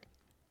his work,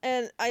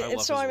 and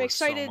so I'm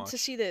excited to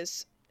see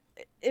this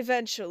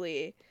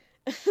eventually.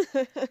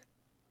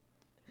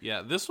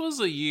 Yeah, this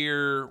was a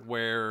year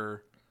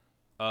where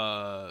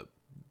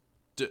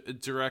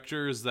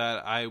directors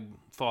that I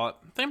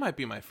thought they might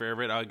be my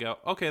favorite, I would go,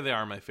 okay, they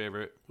are my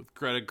favorite, with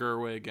Greta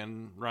Gerwig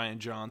and Ryan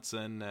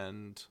Johnson,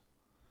 and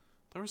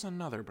there was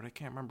another, but I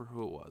can't remember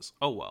who it was.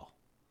 Oh, well.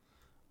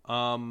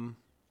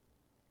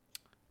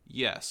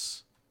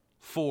 Yes.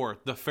 4,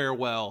 The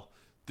Farewell.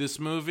 This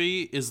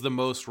movie is the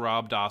most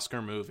robbed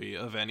Oscar movie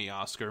of any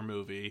Oscar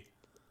movie.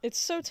 It's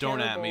so terrible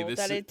Don't at me.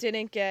 It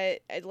didn't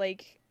get,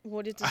 like,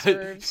 what it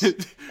deserves. And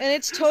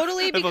it's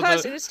totally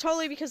because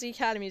the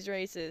Academy's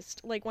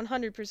racist. Like,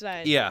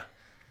 100%. Yeah.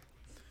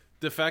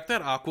 The fact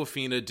that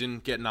Awkwafina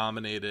didn't get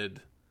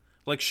nominated,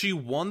 like, she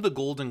won the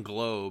Golden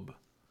Globe,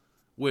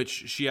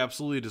 which she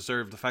absolutely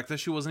deserved. The fact that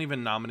she wasn't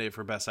even nominated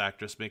for Best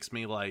Actress makes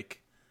me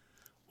like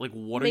what are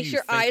you thinking? Makes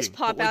your eyes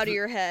pop out of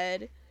your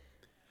head.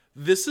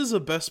 This is a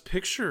Best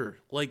Picture.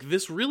 Like,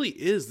 this really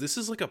is. This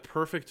is like a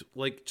perfect,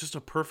 like, just a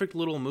perfect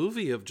little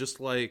movie of just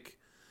like,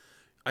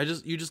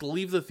 you just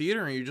leave the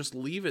theater and you just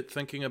leave it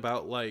thinking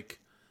about like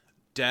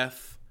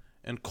death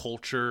and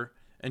culture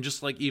and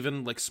just like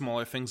even like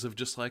smaller things of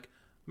just like,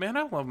 man,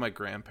 I love my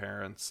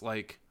grandparents,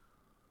 like,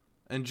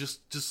 and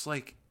just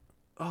like,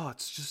 oh,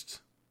 it's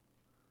just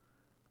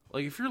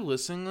like, if you're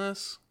listening to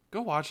this,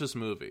 go watch this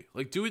movie.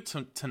 Like, do it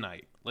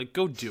tonight. Like,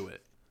 go do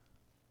it.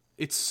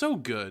 It's so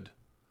good.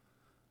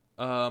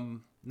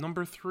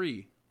 Number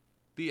 3,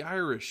 The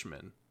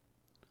Irishman.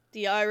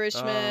 The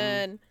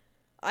Irishman.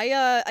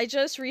 I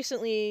just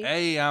recently.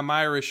 Hey, I'm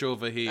Irish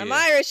over here. I'm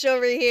Irish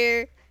over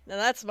here. Now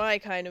that's my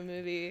kind of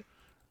movie.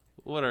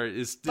 But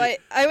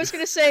I was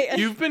gonna say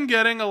you've been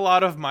getting a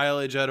lot of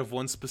mileage out of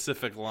one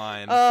specific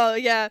line. Oh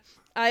yeah,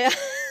 I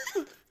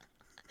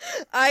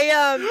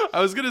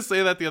was gonna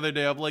say that the other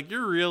day. I'm like,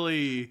 you're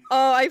really.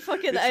 Oh,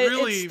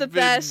 it's the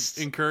best.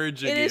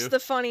 Encouraging you. It is the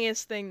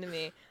funniest thing to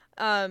me.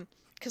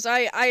 Because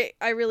I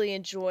really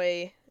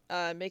enjoy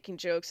making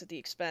jokes at the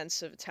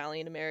expense of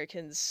Italian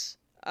Americans.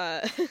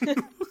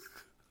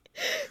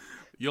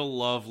 You'll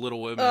love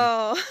Little Women.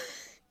 Oh.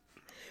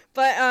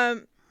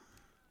 But,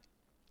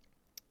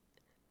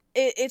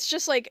 it's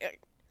just like,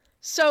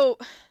 so,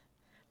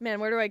 man,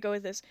 where do I go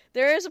with this?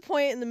 There is a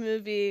point in the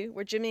movie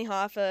where Jimmy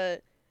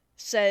Hoffa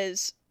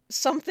says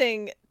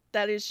something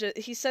that is just,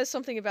 he says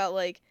something about,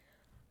 like,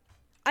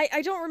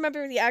 I don't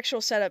remember the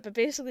actual setup, but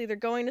basically they're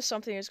going to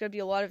something, there's going to be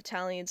a lot of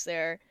Italians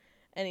there,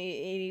 and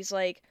he's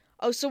like,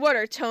 oh, so what,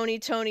 are Tony,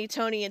 and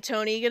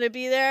Tony going to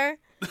be there?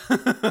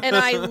 And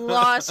I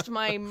lost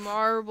my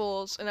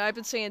marbles, and I've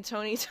been saying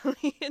Tony,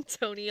 and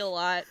Tony a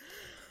lot,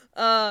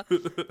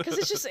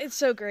 because it's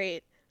so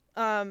great.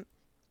 But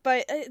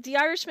The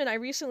Irishman, I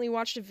recently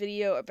watched a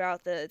video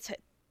about the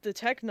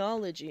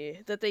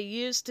technology that they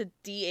use to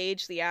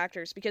de-age the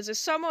actors, because as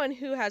someone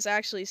who has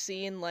actually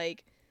seen,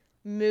 like,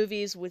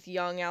 movies with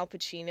young Al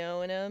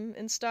Pacino in them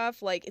and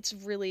stuff, like, it's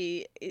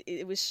really,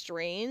 it was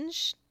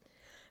strange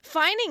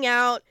finding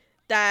out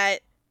that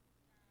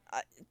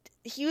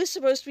he was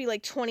supposed to be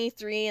like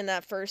 23 in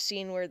that first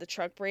scene where the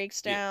truck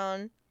breaks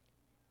down.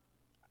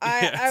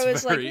 I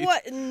was like,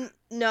 what?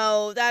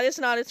 No, that is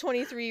not a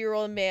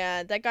 23-year-old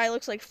man. That guy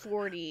looks like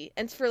 40.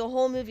 And for the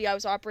whole movie, I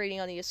was operating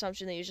on the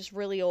assumption that he was just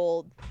really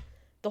old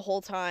the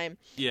whole time.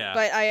 Yeah.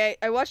 But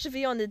I watched a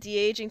video on the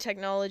de-aging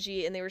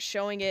technology, and they were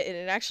showing it, and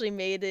it actually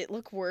made it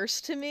look worse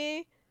to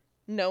me,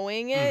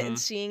 knowing it and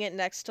seeing it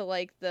next to,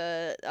 like,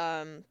 the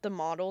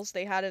models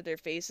they had of their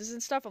faces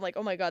and stuff. I'm like,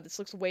 oh my god, this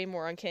looks way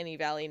more Uncanny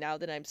Valley now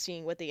that I'm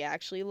seeing what they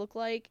actually look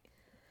like.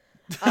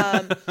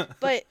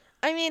 But,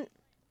 I mean,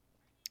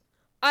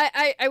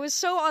 I was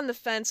so on the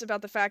fence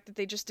about the fact that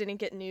they just didn't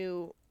get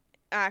new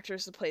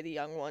actors to play the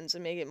young ones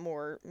and make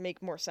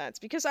more sense,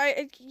 because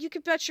you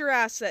could bet your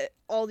ass that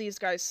all these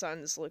guys'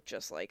 sons look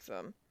just like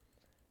them,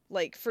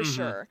 like, for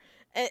sure.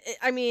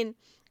 I mean,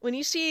 when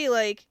you see,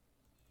 like,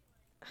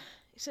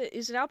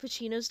 is it Al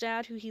Pacino's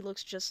dad who he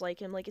looks just like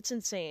him? Like, it's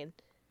insane.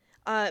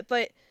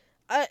 But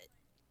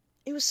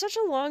it was such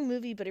a long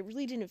movie, but it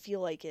really didn't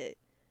feel like it.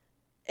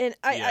 And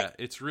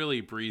it's really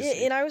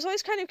breezy. And I was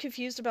always kind of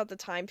confused about the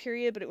time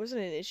period, but it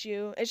wasn't an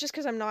issue. It's just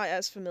because I'm not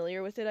as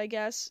familiar with it, I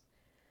guess.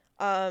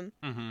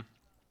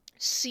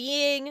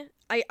 Seeing,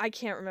 I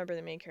can't remember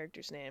the main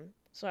character's name,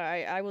 so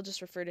I will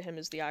just refer to him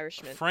as the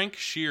Irishman. Frank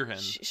Sheeran.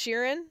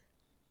 Sheeran?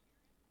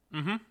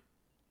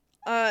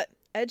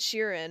 Ed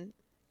Sheeran.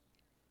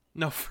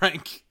 No,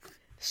 Frank.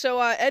 So,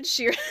 Ed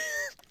Sheeran.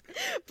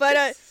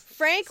 But,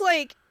 Frank,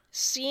 like,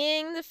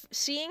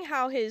 seeing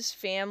how his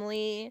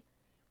family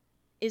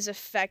is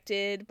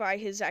affected by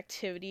his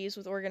activities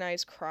with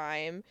organized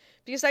crime,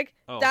 because, like,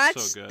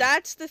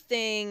 that's the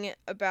thing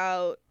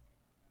about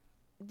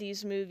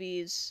these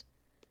movies.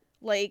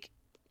 Like,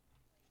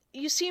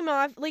 you see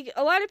like,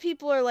 a lot of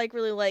people are, like,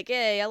 really like,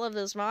 hey, I love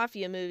those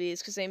mafia movies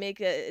because they make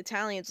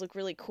Italians look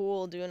really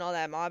cool doing all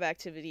that mob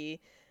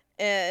activity,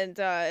 and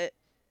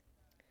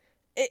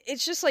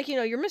it's just like, you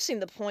know, you're missing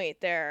the point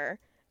there.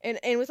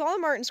 And with all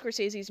of Martin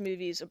Scorsese's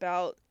movies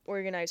about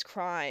organized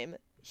crime,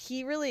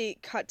 he really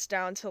cuts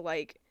down to,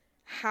 like,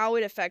 how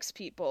it affects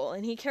people,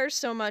 and he cares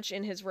so much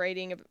in his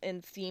writing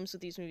and themes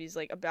with these movies,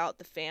 like, about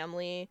the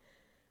family.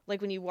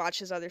 Like, when you watch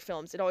his other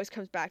films, it always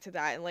comes back to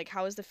that, and, like,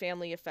 how is the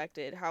family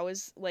affected? How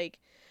is, like,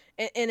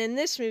 and in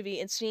this movie,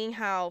 and seeing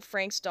how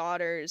Frank's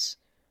daughters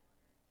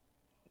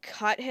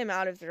cut him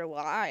out of their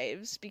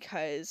lives,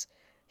 because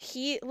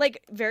he,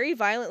 like, very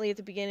violently at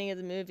the beginning of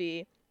the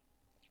movie,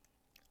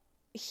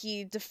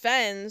 he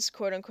defends,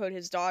 quote unquote,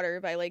 his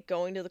daughter by, like,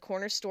 going to the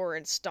corner store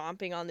and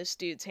stomping on this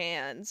dude's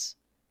hands.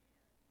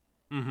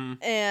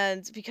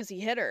 And because he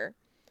hit her.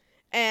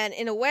 And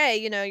in a way,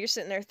 you know, you're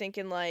sitting there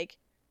thinking, like,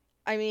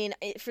 I mean,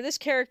 for this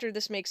character,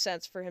 this makes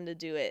sense for him to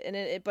do it,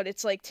 and but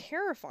it's, like,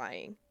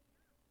 terrifying.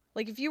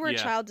 Like, if you were a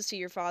child to see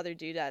your father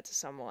do that to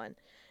someone,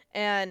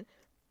 and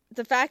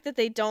the fact that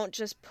they don't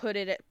just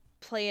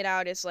play it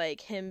out as, like,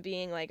 him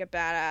being, like, a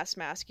badass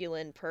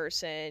masculine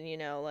person, you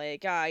know,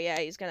 like,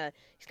 he's gonna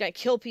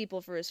kill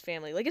people for his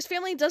family. Like, his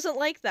family doesn't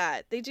like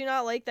that. They do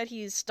not like that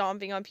he's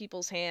stomping on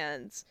people's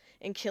hands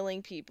and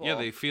killing people. Yeah,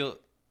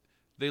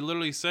 they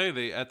literally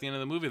say, at the end of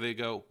the movie, they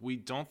go, we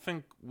don't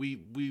think, we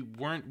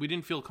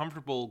didn't feel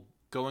comfortable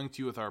going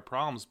to you with our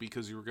problems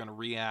because you were going to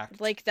react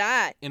like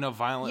that in a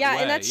violent way. Yeah,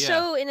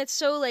 and it's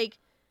so, like,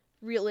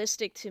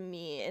 realistic to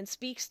me and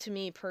speaks to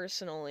me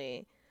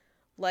personally.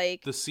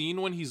 Like, the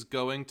scene when he's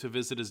going to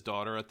visit his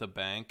daughter at the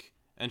bank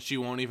and she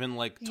won't even,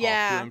 like, talk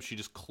to him. She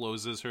just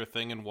closes her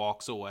thing and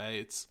walks away.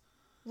 It's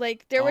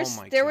like, there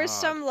was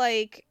some,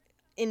 like,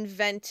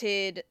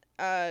 invented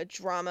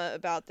drama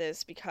about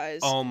this because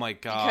oh my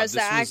god, because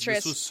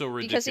this was so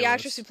ridiculous. Because the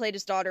actress who played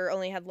his daughter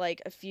only had,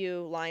 like, a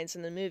few lines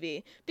in the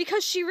movie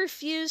because she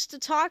refused to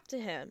talk to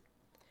him.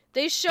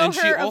 They show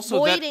her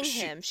avoiding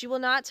him. She will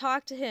not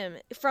talk to him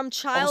from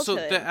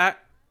childhood. Also,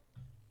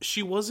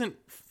 she wasn't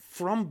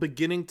from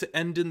beginning to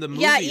end in the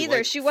movie. Yeah, either.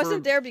 Like, she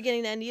wasn't there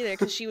beginning to end either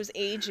because she was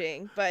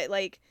aging. But,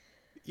 like,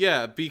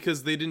 yeah,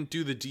 because they didn't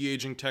do the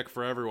de-aging tech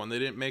for everyone. They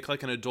didn't make,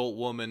 like, an adult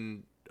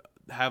woman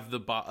have the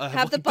body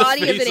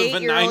of an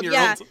 8-year-old.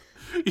 Yeah,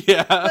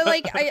 Yeah. But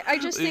like I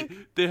just think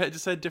they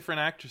just had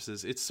different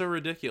actresses. It's so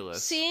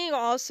ridiculous. Seeing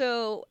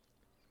also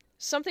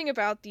something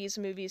about these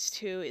movies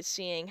too is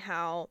seeing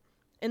how,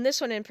 in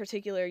this one in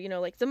particular, you know,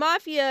 like the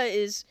mafia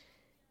is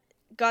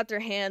got their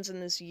hands in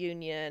this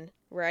union,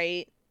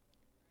 right?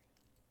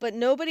 But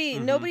nobody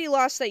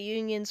lost that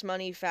union's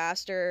money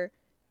faster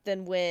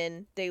than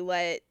when they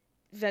let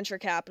venture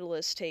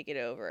capitalists take it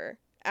over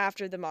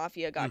after the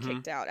mafia got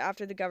kicked out,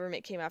 after the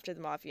government came after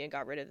the mafia and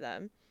got rid of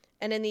them.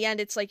 And in the end,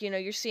 it's like, you know,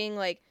 you're seeing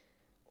like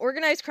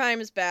organized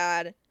crime is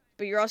bad,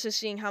 but you're also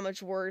seeing how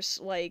much worse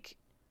like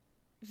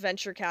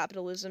venture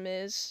capitalism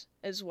is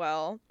as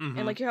well.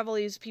 And like you have all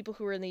these people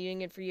who were in the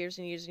union for years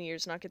and years and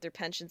years not get their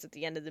pensions at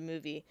the end of the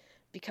movie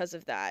because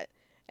of that.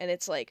 And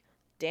it's like,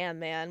 damn,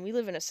 man, we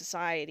live in a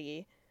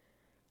society.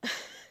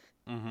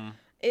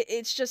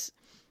 It's just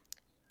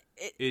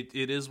it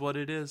is what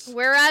it is.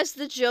 Whereas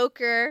the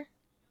Joker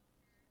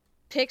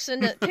picks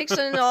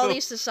into all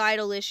these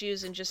societal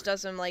issues and just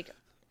does them, like,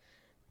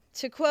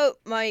 to quote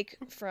Mike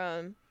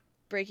from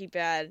Breaking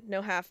Bad,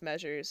 no half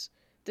measures.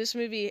 This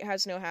movie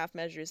has no half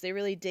measures. They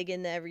really dig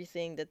into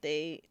everything that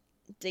they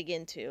dig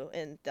into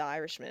in The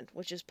Irishman,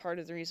 which is part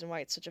of the reason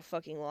why it's such a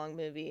fucking long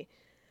movie.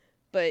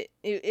 But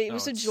it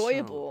was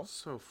enjoyable.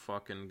 So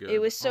fucking good. It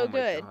was so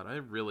good. God,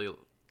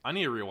 I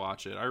need to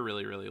rewatch it. I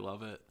really, really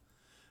love it.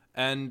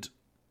 And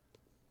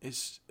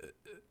it's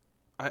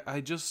I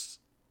just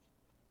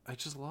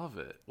love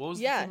it. What was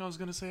the thing I was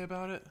gonna say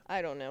about it?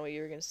 I don't know what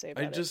you were gonna say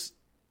about it.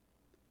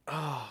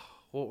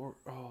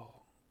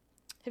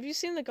 Have you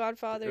seen The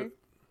Godfather?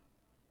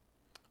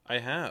 I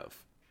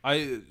have.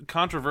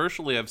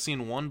 Controversially, I've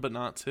seen 1 but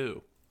not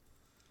 2.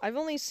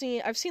 I've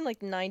seen like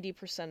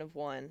 90% of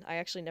 1. I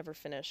actually never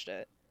finished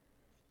it.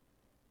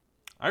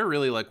 I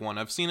really like 1.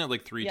 I've seen it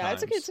like 3 times. Yeah,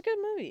 it's a good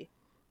movie.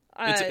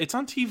 It's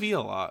on TV a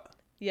lot.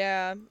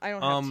 Yeah, I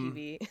don't have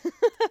TV.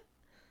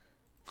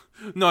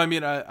 No, I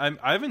mean I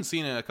haven't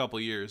seen it in a couple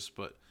years,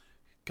 but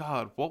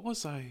God, what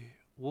was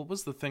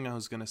the thing I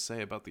was gonna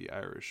say about The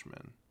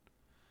Irishman?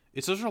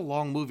 It's such a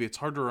long movie; it's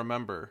hard to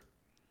remember.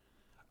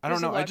 I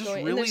don't know. I just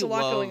really love. There's a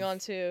lot going on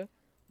too.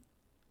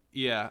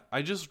 Yeah,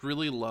 I just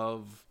really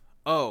love.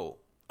 Oh,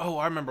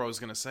 I remember what I was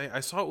gonna say. I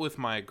saw it with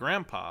my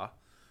grandpa,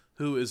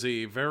 who is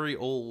a very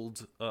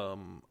old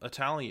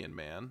Italian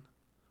man.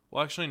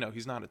 Well, actually, no,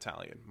 he's not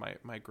Italian.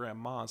 My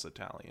grandma's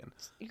Italian.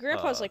 Your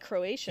grandpa's like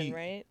Croatian,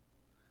 right?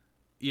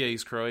 Yeah,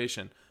 he's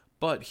Croatian.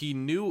 But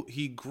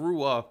he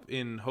grew up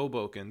in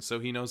Hoboken, so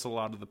he knows a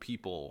lot of the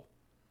people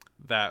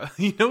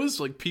he knows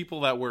like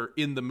people that were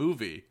in the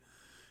movie.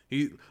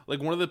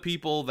 One of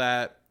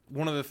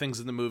the things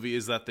in the movie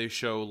is that they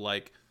show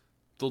like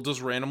they'll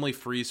just randomly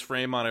freeze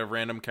frame on a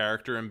random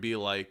character and be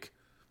like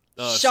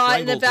shot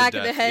in the back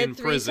of the head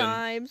 3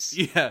 times.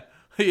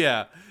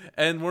 Yeah.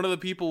 And one of the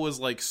people was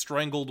like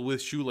strangled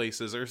with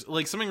shoelaces or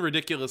like something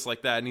ridiculous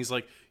like that. And he's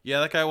like, yeah,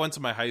 that guy went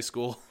to my high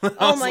school.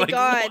 Oh my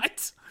God.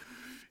 What?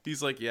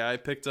 He's like, yeah, I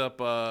picked up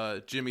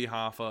Jimmy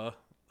Hoffa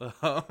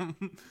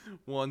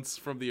once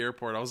from the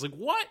airport. I was like,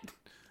 what?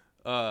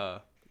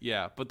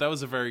 Yeah, but that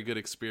was a very good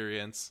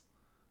experience.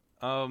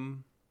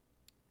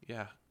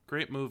 Yeah,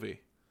 great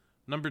movie.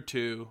 Number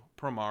 2,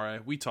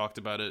 Promare. We talked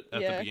about it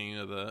at the beginning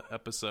of the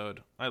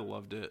episode. I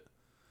loved it.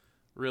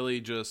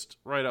 Really just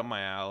right up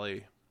my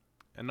alley.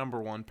 And number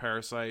 1,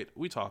 Parasite.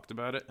 We talked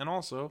about it, and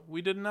also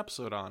we did an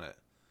episode on it.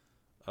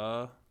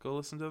 Go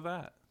listen to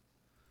that.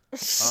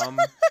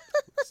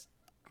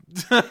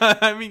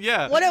 I mean,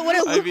 yeah. What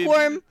a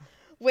lukewarm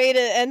way to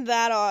end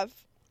that off.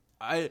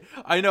 I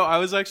know. I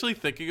was actually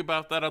thinking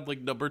about that on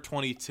like number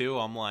 22.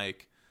 I'm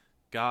like,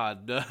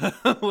 God,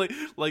 like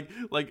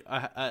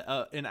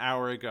an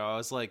hour ago, I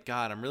was like,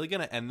 God, I'm really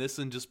gonna end this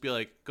and just be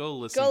like, go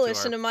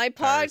listen to my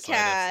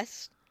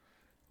podcast.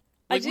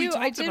 Like, we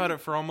talked about it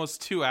for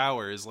almost 2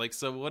 hours. Like,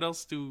 so what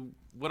else are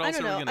we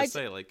gonna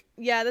say? Like,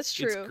 yeah, that's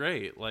true. It's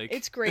great. Like,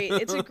 it's great.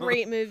 It's a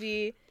great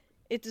movie.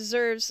 It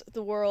deserves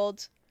the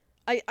world.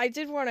 I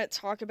did want to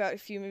talk about a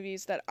few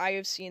movies that I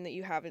have seen that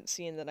you haven't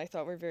seen that I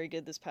thought were very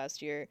good this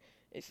past year,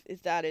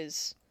 if that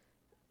is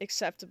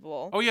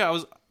acceptable. Oh yeah,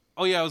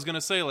 I was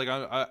gonna say, like,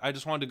 I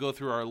just wanted to go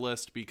through our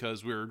list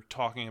because we were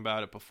talking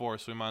about it before,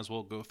 so we might as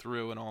well go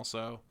through and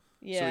also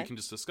so we can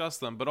just discuss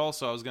them. But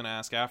also, I was gonna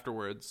ask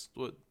afterwards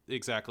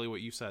exactly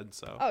what you said.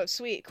 So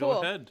sweet,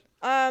 cool. Go ahead,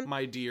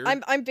 my dear.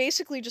 I'm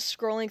basically just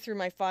scrolling through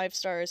my 5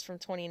 stars from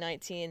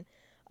 2019.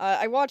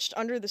 I watched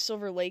Under the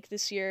Silver Lake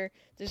this year.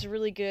 There's a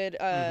really good,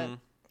 I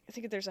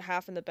think there's a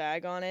half in the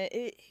bag on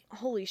it.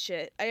 Holy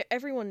shit.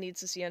 Everyone needs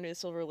to see Under the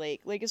Silver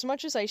Lake. Like, as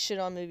much as I shit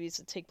on movies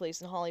that take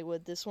place in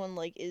Hollywood, this one,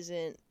 like,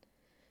 isn't...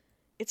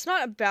 It's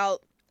not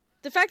about...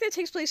 The fact that it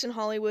takes place in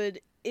Hollywood,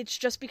 it's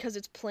just because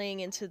it's playing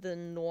into the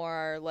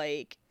noir,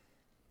 like,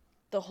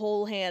 the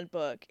whole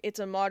handbook. It's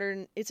a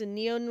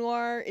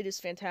neo-noir. It is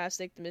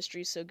fantastic. The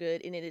mystery is so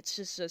good. And it's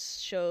just a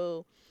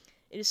show...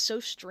 It is so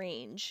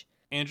strange.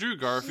 Andrew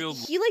Garfield,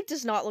 he like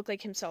does not look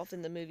like himself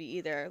in the movie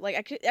either.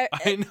 Like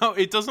I know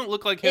it doesn't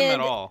look like him at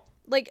all.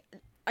 Like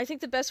I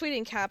think the best way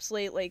to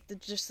encapsulate like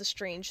just the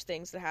strange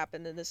things that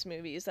happened in this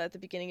movie is that at the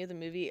beginning of the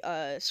movie,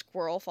 a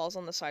squirrel falls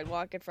on the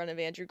sidewalk in front of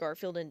Andrew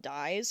Garfield and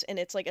dies, and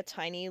it's like a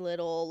tiny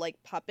little like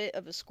puppet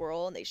of a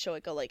squirrel, and they show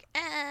it go like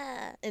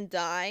ah and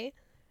die,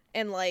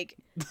 and like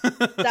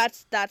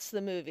that's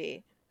the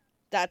movie,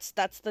 that's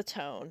the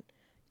tone.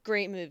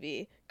 Great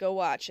movie, go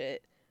watch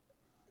it.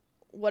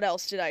 What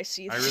else did I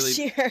see this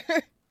year?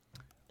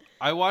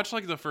 I watched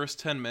like the first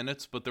 10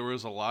 minutes, but there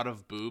was a lot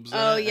of boobs in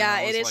it. Oh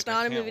yeah, it is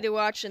not a movie to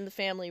watch in the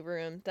family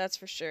room. That's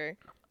for sure.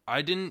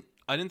 I didn't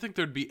think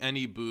there'd be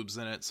any boobs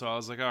in it, so I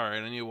was like, all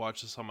right, I need to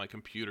watch this on my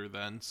computer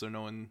then, so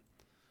no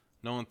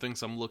one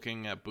thinks I'm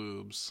looking at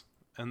boobs,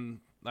 and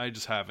I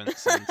just haven't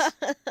since.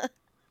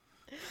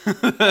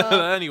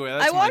 Anyway,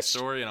 that's my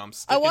story, and I'm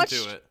sticking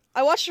to it.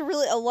 I watched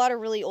a lot of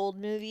really old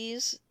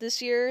movies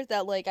this year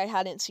that like I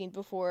hadn't seen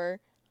before.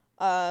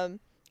 I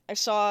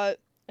saw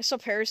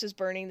Paris is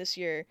Burning this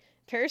year.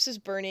 Paris is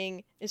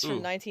Burning is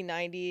from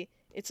 1990.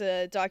 It's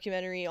a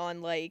documentary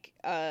on like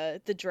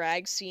the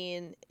drag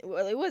scene.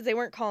 Well, they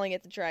weren't calling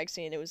it the drag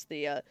scene. It was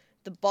the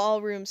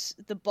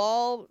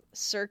ball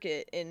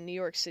circuit in New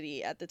York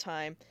City at the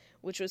time,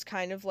 which was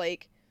kind of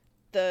like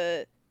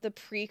the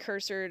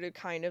precursor to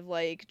kind of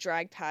like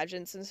drag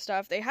pageants and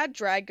stuff. They had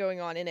drag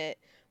going on in it,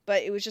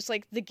 but it was just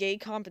like the gay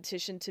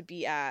competition to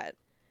be at.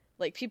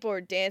 Like people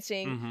were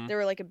dancing. Mm-hmm. There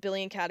were like a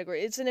billion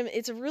categories.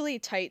 It's a really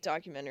tight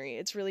documentary.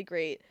 It's really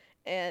great.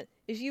 And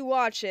if you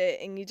watch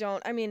it and you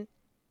don't, I mean,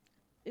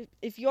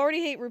 if you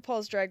already hate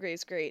RuPaul's Drag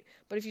Race, great.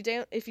 But if you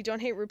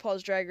don't hate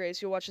RuPaul's Drag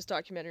Race, you'll watch this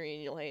documentary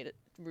and you'll hate it,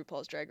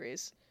 RuPaul's Drag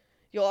Race.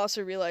 You'll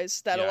also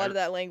realize that a lot of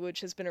that language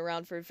has been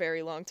around for a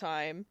very long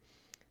time.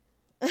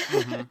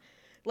 Mm-hmm.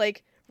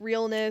 Like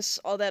realness,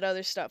 all that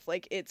other stuff.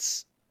 Like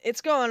it's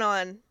going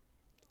on,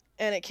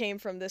 and it came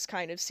from this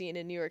kind of scene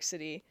in New York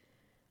City.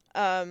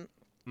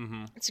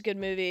 It's a good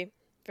movie,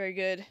 very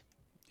good.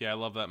 Yeah, I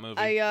love that movie.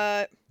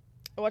 I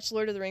watched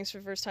Lord of the Rings for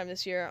the first time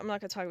this year. I'm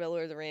not gonna talk about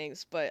Lord of the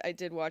Rings, but I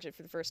did watch it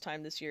for the first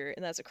time this year,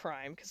 and that's a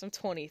crime because I'm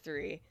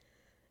 23.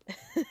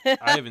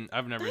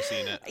 I've never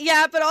seen it.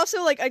 Yeah, but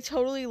also like I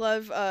totally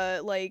love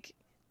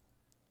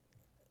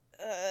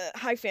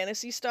high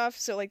fantasy stuff.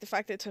 So like the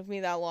fact that it took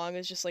me that long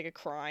is just like a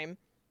crime.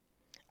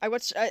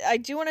 I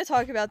do want to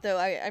talk about though.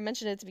 I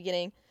mentioned it at the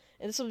beginning,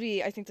 and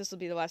I think this will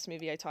be the last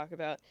movie I talk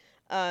about.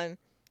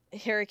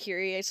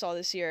 Harakiri I saw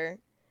this year,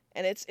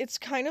 and it's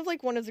kind of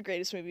like one of the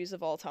greatest movies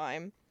of all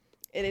time.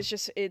 It is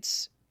just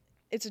it's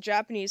a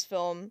Japanese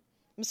film.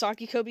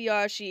 Masaki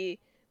Kobayashi,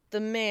 the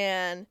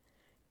man,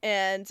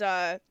 and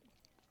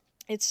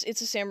it's a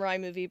samurai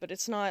movie, but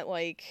it's not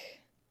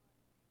like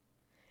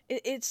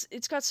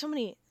it's got so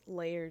many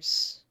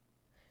layers.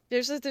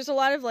 There's a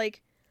lot of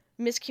like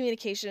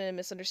miscommunication and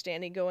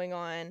misunderstanding going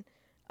on,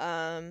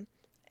 and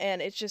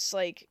it's just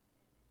like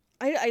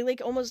I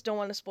like almost don't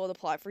want to spoil the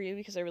plot for you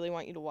because I really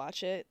want you to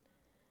watch it.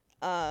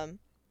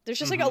 There's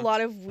just like a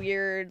lot of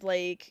weird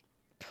like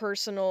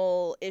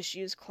personal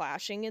issues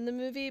clashing in the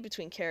movie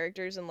between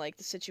characters and like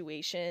the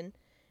situation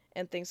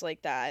and things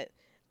like that.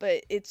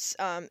 But it's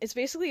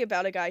basically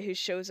about a guy who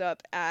shows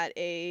up at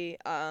a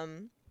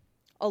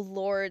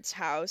lord's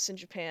house in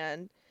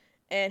Japan,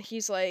 and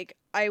he's like,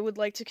 I would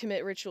like to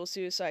commit ritual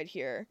suicide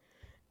here,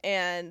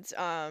 and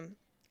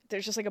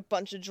there's just like a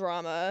bunch of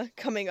drama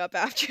coming up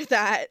after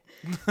that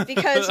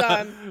because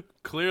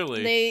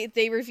clearly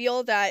they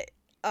reveal that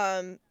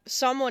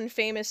someone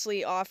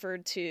famously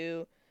offered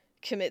to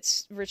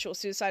commit ritual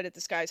suicide at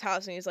this guy's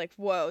house, and he's like,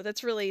 whoa,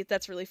 that's really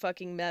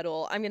fucking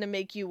metal. I'm gonna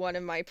make you one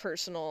of my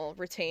personal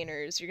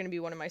retainers. You're gonna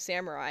be one of my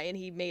samurai. And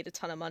he made a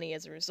ton of money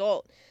as a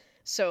result.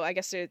 So I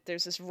guess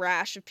there's this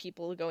rash of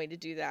people going to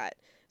do that.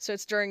 So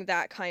it's during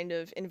that kind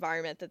of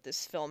environment that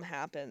this film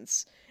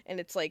happens, and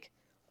it's like,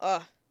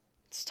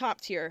 it's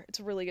top tier. It's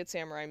a really good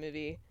samurai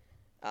movie.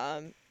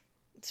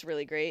 It's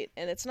really great,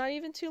 and it's not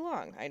even too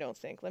long, I don't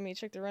think. Let me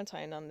check the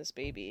runtime on this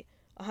baby.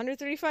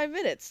 135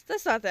 minutes.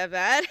 That's not that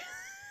bad.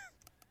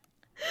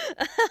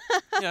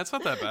 Yeah, it's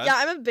not that bad. Yeah,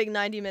 I'm a big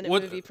 90-minute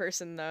movie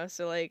person though,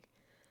 so like,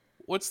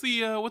 what's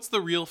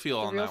the real feel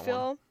on that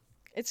one?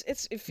 It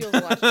feels a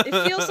lot.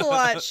 It feels a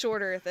lot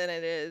shorter than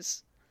it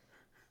is.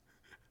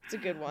 It's a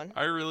good one.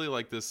 I really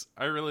like this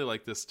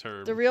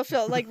term. The real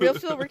feel,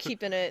 we're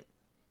keeping it.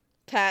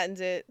 Patent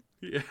it.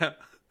 Yeah.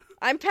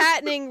 I'm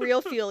patenting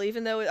real feel,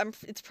 even though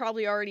it's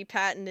probably already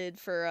patented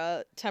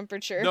for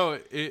temperature. No,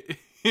 it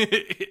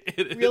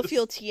real is.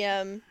 feel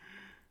TM.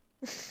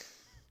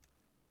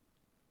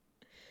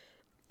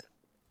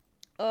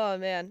 Oh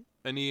man.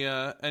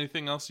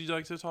 Anything else you'd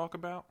like to talk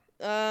about?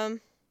 I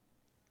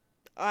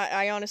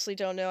honestly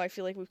don't know. I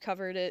feel like we've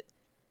covered it.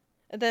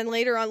 And then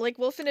later on, like,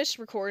 we'll finish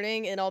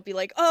recording and I'll be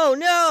like, oh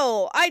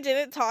no, I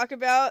didn't talk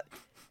about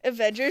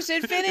Avengers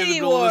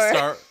Infinity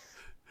War.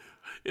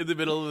 In the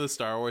middle of the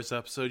Star Wars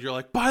episode, you're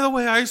like, by the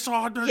way, I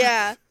saw it.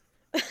 Yeah.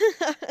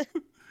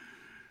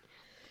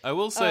 I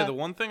will say the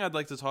one thing I'd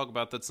like to talk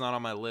about that's not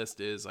on my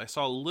list is I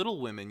saw Little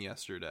Women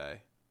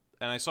yesterday.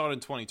 And I saw it in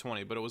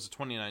 2020, but it was a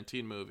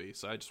 2019 movie,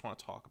 so I just want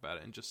to talk about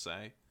it and just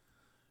say,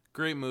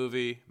 great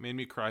movie, made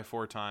me cry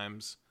 4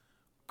 times,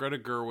 Greta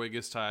Gerwig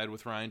is tied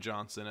with Rian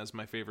Johnson as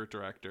my favorite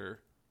director.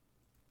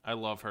 I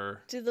love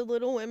her. Did the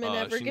Little Women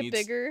ever get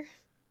bigger?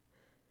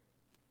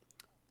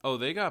 Oh,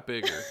 they got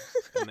bigger,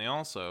 and they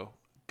also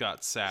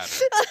got sadder.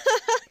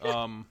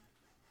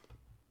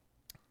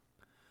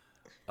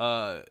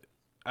 I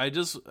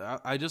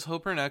just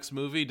hope her next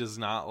movie does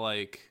not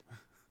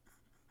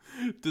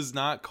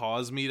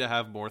cause me to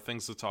have more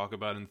things to talk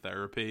about in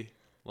therapy.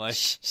 Like,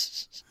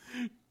 just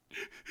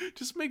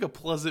make a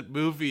pleasant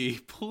movie,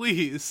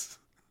 please.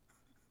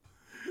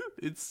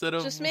 Instead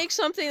of just make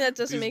something that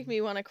doesn't make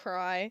me want to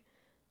cry.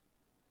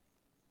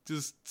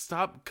 Just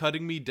stop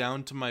cutting me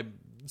down to my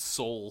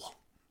soul.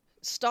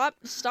 Stop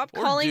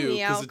calling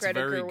me out, Greta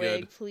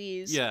Gerwig,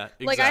 please. Yeah,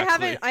 exactly. Like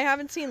I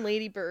haven't seen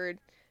Lady Bird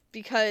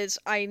because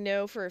I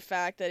know for a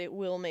fact that it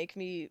will make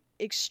me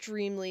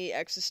extremely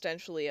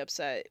existentially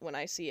upset when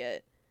I see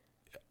it.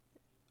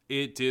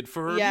 It did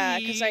for me. Yeah,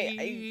 because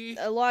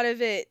a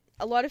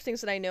lot of things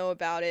that I know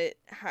about it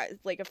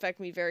affect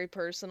me very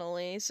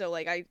personally. So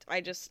I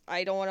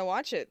don't want to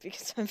watch it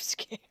because I'm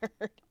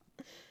scared.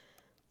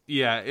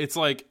 Yeah, it's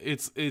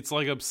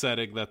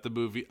upsetting that the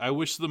movie. I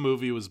wish the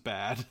movie was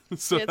bad.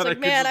 So yeah, it's like,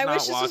 man, I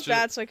wish this was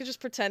bad so I could just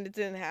pretend it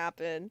didn't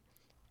happen.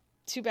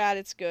 Too bad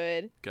it's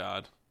good.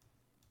 God.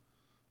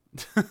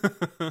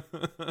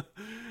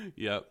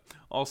 Yep.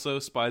 Also,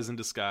 Spies in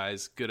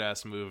Disguise, good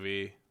ass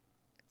movie.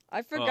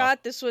 I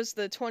forgot this was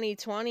the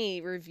 2020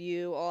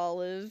 review,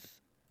 Olive.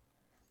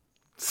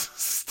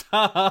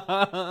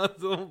 Stop!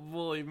 Don't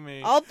bully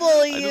me. I'll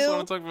bully you. I just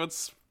want to talk about.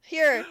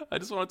 I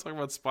just want to talk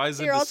about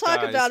Spies in Disguise. I'll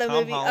talk about a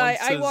movie.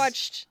 I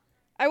watched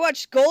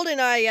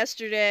GoldenEye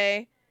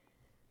yesterday.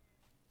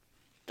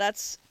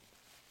 That's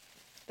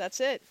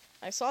it.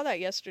 I saw that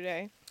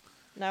yesterday.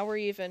 Now we're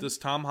even. Does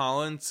Tom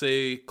Holland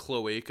say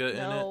cloaca in it?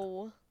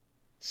 No.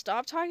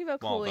 Stop talking about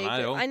cloaca.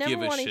 I never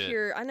want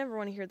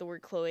to hear the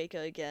word cloaca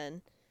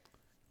again.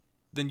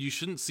 Then you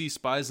shouldn't see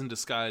Spies in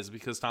Disguise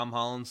because Tom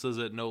Holland says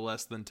it no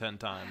less than 10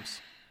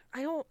 times.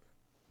 I don't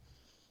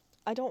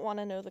want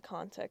to know the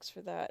context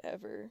for that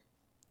ever.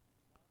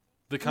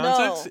 The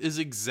context is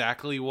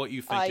exactly what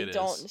you think it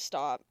is.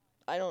 Stop.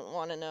 I don't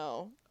want to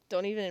know.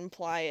 Don't even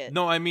imply it.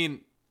 No, I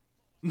mean,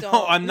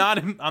 no, I'm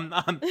not. I'm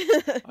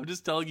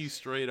just telling you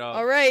straight up.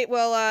 All right.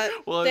 Well,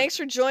 thanks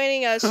for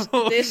joining us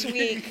this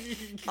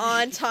week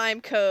on Time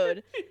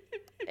Code,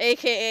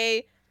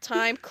 aka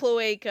Time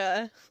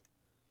Cloaca.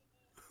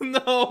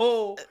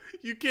 No,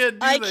 you can't do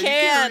that. I can. You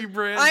can't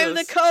rebrand I'm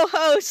the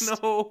co-host.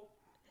 No.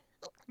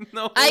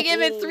 I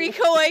give it 3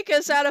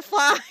 cloacas out of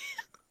 5.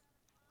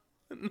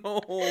 No.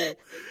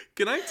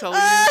 Can I tell you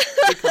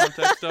the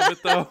context of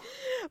it though?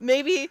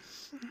 Maybe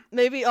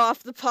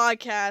off the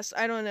podcast.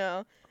 I don't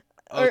know.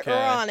 Okay. Or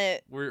on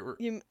it.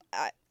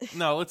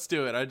 No, let's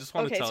do it. I just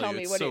want to tell you.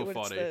 Me, it's so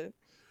funny.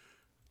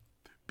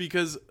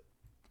 Because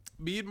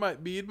me and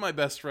my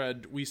best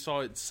friend, we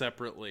saw it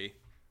separately,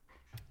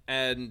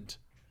 and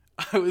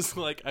I was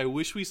like, I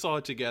wish we saw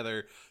it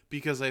together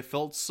because I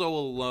felt so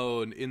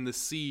alone in the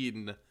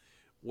scene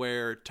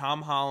where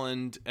Tom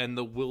Holland and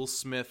the Will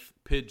Smith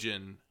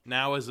pigeon,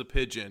 now as a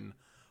pigeon,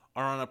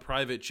 are on a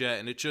private jet,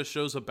 and it just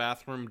shows a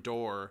bathroom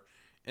door,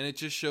 and it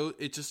just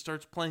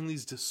starts playing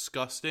these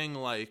disgusting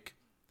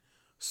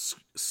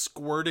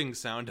squirting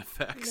sound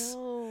effects.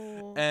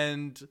 No.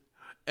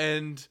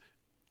 And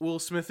Will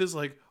Smith is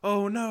like,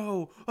 "Oh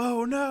no,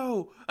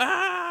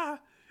 ah!"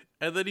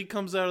 And then he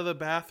comes out of the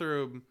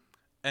bathroom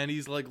and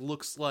he's like,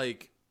 looks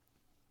like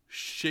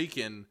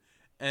shaken,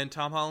 and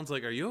Tom Holland's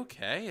like, "Are you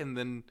okay?" And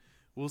then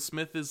Will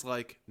Smith is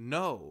like,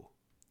 "No,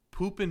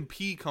 poop and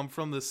pee come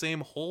from the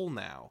same hole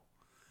now."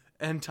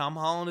 And Tom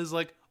Holland is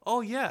like,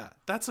 "Oh yeah,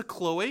 that's a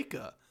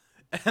cloaca."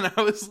 And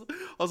I was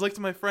like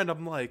to my friend,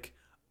 I'm like,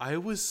 I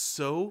was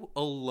so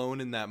alone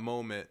in that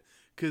moment,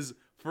 because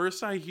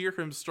first I hear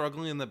him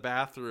struggling in the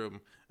bathroom,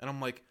 and I'm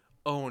like,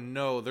 oh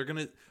no,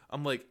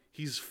 I'm like,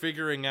 he's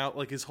figuring out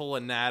like his whole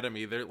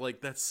anatomy. They're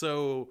like, that's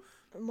so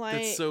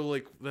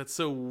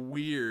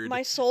weird.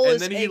 My soul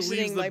is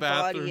exiting my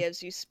body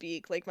as you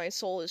speak. Like, my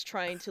soul is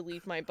trying to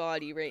leave my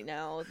body right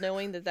now,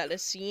 knowing that a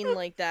scene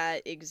like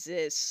that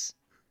exists.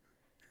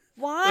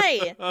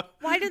 Why?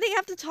 Why do they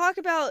have to talk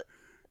about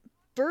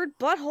bird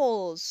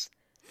buttholes?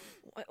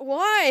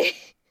 Why?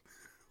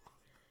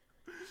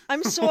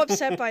 I'm so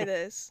upset by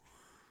this.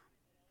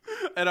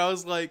 And I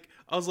was like,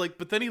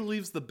 but then he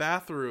leaves the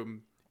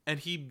bathroom and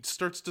he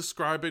starts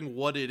describing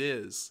what it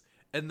is.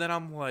 And then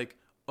I'm like,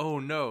 oh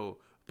no.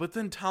 But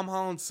then Tom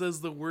Holland says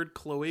the word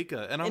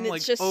cloaca, and I'm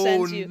like,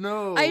 oh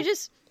no. I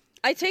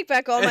take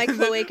back all my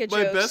cloaca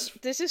jokes.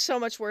 This is so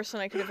much worse than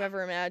I could have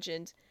ever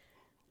imagined.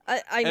 I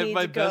need to go. And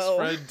my best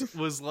friend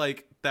was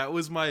like, that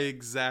was my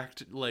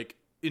exact, like,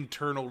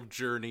 internal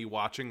journey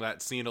watching that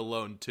scene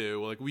alone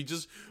too. Like, we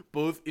just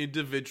both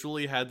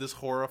individually had this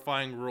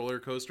horrifying roller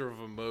coaster of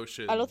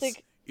emotions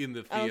in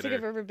the theater. I don't think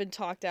I've ever been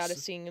talked out of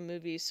seeing a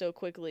movie so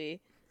quickly.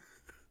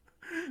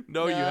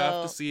 No, you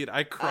have to see it.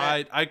 I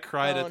cried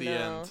at the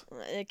end.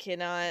 I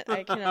cannot.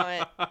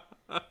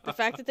 The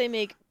fact that they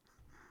make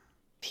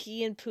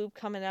pee and poop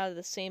coming out of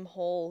the same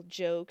hole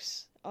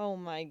jokes. Oh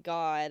my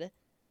god.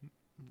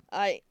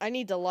 I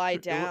need to lie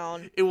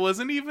down. It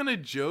wasn't even a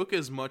joke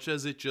as much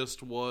as it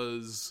just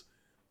was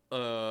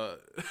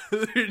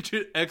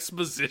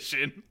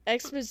exposition.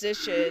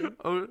 Exposition.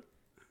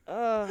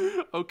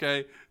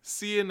 Okay.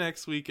 See you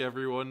next week,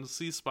 everyone.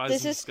 See Spies in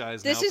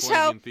Disguise now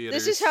playing in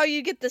theaters. This is how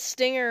you get the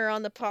stinger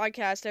on the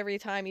podcast every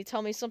time. You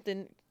tell me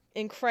something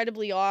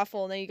incredibly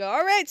awful, and then you go,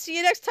 all right, see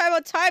you next time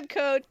on Time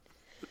Code.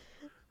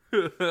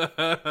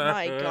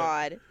 My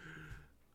God.